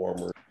foot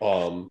warmer.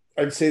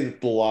 I'd say that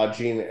the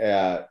lodging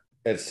at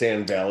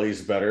Sand Valley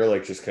is better,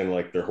 like just kind of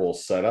like their whole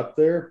setup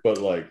there, but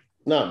like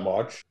not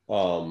much.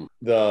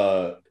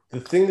 The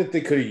thing that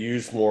they could have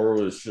used more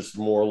was just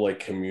more like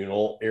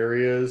communal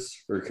areas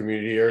or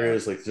community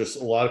areas. Like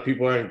just a lot of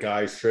people on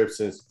guys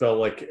trips, and it felt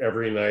like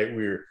every night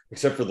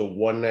except for the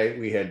one night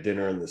we had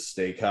dinner in the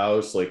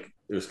steakhouse, like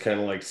it was kind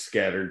of like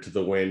scattered to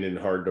the wind and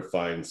hard to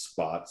find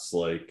spots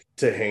like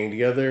to hang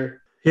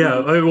together. Yeah,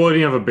 well,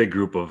 you have a big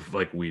group of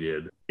like we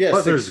did. Yeah,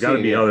 but there's got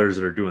to be others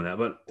that are doing that.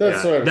 But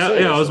that's what I'm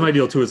saying. Yeah, that was my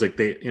deal too. Is like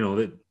they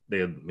had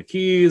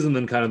McKee's and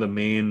then kind of the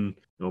main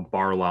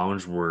bar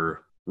lounge where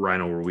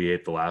we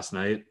ate the last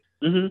night.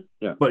 Mm-hmm.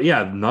 Yeah, but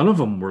yeah, none of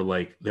them were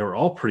like they were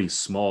all pretty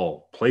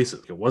small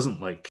places. It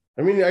wasn't like.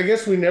 I mean, I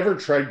guess we never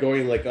tried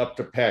going like up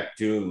to Pack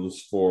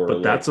Dunes for.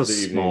 But that's a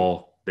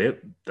small.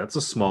 That's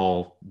a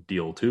small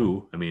deal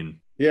too. I mean.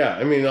 Yeah,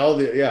 I mean all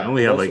the I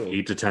only had like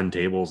 8 to 10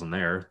 tables in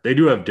there. They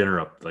do have dinner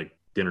up there.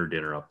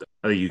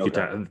 I think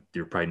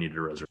you probably needed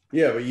a reservation.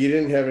 Yeah, but you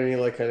didn't have any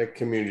like kind of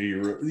community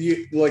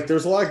room.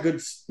 There's a lot of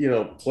good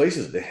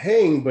places to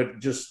hang, but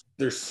just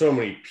there's so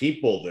many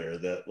people there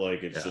that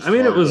like it's just. I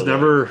mean, it was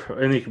never.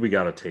 I think we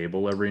got a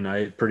table every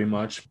night, pretty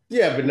much.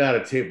 Yeah, but not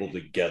a table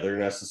together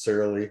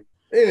necessarily,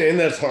 and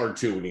that's hard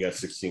too when you got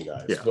 16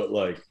 guys. Yeah. But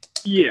like.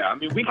 Yeah, I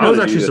mean, I was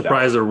actually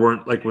surprised there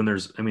weren't like when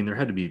there's. I mean, there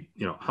had to be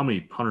how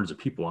many hundreds of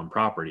people on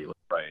property.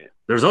 Right.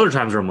 There's other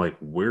times where I'm like,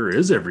 where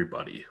is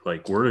everybody?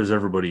 Like, where does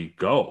everybody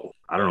go?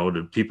 I don't know.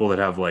 Do people that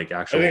have like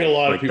actual? I think a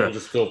lot of people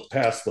just go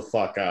pass the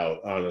fuck out.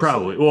 Honestly,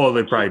 probably. Well,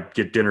 they probably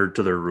get dinner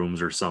to their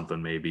rooms or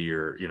something, maybe,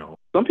 or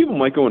Some people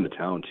might go into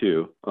town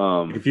too.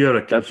 If you had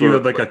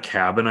a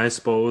cabin, I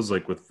suppose,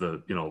 like with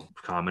the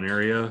common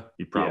area,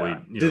 you probably.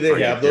 Yeah. Did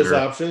they have those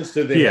options?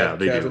 Did they have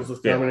cabins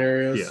with common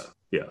areas?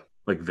 Yeah,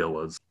 like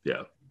villas.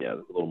 Yeah. Yeah,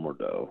 there's a little more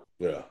dough.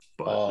 Yeah,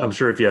 but I'm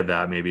sure if you had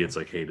that, maybe it's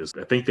like, hey,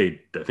 I think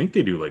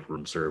they do like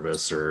room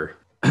service, or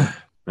I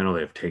know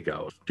they have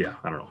takeout. Yeah,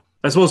 I don't know.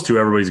 I suppose too,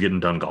 everybody's getting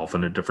done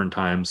golfing at different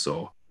times,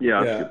 so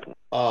yeah. That's a good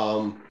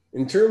point.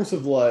 In terms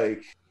of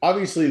like,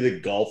 obviously the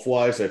golf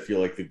wise, I feel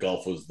like the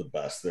golf was the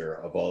best there.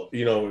 About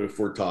if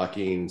we're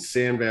talking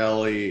Sand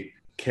Valley,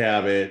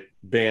 Cabot,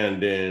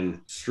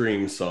 Bandon,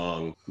 Stream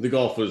Song. The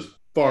golf was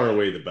far and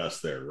away the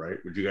best there, right?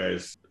 Would you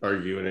guys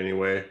argue in any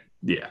way?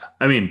 Yeah.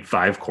 I mean,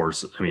 5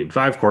 courses.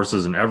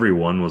 And every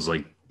one was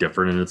like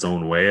different in its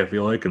own way, I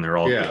feel like, and they're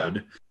all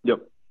good. Yep.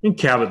 In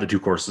Cabot, the 2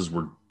 courses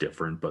were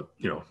different, but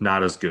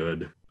not as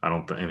good. I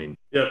don't think. I mean,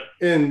 yeah.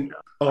 And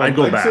I'd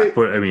go back,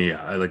 but I mean,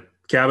 yeah, I like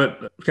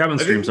Cabot and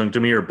Stream Song to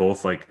me are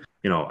both like,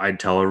 I'd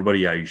tell everybody,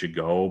 yeah, you should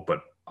go,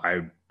 but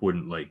I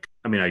wouldn't like.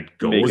 I mean, I'd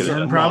go with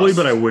them probably,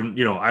 but I wouldn't.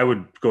 I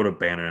would go to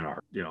Bandon and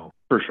Art.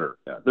 For sure.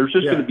 Yeah. There's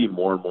just going to be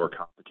more and more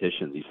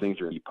competition. These things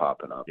are going to be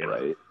popping up,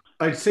 right?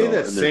 I'd say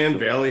that Sand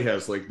Valley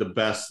has like the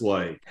best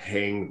like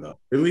hang though,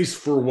 at least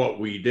for what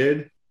we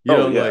did.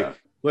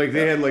 Like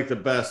they had like the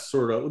best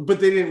sort of, but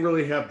they didn't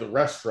really have the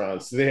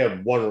restaurants. They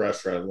had one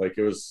restaurant. Like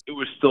it was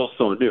still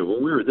so new.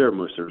 When we were there,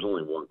 there was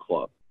only one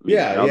club.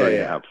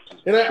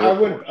 And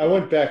I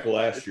went back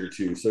last year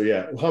too. So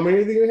yeah, how many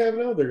are they gonna have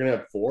now? They're gonna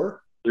have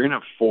 4. They're gonna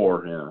have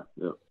 4.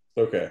 Yeah.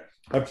 Okay.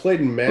 I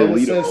played in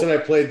Madison and I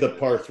played the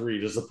par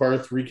 3. Does the par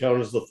 3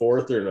 count as the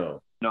 4th or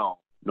no?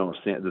 No,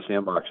 the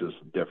Sandbox is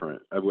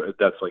different.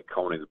 That's like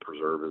counting the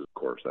Preserve as a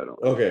course. I don't.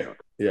 Okay.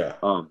 Yeah.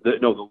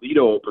 The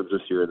Lido opens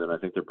this year, and then I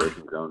think they're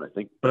breaking ground.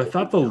 But I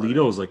thought the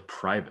Lido is like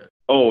private.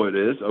 Oh, it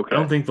is. Okay. I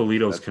don't think the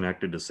Lido is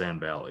connected to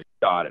Sand Valley.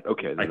 Got it.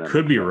 Okay. I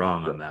could be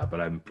wrong on that, but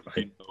I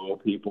know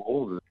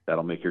people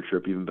that'll make your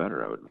trip even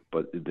better.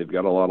 But they've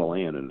got a lot of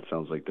land, and it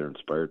sounds like they're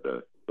inspired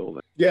to build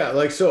it. Yeah,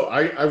 like so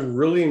I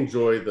really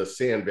enjoy the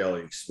Sand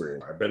Valley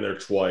experience. I've been there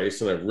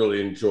twice and I've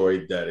really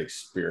enjoyed that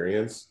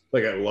experience.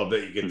 Like I love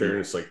that you get there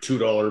and it's like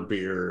 $2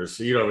 beers,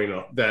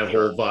 that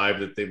whole vibe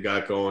that they've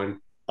got going.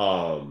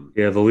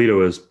 Yeah, the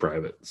Lido is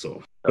private,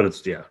 so but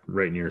it's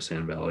right near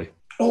Sand Valley.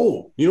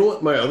 Oh, you know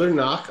what my other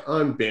knock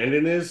on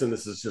Bandon is, and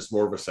this is just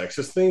more of a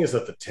sexist thing, is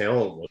that the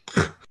talent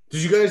was.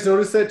 Did you guys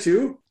notice that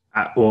too?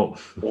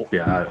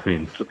 Yeah, I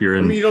mean, you're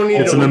in. You don't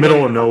need it's in the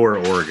middle of nowhere,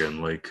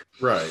 Oregon, like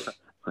right.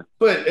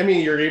 But I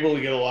mean, you're able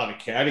to get a lot of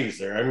caddies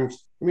there. I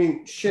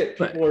mean, shit.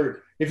 People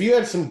are. If you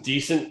had some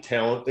decent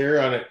talent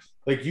there on it,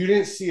 like you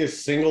didn't see a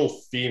single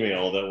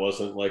female that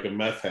wasn't like a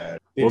meth head.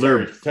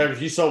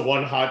 If you saw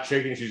one hot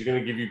chick and she's going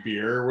to give you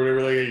beer or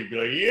whatever, like you'd be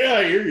like,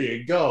 yeah, here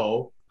you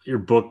go. They're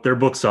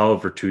booked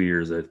solid for 2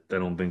 years. I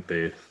don't think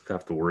they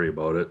have to worry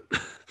about it.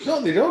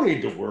 No, they don't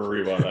need to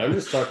worry about it. I'm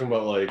just talking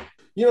about like,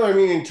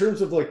 in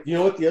terms of like,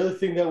 what the other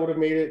thing that would have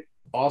made it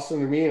awesome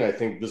to me, and I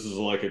think this is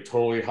like a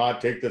totally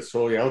hot take that's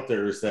totally out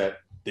there, is that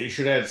they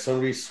should have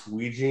somebody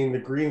squeegeeing the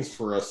greens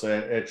for us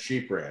at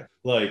Sheep Ranch.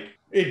 Like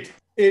it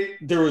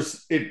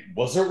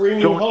wasn't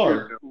raining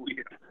hard.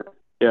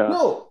 Yeah.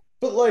 No,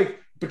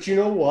 but you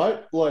know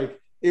what? Like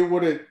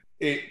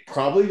it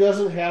probably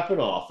doesn't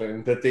happen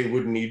often that they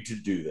would need to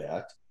do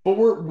that. But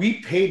we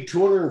paid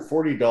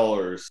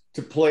 $240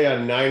 to play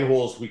on 9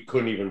 holes we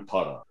couldn't even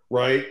putt on,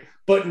 right?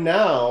 But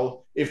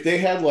now, if they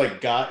had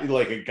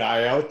a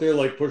guy out there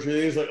like pushing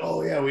these, like,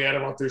 oh yeah, we had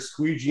him out there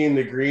squeegeeing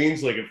the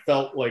greens, like it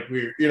felt like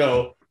we,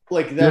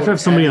 like that. You have to have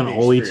somebody on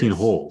all 18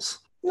 holes.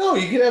 No,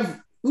 you could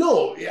have.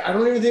 No, I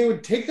don't even think it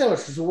would take that much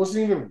because it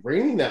wasn't even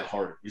raining that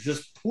hard. It was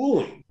just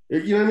pooling.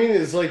 You know what I mean?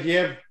 It's like you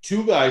have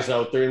 2 guys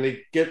out there and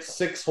they get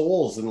 6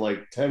 holes in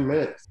like 10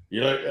 minutes.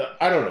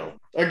 I don't know.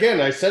 Again,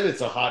 I said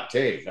it's a hot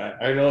take.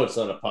 I know it's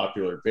not a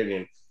popular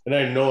opinion. And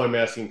I know I'm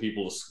asking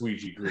people to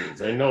squeegee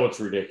greens. I know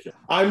it's ridiculous.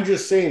 I'm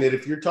just saying that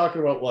if you're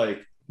talking about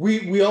like,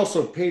 we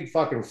also paid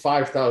fucking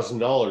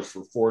 $5,000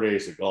 for 4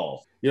 days of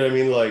golf. You know what I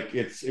mean? Like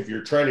if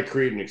you're trying to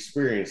create an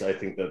experience, I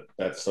think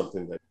that's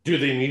something that, do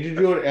they need to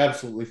do it?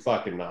 Absolutely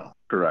fucking not.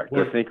 Correct.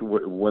 I think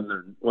when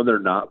they're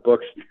not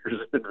booked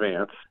years in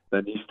advance,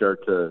 then you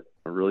start to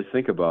really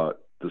think about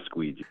the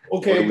squeegee.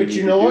 Okay, but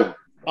you know what?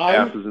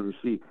 Asses in the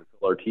seat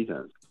until our teeth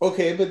ends.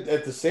 Okay, but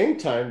at the same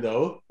time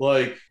though,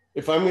 like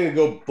if I'm going to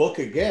go book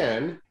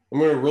again, I'm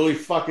going to really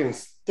fucking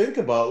think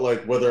about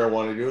like whether I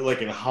want to do it,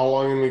 like and how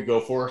long I'm going to go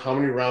for, how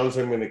many rounds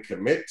I'm going to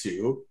commit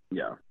to.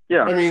 Yeah.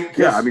 I mean,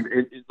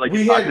 it's like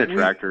talking a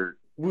tractor.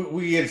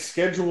 We had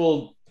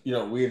scheduled,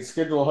 we had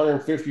scheduled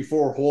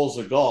 154 holes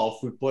of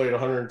golf. We played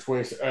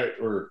 120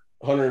 or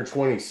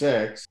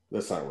 126.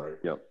 That's not right.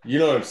 Yep. You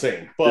know what I'm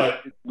saying?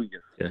 But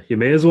you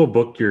may as well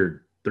book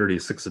your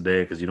 36 a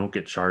day because you don't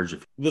get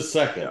charged the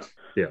second.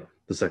 Yeah,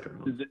 the second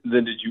round.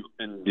 Then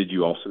did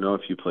you also know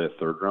if you play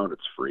a 3rd round,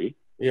 it's free?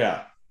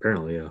 Yeah.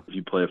 Apparently, yeah. If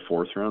you play a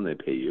 4th round, they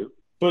pay you.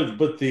 But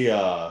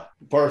the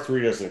par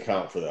 3 doesn't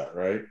count for that,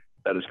 right?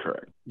 That is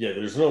correct. Yeah,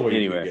 there's no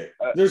way you could get.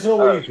 There's no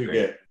way you could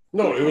get.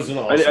 No, it was an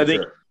awesome I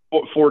think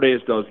trip. 4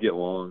 days does get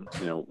long.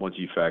 Once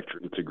you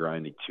factor it's a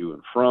grinding to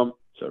and from.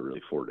 So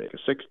really 4 days,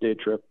 a 6-day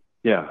trip.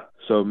 Yeah.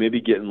 So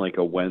maybe getting like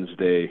a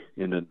Wednesday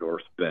into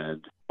North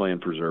Bend,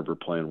 playing Preserver,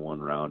 playing 1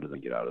 round, and then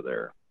get out of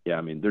there. Yeah,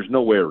 I mean, there's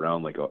no way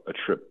around like a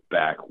trip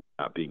back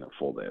not being a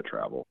full day of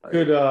travel.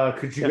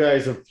 Could you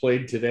guys have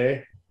played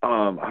today?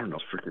 I don't know,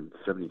 freaking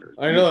 70 years.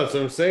 I know, that's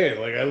what I'm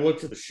saying. Like, I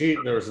looked at the sheet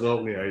and there was an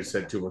opening. I just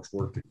had too much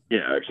work to do.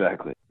 Yeah,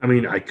 exactly. I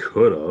mean, I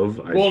could have.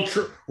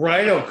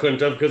 Rhino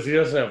couldn't have because he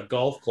doesn't have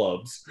golf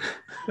clubs.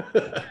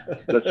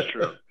 That's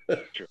true.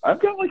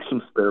 I've got like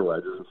some spare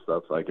wedges and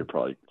stuff I could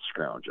probably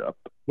scrounge up.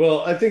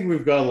 Well, I think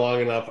we've gone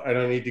long enough. I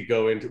don't need to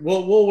go into.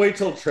 We'll wait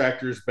till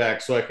Tractor's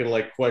back so I can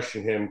like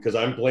question him because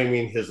I'm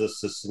blaming his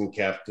assistant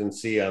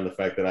captaincy on the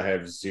fact that I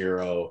have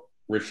 0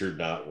 Richard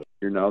Notwood.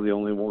 You're now the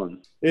only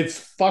one. It's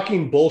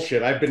fucking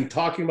bullshit. I've been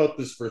talking about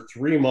this for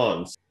 3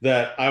 months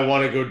that I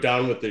want to go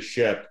down with the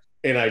ship,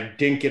 and I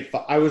didn't get.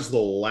 I was the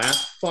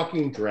last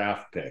fucking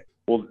draft pick.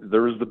 Well,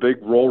 there was the big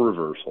role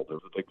reversal. There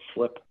was a big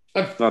flip.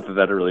 Not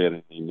that really had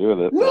anything to do with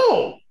it.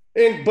 No.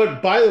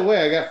 But by the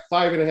way, I got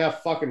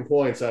 5.5 fucking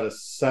points out of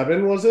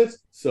 7, was it?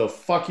 So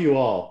fuck you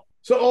all.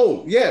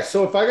 So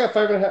so if I got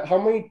 5.5, how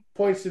many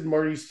points did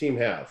Marty's team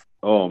have?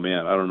 Oh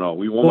man, I don't know.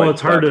 We won. Well,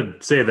 it's hard to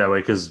say it that way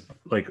because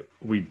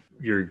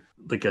you're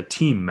like a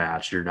team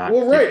match. You're not.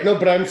 Well, right. No,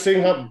 but I'm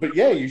saying but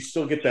yeah, you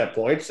still get that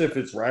points if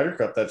it's Ryder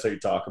Cup. That's how you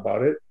talk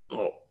about it.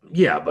 Oh,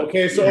 yeah, but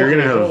okay, so you're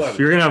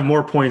gonna have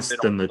more points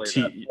than the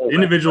team.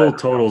 Individual that.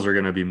 totals are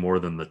gonna be more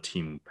than the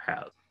team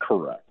has.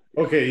 Correct.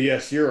 Okay,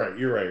 yes, you're right.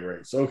 You're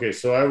right. So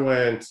so I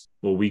went.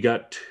 Well, we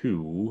got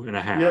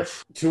 2.5. Yep,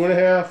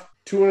 2.5,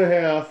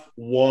 2.5,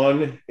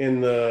 1 in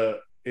the.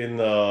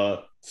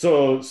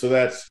 So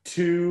that's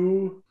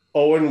 2,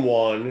 0, and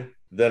 1.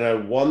 Then I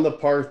won the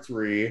par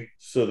 3,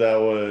 so that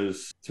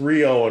was 3,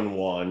 0, and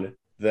 1.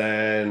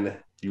 Then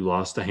you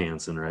lost to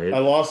Hansen, right? I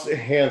lost to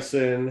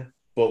Hansen,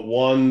 but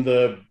won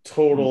the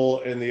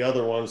total in the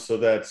other one. So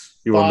that's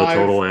you won the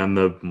total and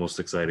the most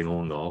exciting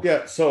hole in golf.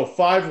 Yeah, so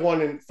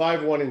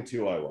 5-1 and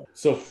 2 I won.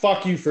 So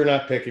fuck you for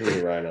not picking me,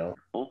 Rhino.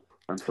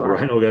 I'm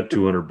sorry. Rhino got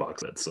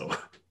 $200 so.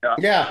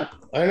 Yeah,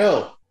 I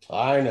know.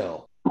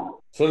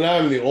 So now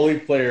I'm the only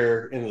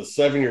player in the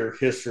 7-year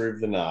history of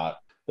the knot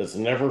that's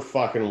never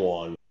fucking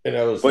won. And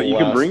I was. But you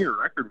can bring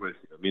your record with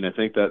you. I mean, I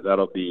think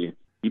that'll be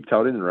keep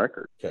touting the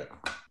record. Okay,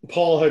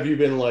 Paul, have you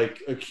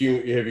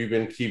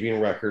been keeping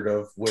record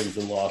of wins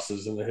and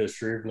losses in the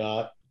history of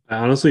knot? I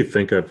honestly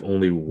think I've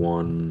only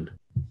won.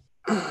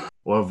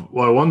 Well,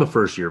 I won the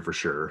first year for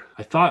sure.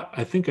 I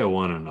think I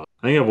won enough.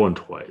 I think I've won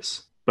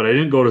twice, but I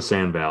didn't go to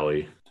Sand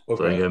Valley. Okay.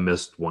 So I think I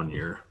missed 1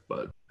 year,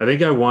 but I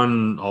think I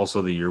won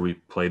also the year we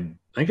played.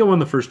 I think I won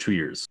the first 2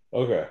 years.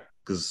 Okay.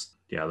 Because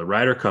the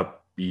Ryder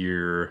Cup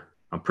year,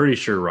 I'm pretty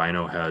sure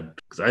Rhino had.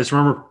 Because I just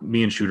remember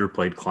me and Shooter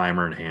played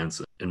Clymer and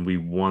Hansen, and we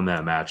won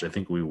that match. I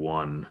think we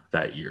won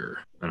that year,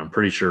 and I'm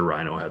pretty sure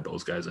Rhino had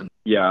those guys in.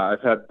 Yeah,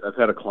 I've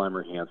had a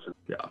Clymer Hansen,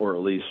 or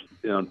at least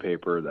on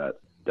paper that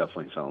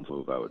definitely sounds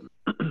move. I would.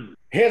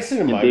 Hansen's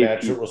in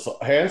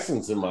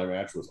my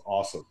match was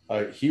awesome.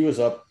 He was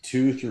up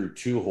 2 through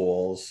 2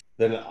 holes.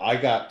 Then I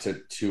got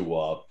to 2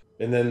 up,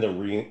 and then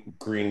the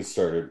green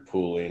started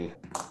pooling,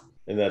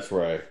 and that's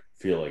where I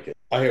feel like it.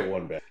 I hit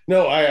 1 bad.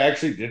 No, I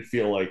actually did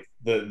feel like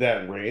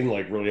that rain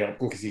like really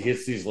helped him because he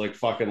hits these like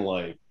fucking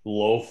like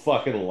low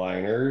fucking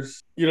liners.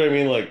 You know what I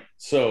mean? Like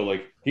so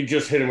like he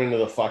just hit him into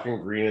the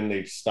fucking green and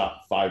they'd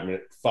stop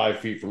 5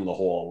 feet from the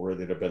hole where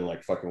they'd have been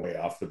like fucking way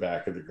off the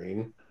back of the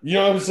green. You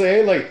know what I'm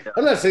saying? Like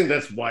I'm not saying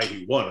that's why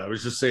he won. I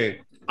was just saying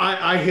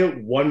I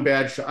hit 1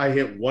 bad shot. I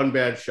hit 1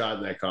 bad shot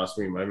and that cost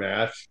me my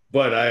match.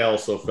 But I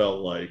also felt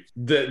like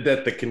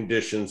that the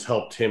conditions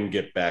helped him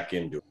get back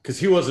into it because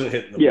he wasn't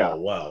hitting the ball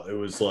well. It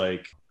was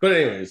like, but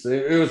anyways,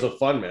 it was a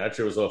fun match.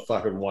 It was a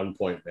fucking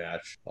 1-point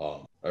match.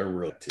 I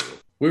really did.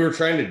 We were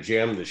trying to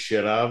jam the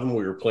shit out of him.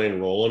 We were playing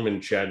roll him,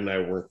 and Chad and I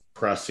weren't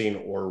pressing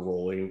or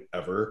rolling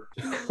ever.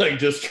 Like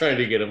just trying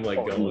to get him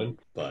like going.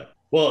 But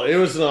well, it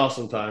was an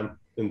awesome time.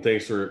 And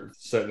thanks for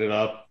setting it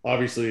up.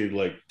 Obviously,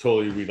 like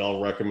totally, we'd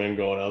all recommend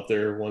going out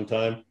there one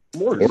time.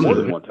 More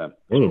than one time.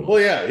 Well,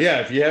 yeah.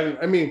 If you haven't,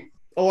 I mean,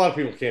 a lot of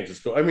people can't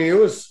just go. I mean, it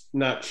was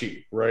not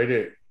cheap,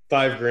 right?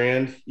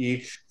 $5,000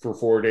 each for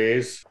 4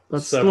 days.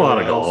 That's a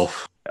lot of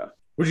golf. Yeah.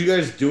 Would you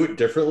guys do it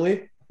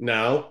differently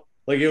now?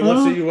 Like,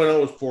 let's say you went out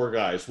with 4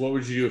 guys. What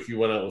would you do if you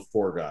went out with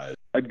 4 guys?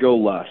 I'd go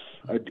less.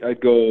 I'd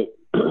go.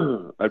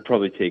 I'd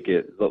probably take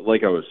it.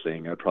 Like I was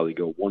saying, I'd probably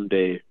go 1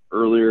 day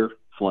earlier,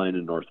 flying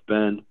to North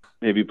Bend.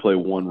 Maybe play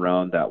 1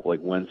 round that like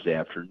Wednesday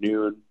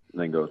afternoon,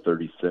 and then go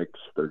 36,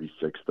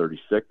 36,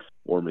 36,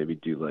 or maybe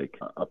do like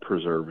a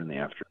preserve in the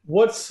afternoon.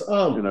 What's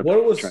trying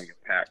to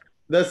get packed?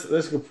 That's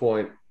a good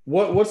point.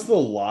 What's the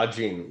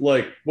lodging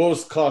like? What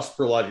was cost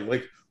per lodging?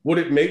 Like, would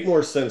it make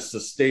more sense to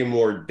stay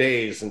more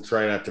days and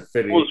try not to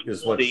fit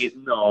as much?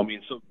 No, I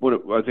mean, so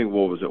I think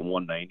what was it,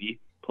 190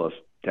 plus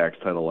tax,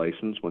 title,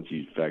 license once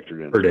you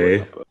factored in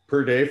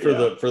per day for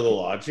the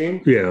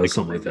lodging? Yeah, like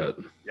something like that.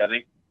 Yeah,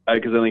 I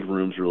think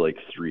rooms were like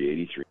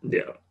 $383.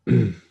 Yeah.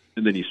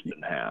 And then you split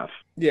in half.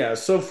 Yeah,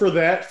 so for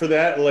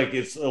that, like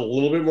it's a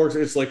little bit more.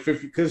 It's like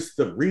 50 because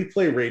the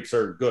replay rates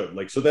are good.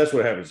 Like, so that's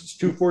what happens. It's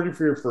 $240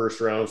 for your first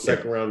round.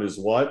 Second round is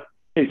what?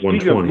 Hey,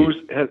 speaking of Moose,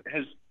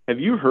 have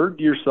you heard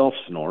yourself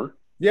snore?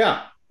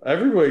 Yeah,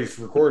 everybody's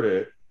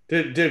recorded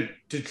it. Did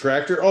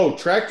Tractor? Oh,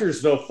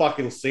 Tractor's no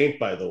fucking saint,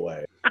 by the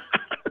way.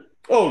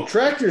 Oh,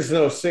 Tractor's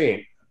no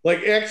saint.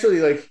 Like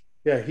actually, like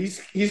yeah, he's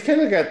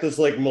kind of got this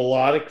like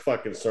melodic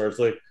fucking snore. It's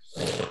like.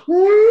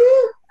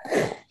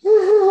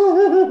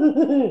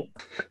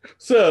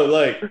 So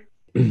like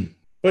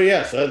But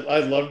yes,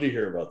 I'd love to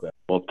hear about that.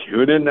 Well,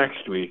 tune in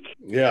next week.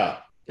 Yeah.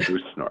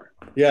 Moose snore.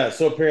 Yeah,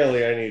 so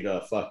apparently I need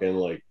a fucking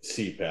like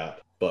CPAP,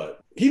 but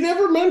he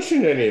never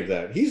mentioned any of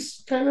that.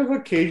 He's kind of a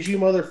cagey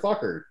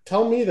motherfucker.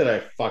 Tell me that I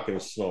fucking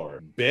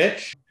snore,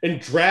 bitch.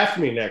 And draft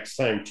me next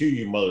time too,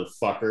 you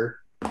motherfucker.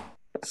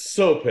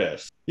 So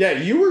pissed. Yeah,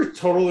 you were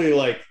totally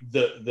like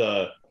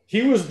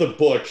he was the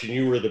butch and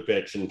you were the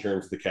bitch in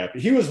terms of the captain.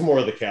 He was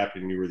more the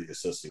captain, you were the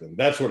assistant.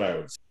 That's what I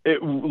would say.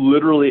 It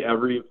literally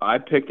I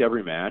picked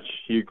every match.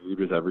 He agreed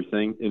with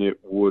everything, and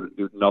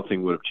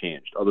nothing would have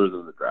changed other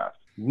than the draft.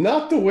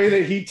 Not the way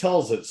that he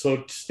tells it,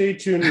 so stay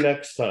tuned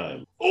next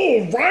time.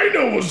 Oh,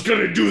 Rhino was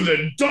gonna do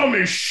the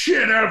dumbest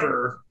shit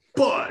ever,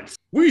 but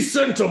we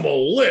sent him a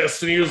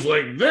list, and he was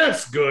like,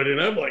 that's good,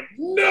 and I'm like,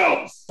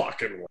 no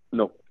fucking way.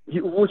 No. He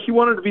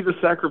wanted to be the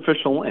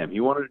sacrificial lamb. He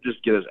wanted to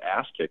just get his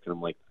ass kicked, and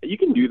I'm like, you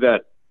can do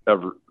that a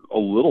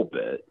little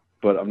bit,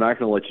 but I'm not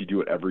going to let you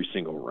do it every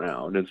single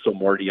round. And so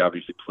Marty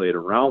obviously played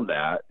around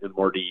that, and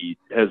Marty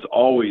has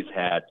always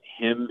had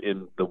him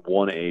in the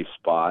 1A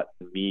spot,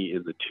 me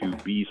in the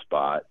 2B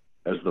spot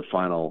as the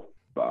final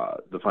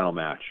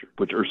match,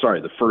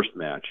 the first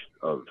match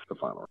of the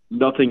final.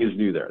 Nothing is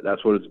new there.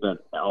 That's what it's been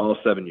all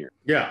 7 years.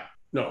 Yeah.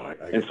 No,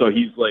 and so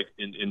he's like,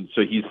 and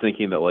so he's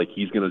thinking that like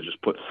he's gonna just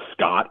put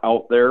Scott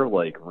out there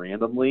like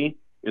randomly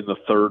in the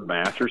third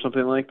match or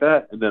something like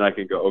that, and then I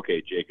can go,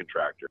 okay, Jake and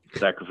Tractor,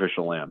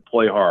 sacrificial lamb,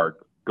 play hard,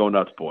 go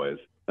nuts, boys.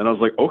 And I was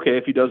like, okay,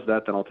 if he does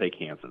that, then I'll take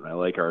Hanson. I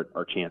like our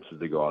chances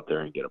to go out there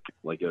and get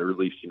or at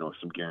least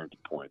some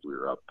guaranteed points. We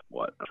were up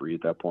 3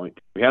 at that point.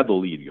 We had the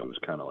lead. It was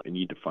kind of like I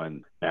need to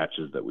find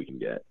matches that we can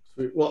get.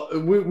 Well,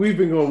 we've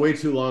been going way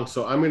too long,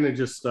 so I'm gonna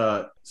just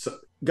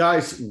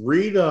guys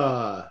read.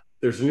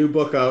 There's a new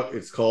book out.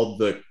 It's called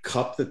The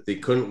Cup That They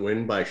Couldn't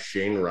Win by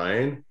Shane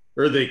Ryan.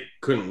 Or they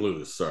couldn't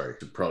lose, sorry.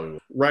 Probably.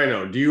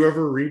 Rhino, do you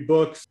ever read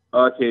books?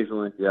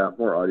 Occasionally, yeah.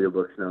 More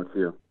audiobooks now,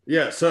 too.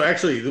 Yeah, so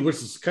actually, which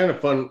is kind of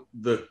fun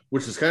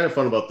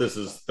about this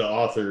is the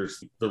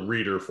author's the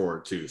reader for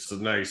it, too. So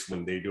nice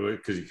when they do it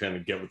because you kind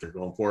of get what they're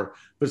going for.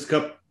 But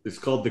it's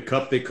called The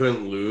Cup They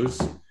Couldn't Lose.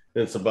 And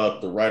it's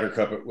about the Ryder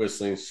Cup at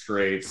Whistling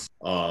Straits.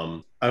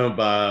 I'm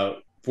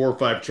about 4 or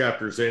 5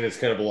 chapters in. It's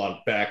kind of a lot of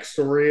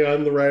backstory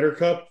on the Ryder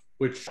Cup,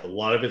 which a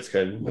lot of it's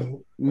kind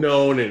of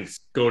known, and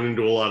it's going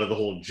into a lot of the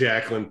whole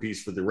Jacqueline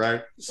piece for the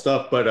Ryder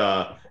stuff.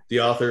 But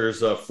the author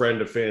is a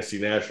friend of Fantasy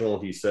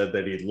National. He said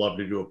that he'd love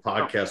to do a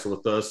podcast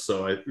with us.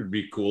 So it would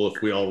be cool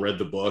if we all read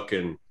the book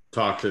and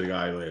talk to the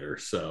guy later.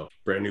 So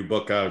brand new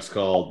book out. It's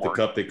called The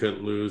Cup They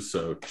Couldn't Lose.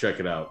 So check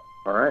it out.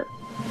 All right.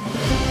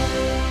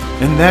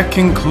 And that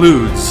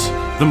concludes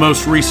the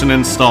most recent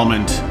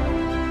installment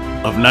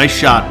of Nice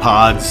Shot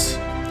Pods.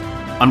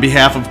 On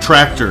behalf of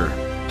Tractor,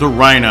 the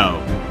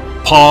Rhino,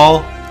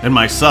 Paul, and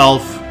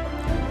myself,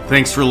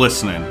 thanks for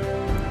listening.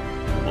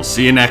 We'll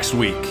see you next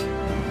week.